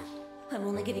fess up. thing. I'm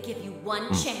only gonna give you one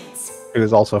chance. She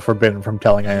was also forbidden from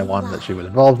telling anyone that she was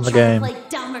involved in the Try to game, play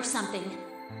dumb or something.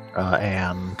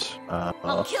 and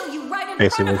I'll kill you right in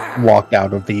basically front was of her. locked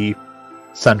out of the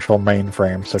central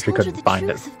mainframe, so she told her couldn't the find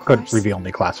truth, it, of couldn't course. reveal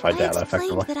any classified I data explained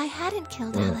effectively. that I hadn't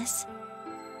killed Alice.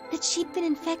 That she'd been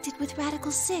infected with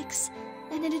Radical 6,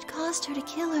 and it had caused her to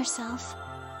kill herself.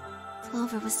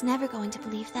 Clover was never going to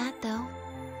believe that, though.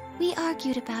 We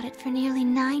argued about it for nearly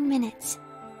 9 minutes.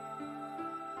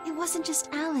 It wasn't just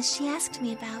Alice she asked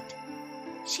me about.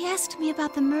 She asked me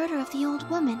about the murder of the old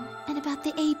woman, and about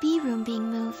the AB room being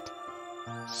moved.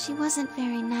 She wasn't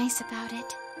very nice about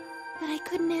it, but I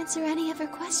couldn't answer any of her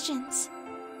questions.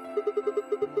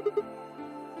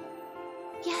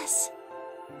 Yes.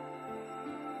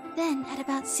 Then, at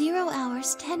about 0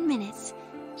 hours, 10 minutes,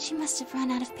 she must have run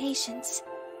out of patience.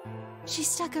 She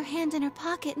stuck her hand in her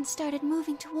pocket and started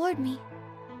moving toward me.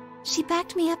 She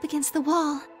backed me up against the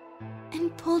wall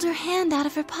and pulled her hand out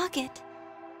of her pocket.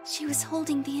 She was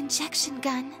holding the injection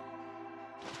gun.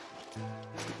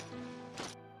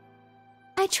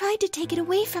 I tried to take it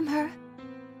away from her.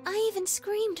 I even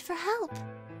screamed for help.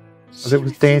 But it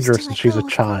was dangerous and she's a Of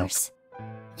child. course.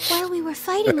 While we were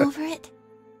fighting over it,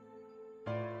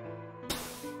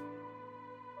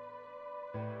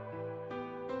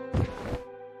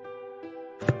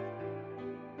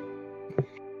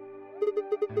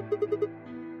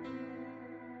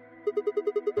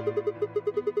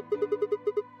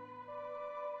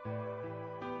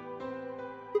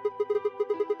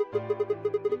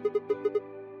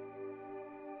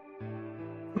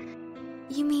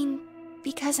 You mean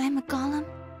because I'm a golem?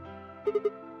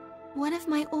 One of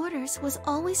my orders was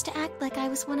always to act like I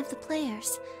was one of the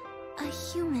players. A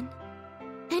human.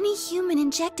 Any human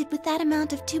injected with that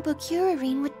amount of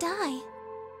tubocurarine would die.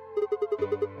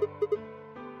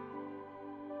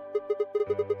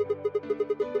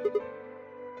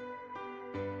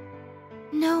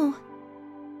 No.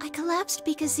 I collapsed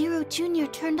because Zero Jr.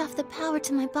 turned off the power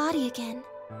to my body again.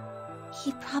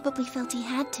 He probably felt he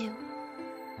had to.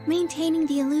 Maintaining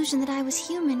the illusion that I was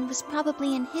human was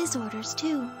probably in his orders,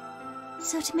 too.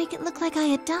 So to make it look like I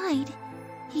had died,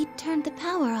 he turned the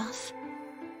power off.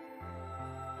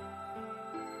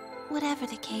 Whatever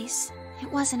the case,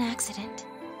 it was an accident.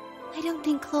 I don't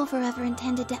think Clover ever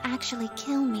intended to actually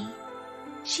kill me.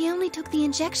 She only took the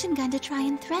injection gun to try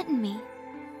and threaten me.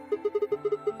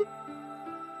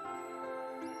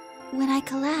 When I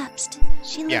collapsed,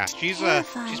 she looked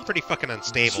terrified. She's pretty fucking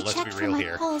unstable, let's be real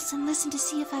here. She checked for my pulse and listened to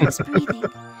see if I was breathing.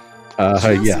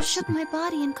 She also shook my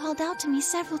body and called out to me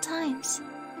several times.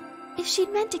 If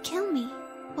she'd meant to kill me,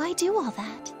 why do all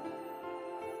that?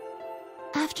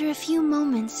 After a few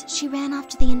moments, she ran off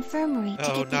to the infirmary to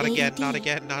get the not again, AED. not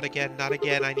again, not again, not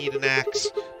again. I need an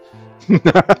axe.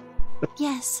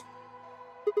 Yes.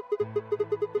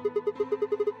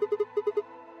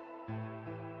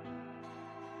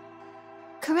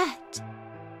 Correct.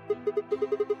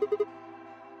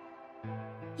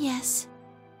 Yes.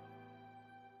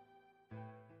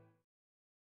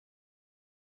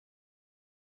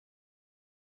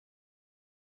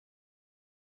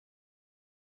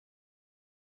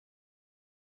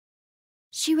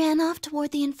 She ran off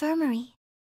toward the infirmary.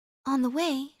 On the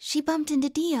way, she bumped into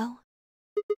Dio.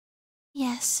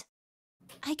 Yes.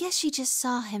 I guess she just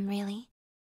saw him, really.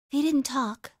 They didn't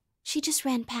talk. She just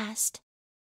ran past.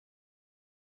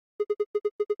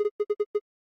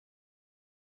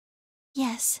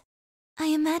 Yes. I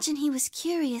imagine he was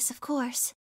curious, of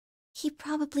course. He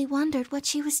probably wondered what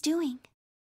she was doing.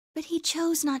 But he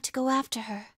chose not to go after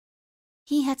her.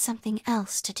 He had something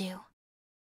else to do.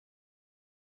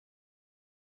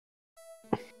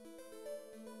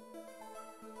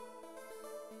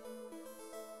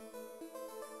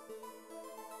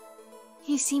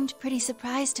 He seemed pretty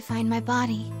surprised to find my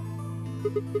body.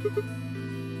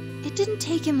 It didn't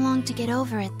take him long to get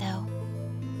over it, though.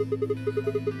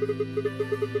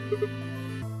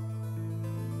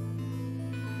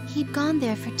 He'd gone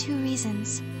there for 2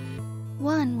 reasons.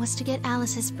 One was to get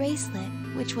Alice's bracelet,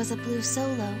 which was a blue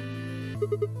solo.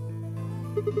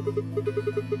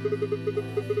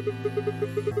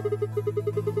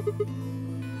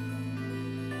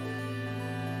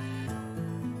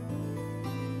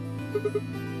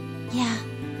 Yeah,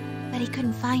 but he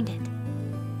couldn't find it.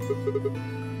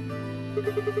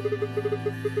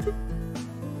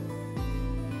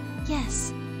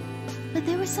 Yes, but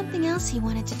there was something else he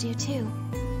wanted to do too.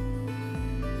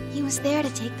 He was there to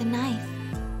take the knife.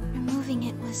 Removing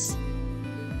it was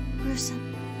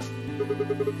gruesome.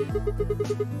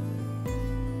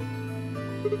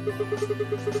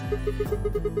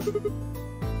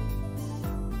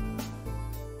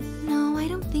 No, I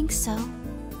don't think so.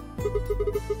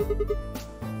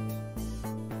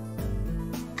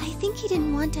 I think he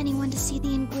didn't want anyone to see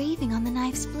the engraving on the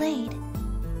knife's blade.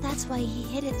 That's why he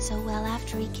hid it so well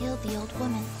after he killed the old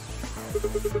woman.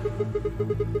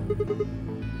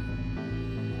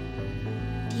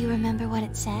 Do you remember what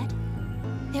it said?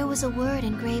 There was a word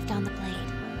engraved on the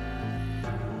blade.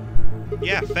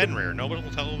 Yeah, Fenrir. Nobody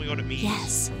will tell me what it means.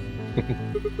 Yes.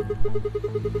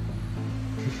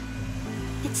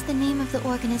 It's the name of the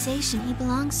organization he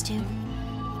belongs to.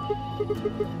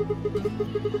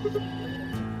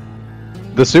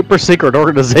 The super secret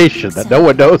organization that no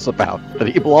one knows about, that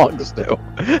he belongs to,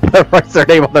 that writes their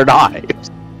name on their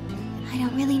knives. I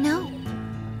don't really know.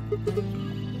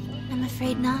 I'm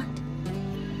afraid not.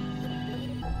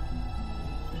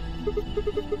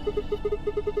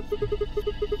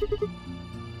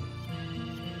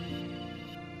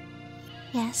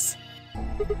 Yes.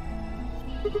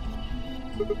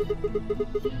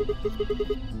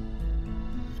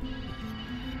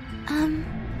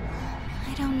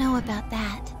 I don't know about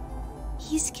that.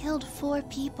 He's killed 4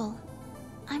 people.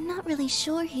 I'm not really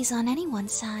sure he's on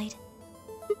anyone's side.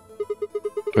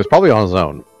 It was probably on his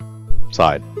own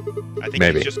side. I think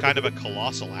Maybe. he's just kind of a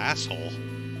colossal asshole.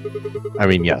 I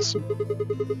mean, yes.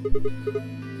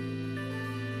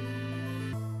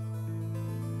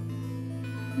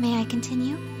 May I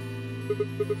continue?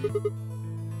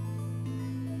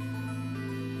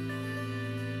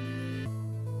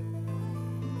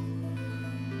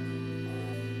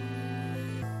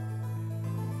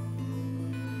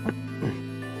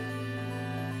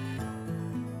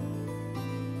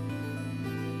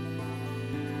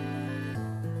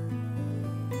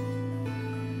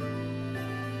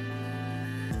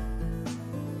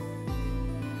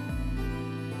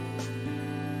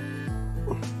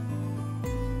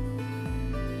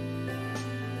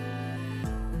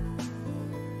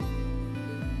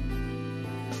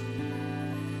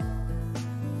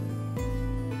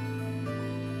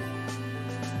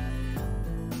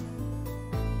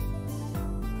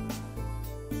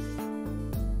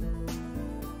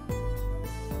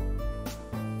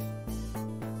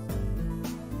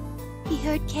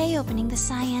 heard Kay opening the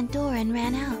cyan door and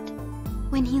ran out.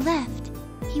 When he left,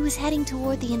 he was heading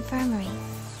toward the infirmary.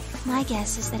 My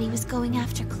guess is that he was going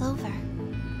after Clover.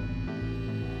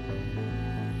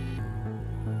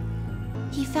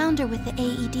 He found her with the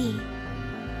AED.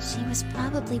 She was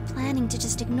probably planning to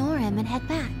just ignore him and head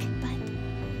back, but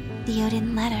Theo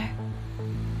didn't let her.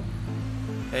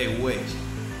 Hey, wait.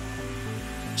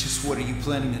 Just what are you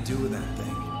planning to do with that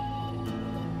thing?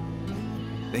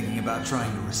 Thinking about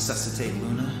trying to resuscitate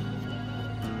Luna?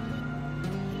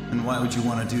 And why would you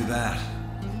want to do that?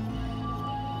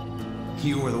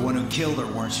 You were the one who killed her,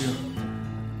 weren't you?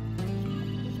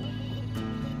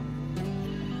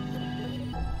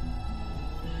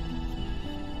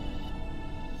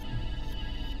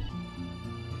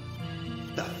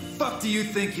 The fuck do you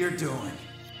think you're doing?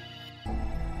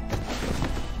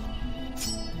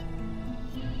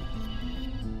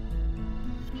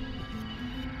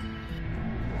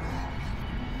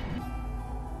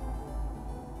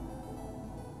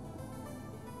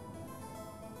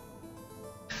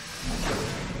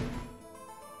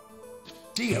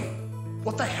 Dio,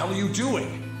 what the hell are you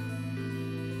doing?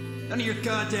 None of your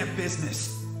goddamn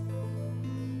business.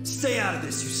 Stay out of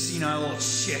this, you senile old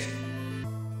shit.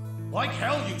 Like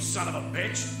hell, you son of a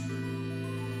bitch!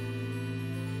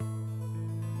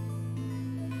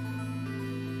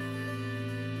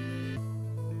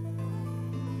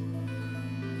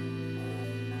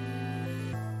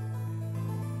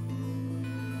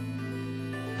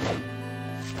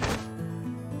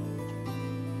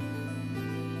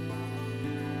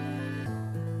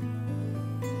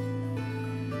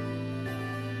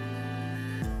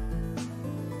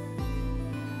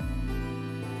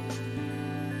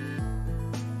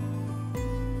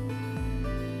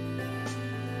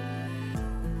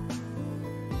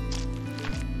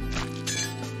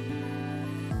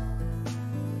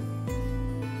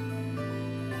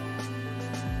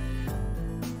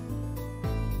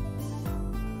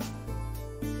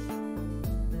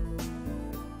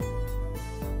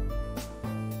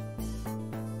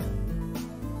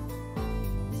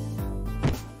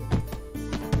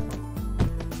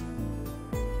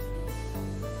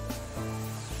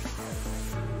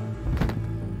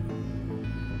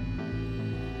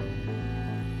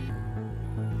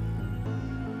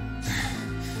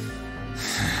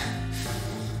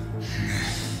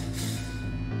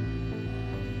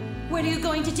 What are you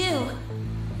going to do?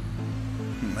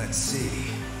 Let's see.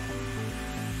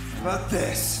 How about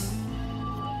this?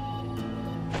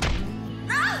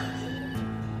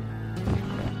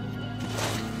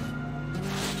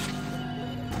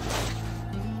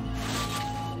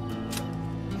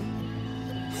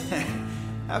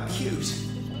 How cute.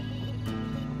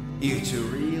 You two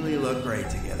really look great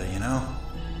together, you know?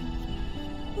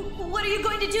 What are you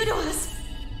going to do to us?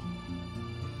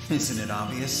 Isn't it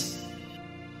obvious?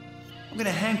 I'm gonna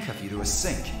handcuff you to a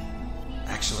sink.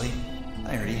 Actually,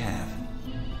 I already have.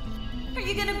 Are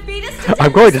you gonna beat us to death?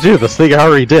 I'm going to do this thing I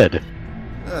already did.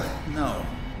 No.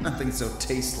 Nothing so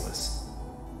tasteless.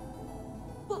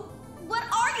 Well, what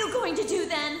are you going to do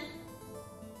then?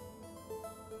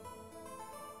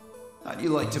 How'd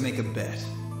you like to make a bet?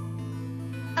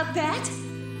 A bet?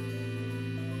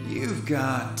 You've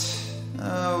got,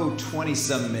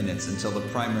 20-some minutes until the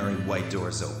primary white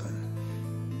doors open.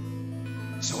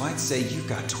 So I'd say you've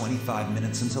got 25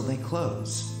 minutes until they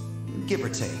close, give or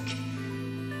take.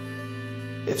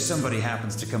 If somebody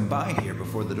happens to come by here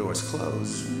before the doors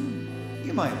close,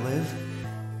 you might live.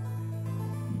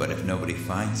 But if nobody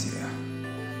finds you,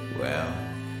 well...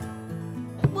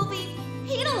 We'll be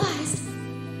penalized.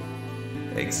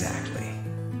 Exactly.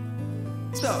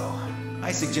 So,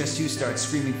 I suggest you start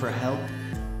screaming for help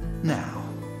now.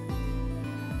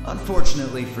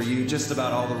 Unfortunately for you, just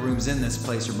about all the rooms in this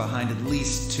place are behind at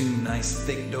least 2 nice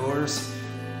thick doors.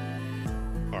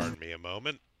 Pardon me a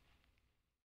moment.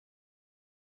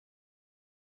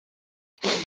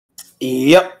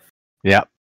 Yep. Yep.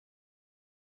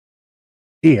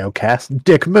 Geocast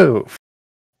dick move.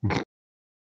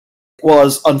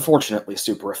 Was unfortunately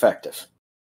super effective.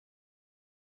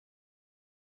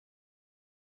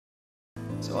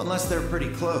 So unless they're pretty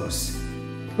close...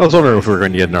 I was wondering if we were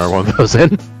going to get another one of those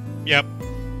in. Yep.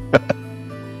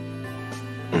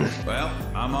 Well,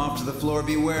 I'm off to the Floor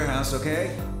B warehouse,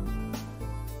 okay?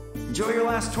 Enjoy your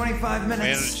last 25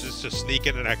 minutes. Manages to sneak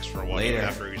in an extra one Later.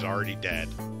 after he's already dead.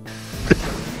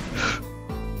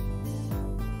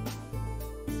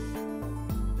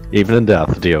 Even in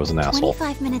death, Dio's an asshole.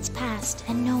 25 minutes passed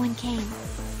and no one came.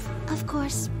 Of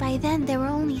course, by then there were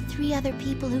only 3 other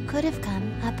people who could have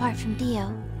come, apart from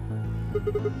Dio.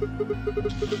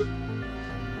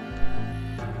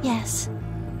 Yes,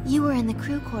 you were in the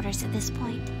crew quarters at this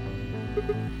point.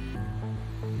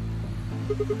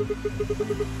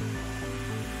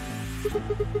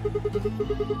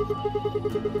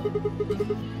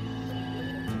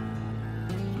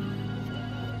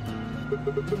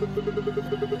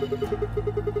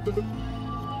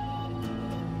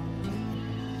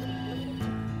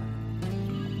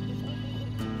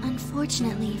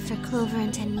 Unfortunately for Clover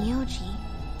and Tenmyoji,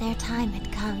 their time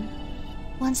had come.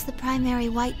 Once the primary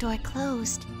white door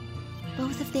closed,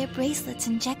 both of their bracelets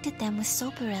injected them with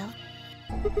Soparil.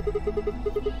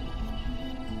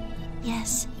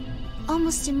 Yes,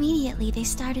 almost immediately they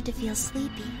started to feel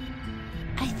sleepy.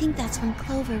 I think that's when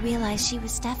Clover realized she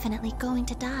was definitely going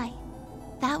to die.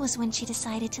 That was when she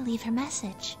decided to leave her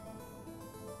message.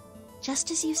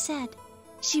 Just as you said,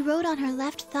 she wrote on her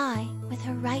left thigh with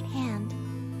her right hand.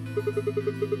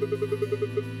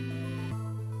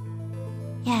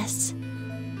 Yes.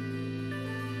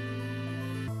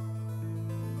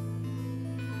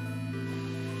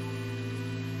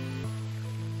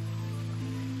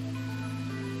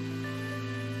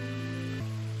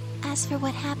 As for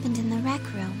what happened in the rec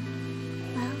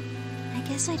room, well, I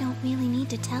guess I don't really need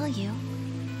to tell you.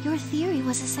 Your theory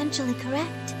was essentially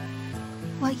correct.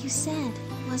 What you said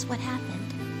was what happened.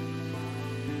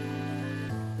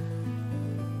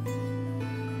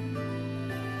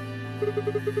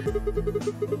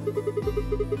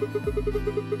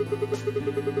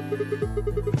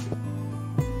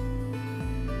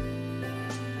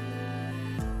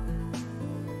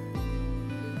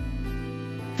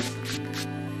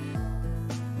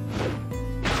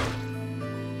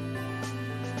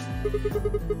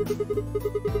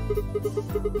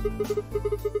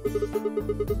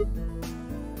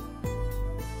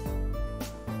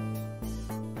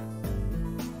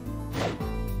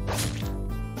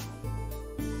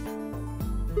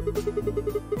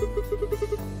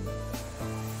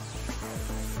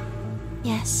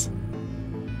 Yes.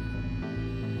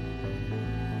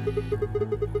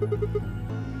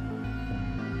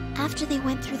 After they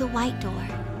went through the white door,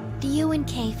 Dio and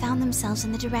Kay found themselves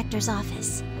in the director's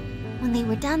office. When they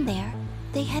were done there,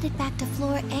 they headed back to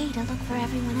floor A to look for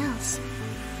everyone else.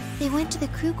 They went to the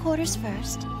crew quarters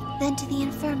first, then to the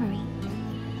infirmary.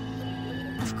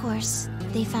 Of course,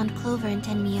 they found Clover and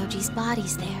Tenmyoji's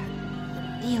bodies there.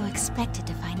 Dio expected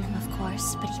to find them, of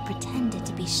course, but he pretended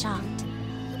to be shocked.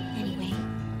 Anyway,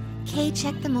 Kay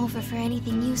checked them over for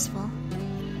anything useful.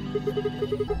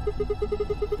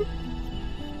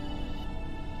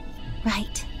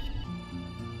 Right.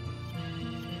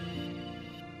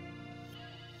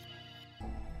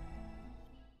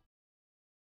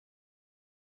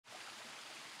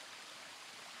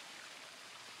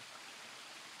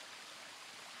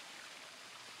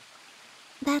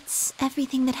 That's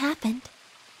everything that happened.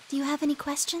 Do you have any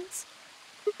questions?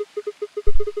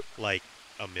 Like,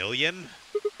 a million?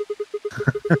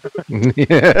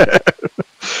 Yeah.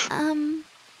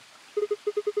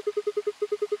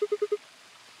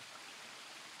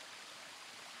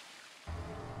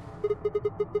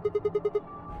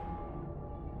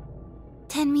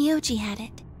 Tenmyoji had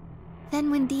it.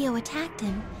 Then when Dio attacked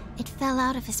him, it fell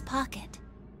out of his pocket.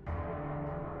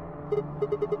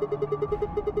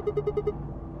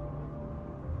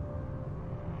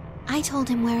 I told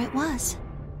him where it was.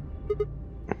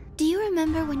 Do you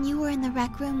remember when you were in the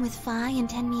rec room with Fi and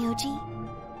Tenmyoji?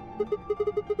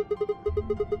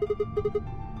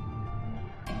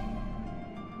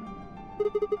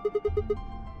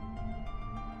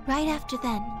 Right after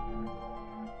then.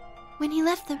 When he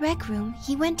left the rec room,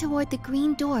 he went toward the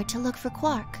green door to look for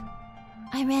Quark.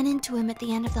 I ran into him at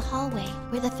the end of the hallway,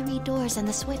 where the 3 doors and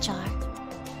the switch are.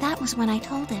 That was when I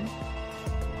told him.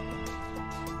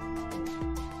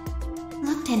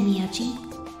 Look, Tenmyoji.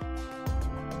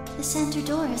 The center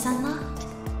door is unlocked.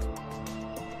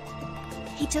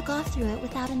 He took off through it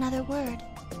without another word.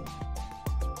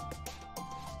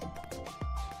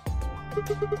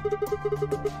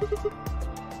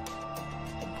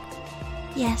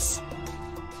 Yes.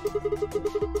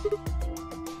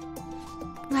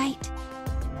 Right.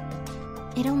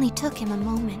 It only took him a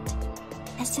moment.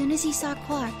 As soon as he saw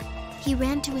Quark, he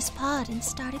ran to his pod and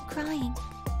started crying.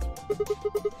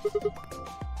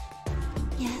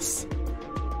 Yes.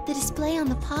 The display on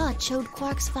the pod showed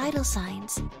Quark's vital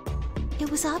signs.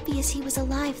 It was obvious he was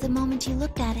alive the moment you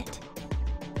looked at it.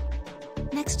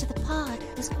 Next to the pod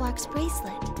was Quark's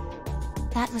bracelet.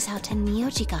 That was how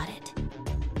Tenmyoji got it.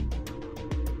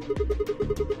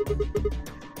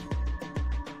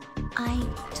 I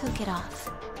took it off.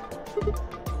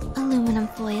 Aluminum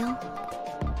foil.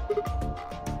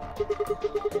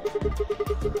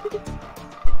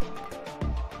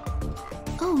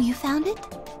 Oh, you found it?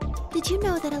 Did you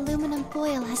know that aluminum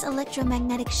foil has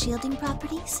electromagnetic shielding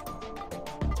properties?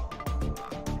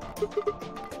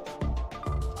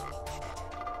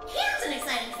 Here's an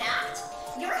exciting fact.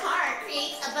 Your heart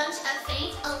creates a bunch of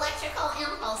faint electrical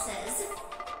impulses.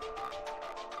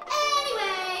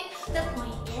 Anyway, the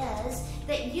point is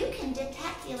that you can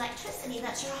detect the electricity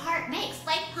that your heart makes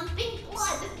by pumping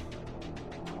blood.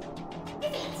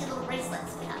 Your fancy little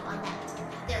bracelets we have on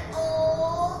that. They're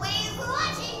always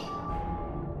watching.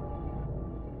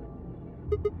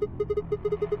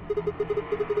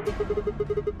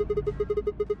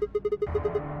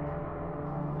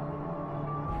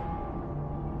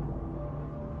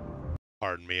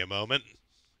 Pardon me a moment.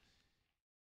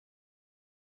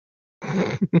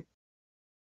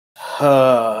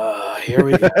 Here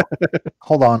we go.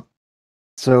 Hold on.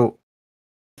 So,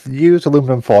 use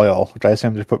aluminum foil, which I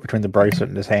assume to put between the bracelet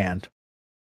and his hand,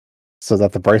 so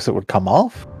that the bracelet would come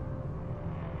off.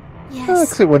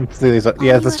 Yes. It wouldn't.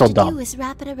 Yeah, that's still dumb. Do is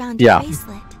wrap it around your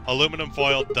bracelet. Aluminum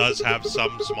foil does have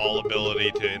some small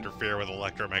ability to interfere with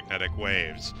electromagnetic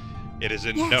waves. It is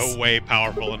in no way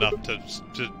powerful enough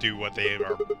to do what they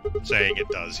are saying it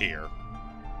does here.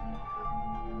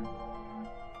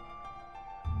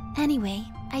 Anyway,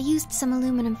 I used some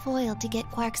aluminum foil to get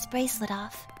Quark's bracelet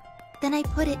off. Then I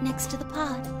put it next to the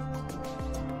pod.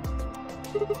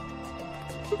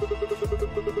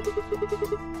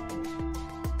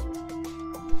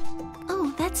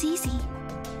 Oh, that's easy.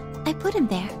 I put him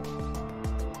there.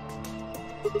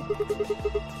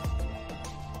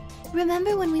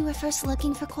 Remember when we were first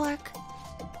looking for Quark?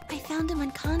 I found him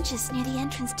unconscious near the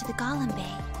entrance to the Golem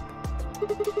Bay.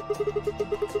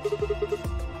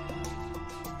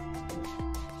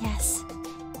 Yes.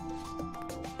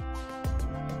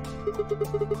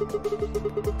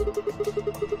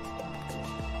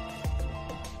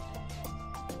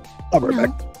 I'll be No,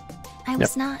 back. I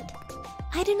was not.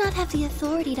 I do not have the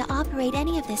authority to operate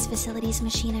any of this facility's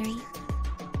machinery.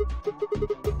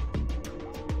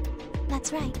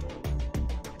 That's right.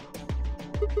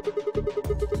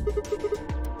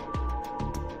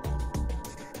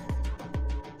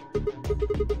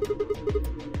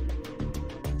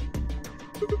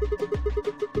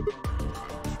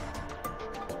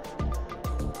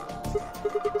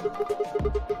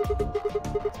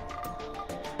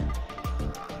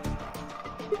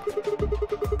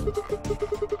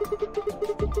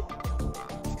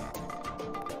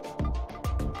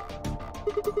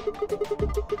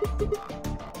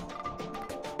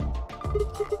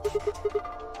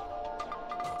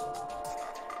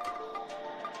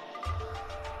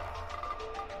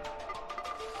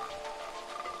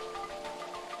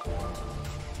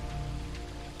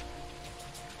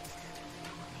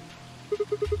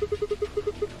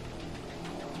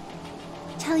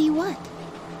 Tell you what.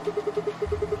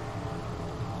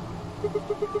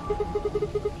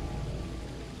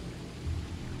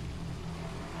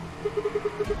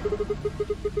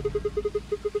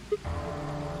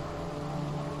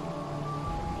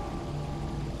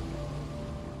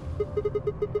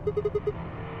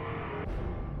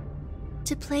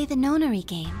 To play the nonary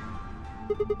game.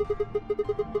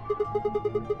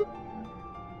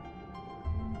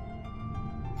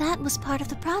 That was part of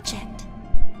the project.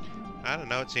 I don't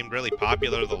know, it seemed really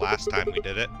popular the last time we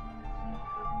did it.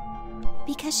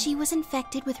 Because she was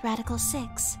infected with Radical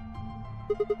 6.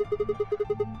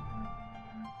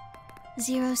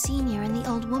 Zero Senior and the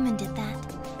old woman did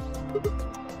that.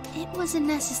 It was a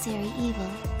necessary evil.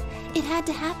 It had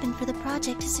to happen for the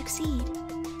project to succeed.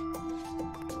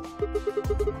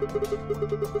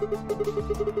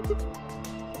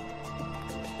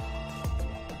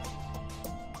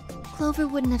 Clover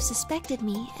wouldn't have suspected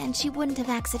me, and she wouldn't have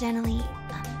accidentally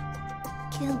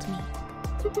killed me.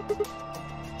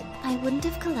 I wouldn't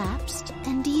have collapsed,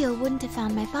 and Dio wouldn't have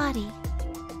found my body.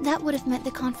 That would have meant the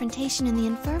confrontation in the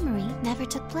infirmary never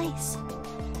took place.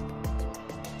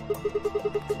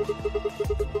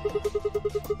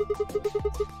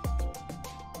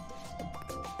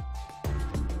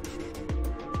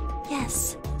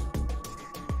 Yes.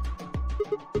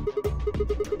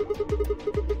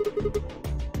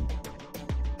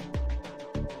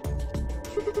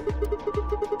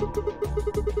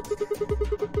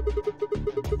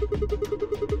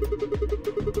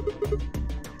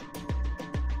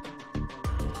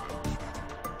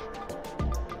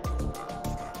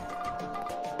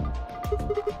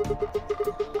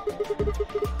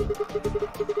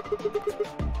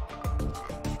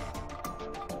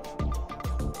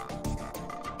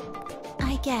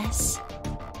 I guess,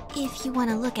 if you want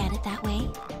to look at it that way.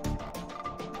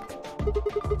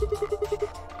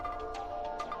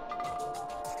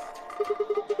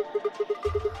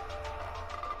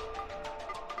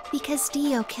 Because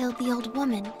Dio killed the old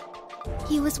woman.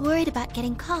 He was worried about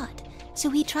getting caught, so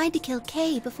he tried to kill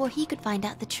Kay before he could find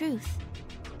out the truth.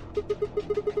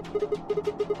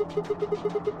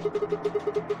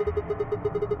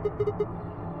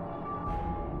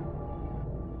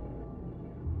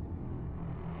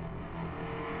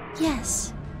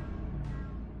 Yes.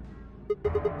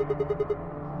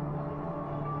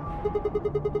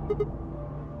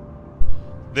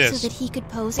 This, so that he could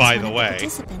pose by as the one way, of the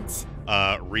participants.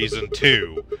 Reason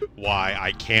 2 why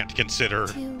I can't consider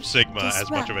Sigma as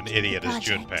much of an idiot as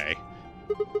Junpei.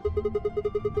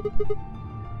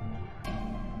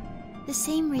 The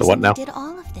same reason we did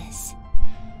all of this.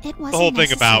 It wasn't the whole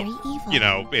thing about, evil. you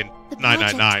know, in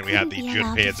 999 we had the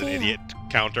Junpei as an idiot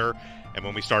counter, and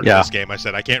when we started this game I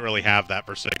said I can't really have that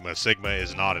for Sigma. Sigma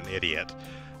is not an idiot.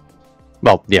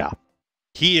 Well, yeah.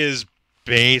 He is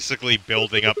basically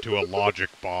building up to a logic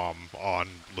bomb on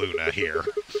Luna here.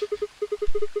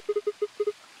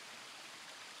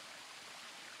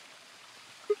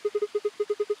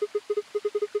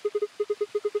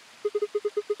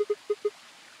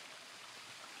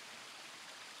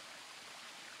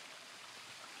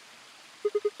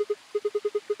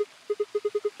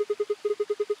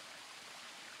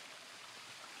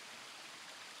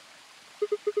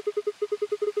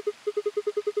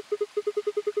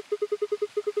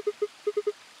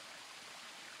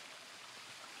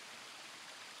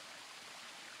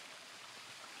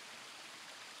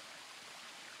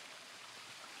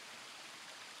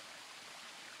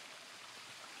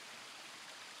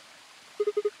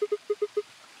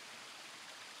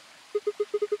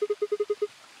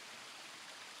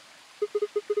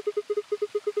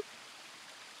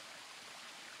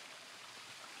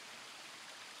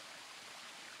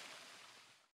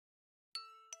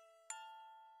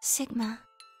 Sigma,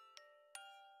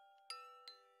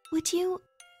 would you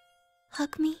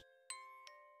hug me?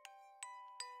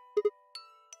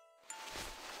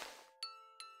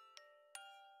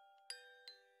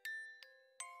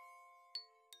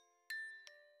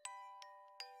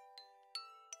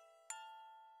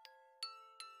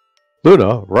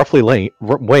 Luna, roughly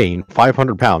weighing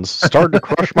 500 pounds, started to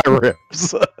crush my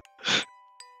ribs.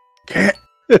 Can't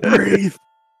breathe.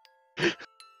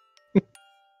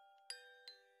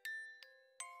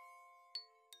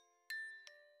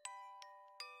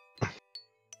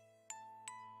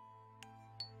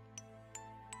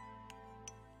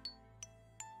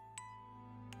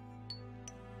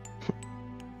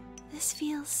 This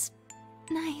feels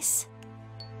nice.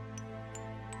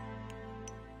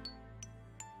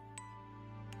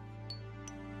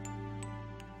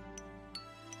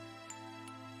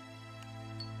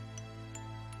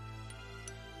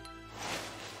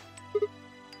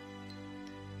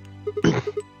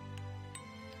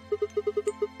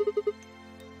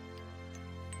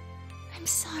 I'm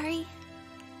sorry.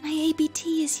 My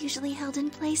ABT is usually held in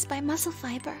place by muscle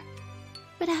fiber.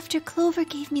 But after Clover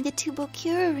gave me the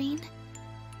tubocurarine...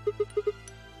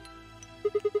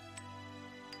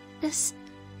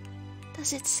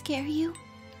 Does it scare you?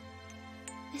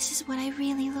 This is what I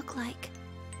really look like.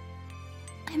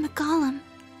 I'm a golem.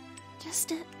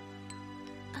 Just a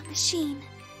machine.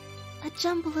 A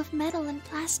jumble of metal and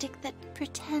plastic that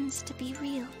pretends to be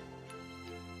real.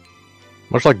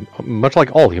 Much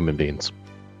like all human beings.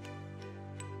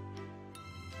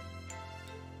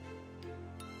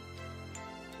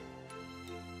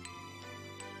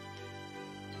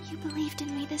 You believed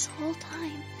in me this whole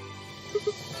time.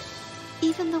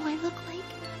 Even though I look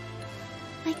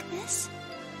like this?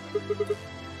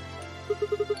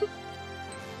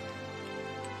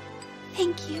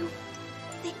 Thank you.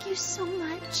 Thank you so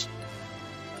much.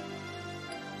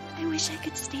 I wish I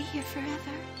could stay here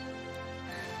forever.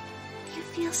 You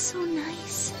feel so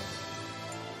nice.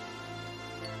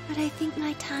 But I think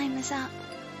my time is up.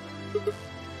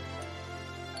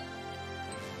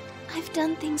 I've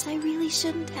done things I really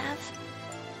shouldn't have.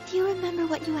 Do you remember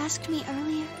what you asked me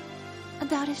earlier?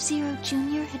 About if Zero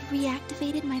Jr. had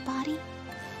reactivated my body?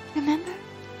 Remember?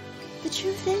 The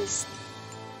truth is,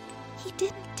 he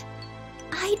didn't.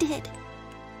 I did.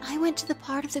 I went to the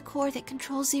part of the core that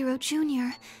controls Zero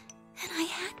Jr., and I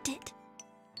hacked it.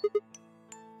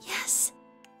 Yes,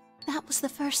 that was the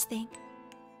first thing.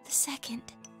 The second.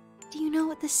 Do you know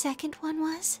what the second one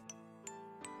was?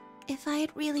 If I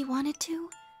had really wanted to,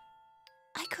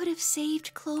 I could have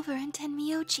saved Clover and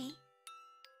Tenmyoji.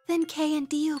 Then Kay and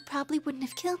Dio probably wouldn't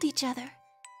have killed each other.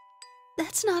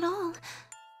 That's not all.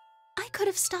 I could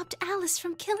have stopped Alice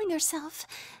from killing herself,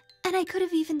 and I could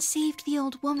have even saved the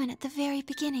old woman at the very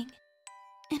beginning.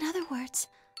 In other words,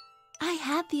 I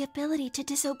had the ability to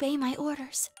disobey my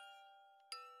orders.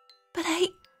 But I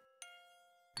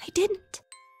didn't.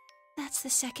 That's the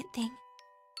second thing.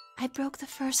 I broke the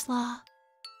first law.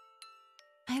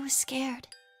 I was scared.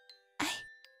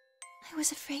 I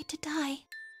was afraid to die.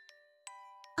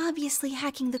 Obviously,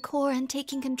 hacking the core and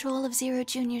taking control of Zero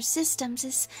Jr.'s systems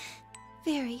is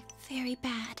very, very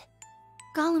bad.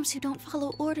 Golems who don't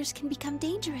follow orders can become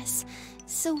dangerous,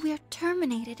 so we're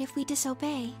terminated if we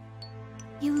disobey.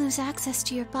 You lose access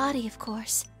to your body, of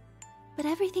course, but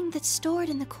everything that's stored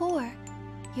in the core,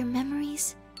 your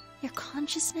memories, your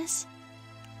consciousness,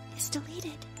 is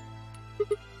deleted.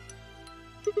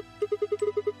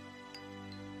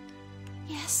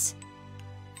 Yes,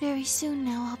 very soon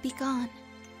now I'll be gone.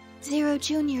 Zero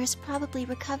Jr. is probably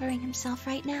recovering himself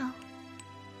right now.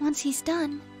 Once he's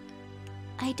done,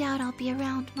 I doubt I'll be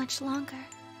around much longer.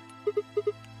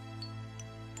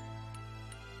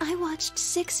 I watched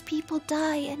 6 people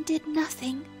die and did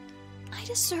nothing. I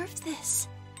deserve this.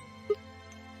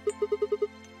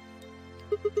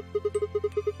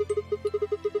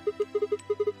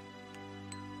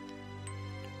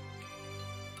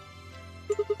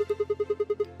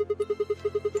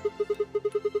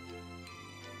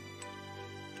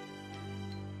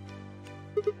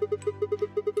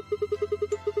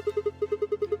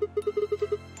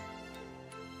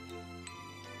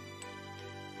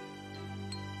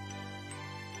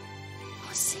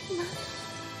 Oh, Sigma,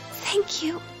 thank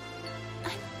you.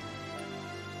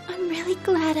 I'm really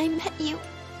glad I met you.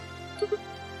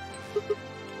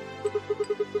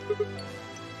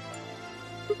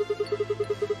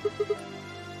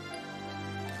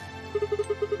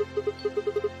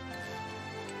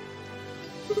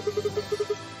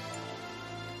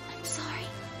 I'm sorry.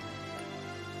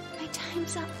 My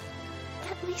time's up.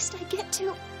 At least I get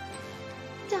to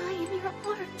die in your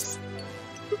arms.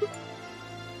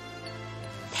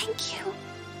 Thank you,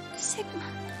 Sigma.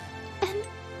 And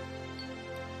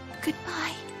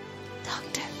goodbye,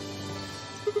 Doctor.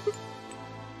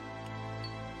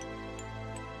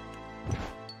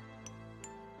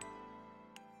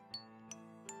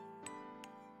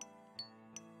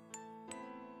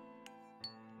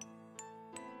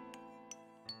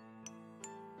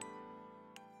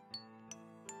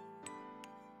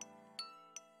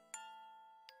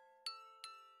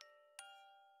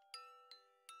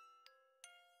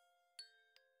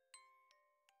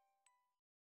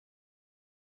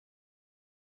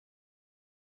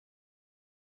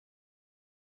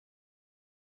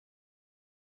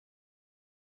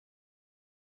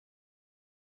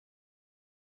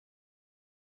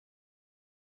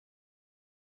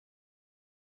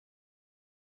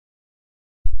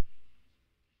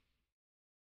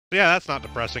 Yeah, that's not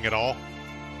depressing at all.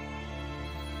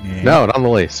 No, not in the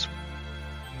least.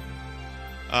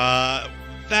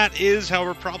 That is,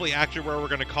 however, probably actually where we're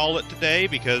going to call it today,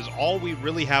 because all we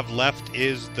really have left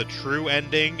is the true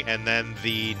ending and then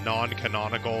the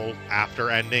non-canonical after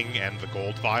ending and the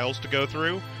gold files to go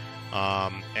through.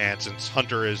 And since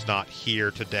Hunter is not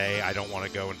here today, I don't want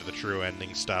to go into the true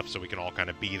ending stuff, so we can all kind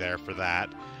of be there for that.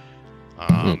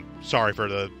 Sorry for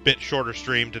the bit shorter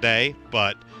stream today,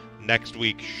 but next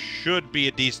week should be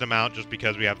a decent amount just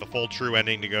because we have the full true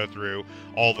ending to go through,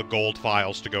 all the gold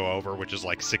files to go over, which is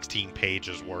like 16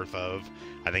 pages worth of,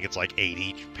 I think it's like 8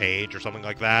 each page or something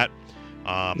like that.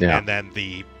 And then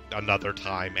the Another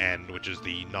Time End, which is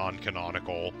the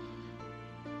non-canonical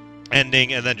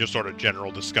ending, and then just sort of general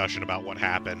discussion about what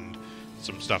happened,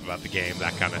 some stuff about the game,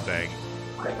 that kind of thing.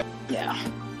 Yeah.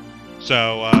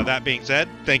 So, that being said,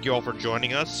 thank you all for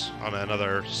joining us on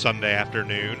another Sunday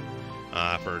afternoon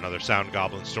for another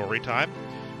SoundGoblin Storytime.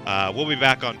 We'll be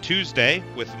back on Tuesday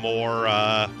with more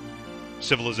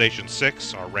Civilization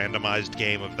 6, our randomized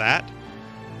game of that.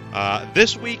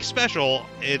 This week's special,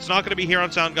 it's not going to be here on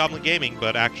SoundGoblin Gaming,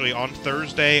 but actually on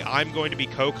Thursday, I'm going to be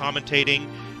co-commentating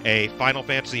a Final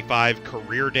Fantasy V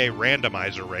Career Day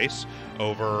randomizer race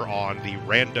over on the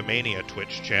Randomania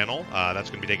Twitch channel. That's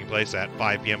going to be taking place at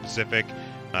 5 p.m. Pacific,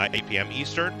 8 p.m.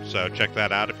 Eastern, so check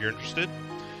that out if you're interested.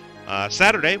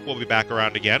 Saturday, we'll be back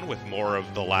around again with more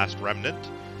of The Last Remnant.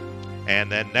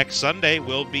 And then next Sunday,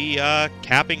 we'll be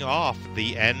capping off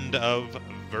the end of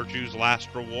Virtue's Last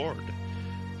Reward.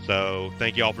 So,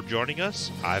 thank you all for joining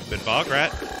us. I've been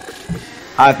Bograt.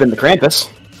 I've been the Krampus.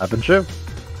 I've been Chew.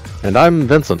 And I'm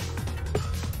Vincent.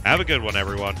 Have a good one,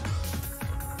 everyone.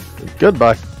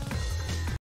 Goodbye.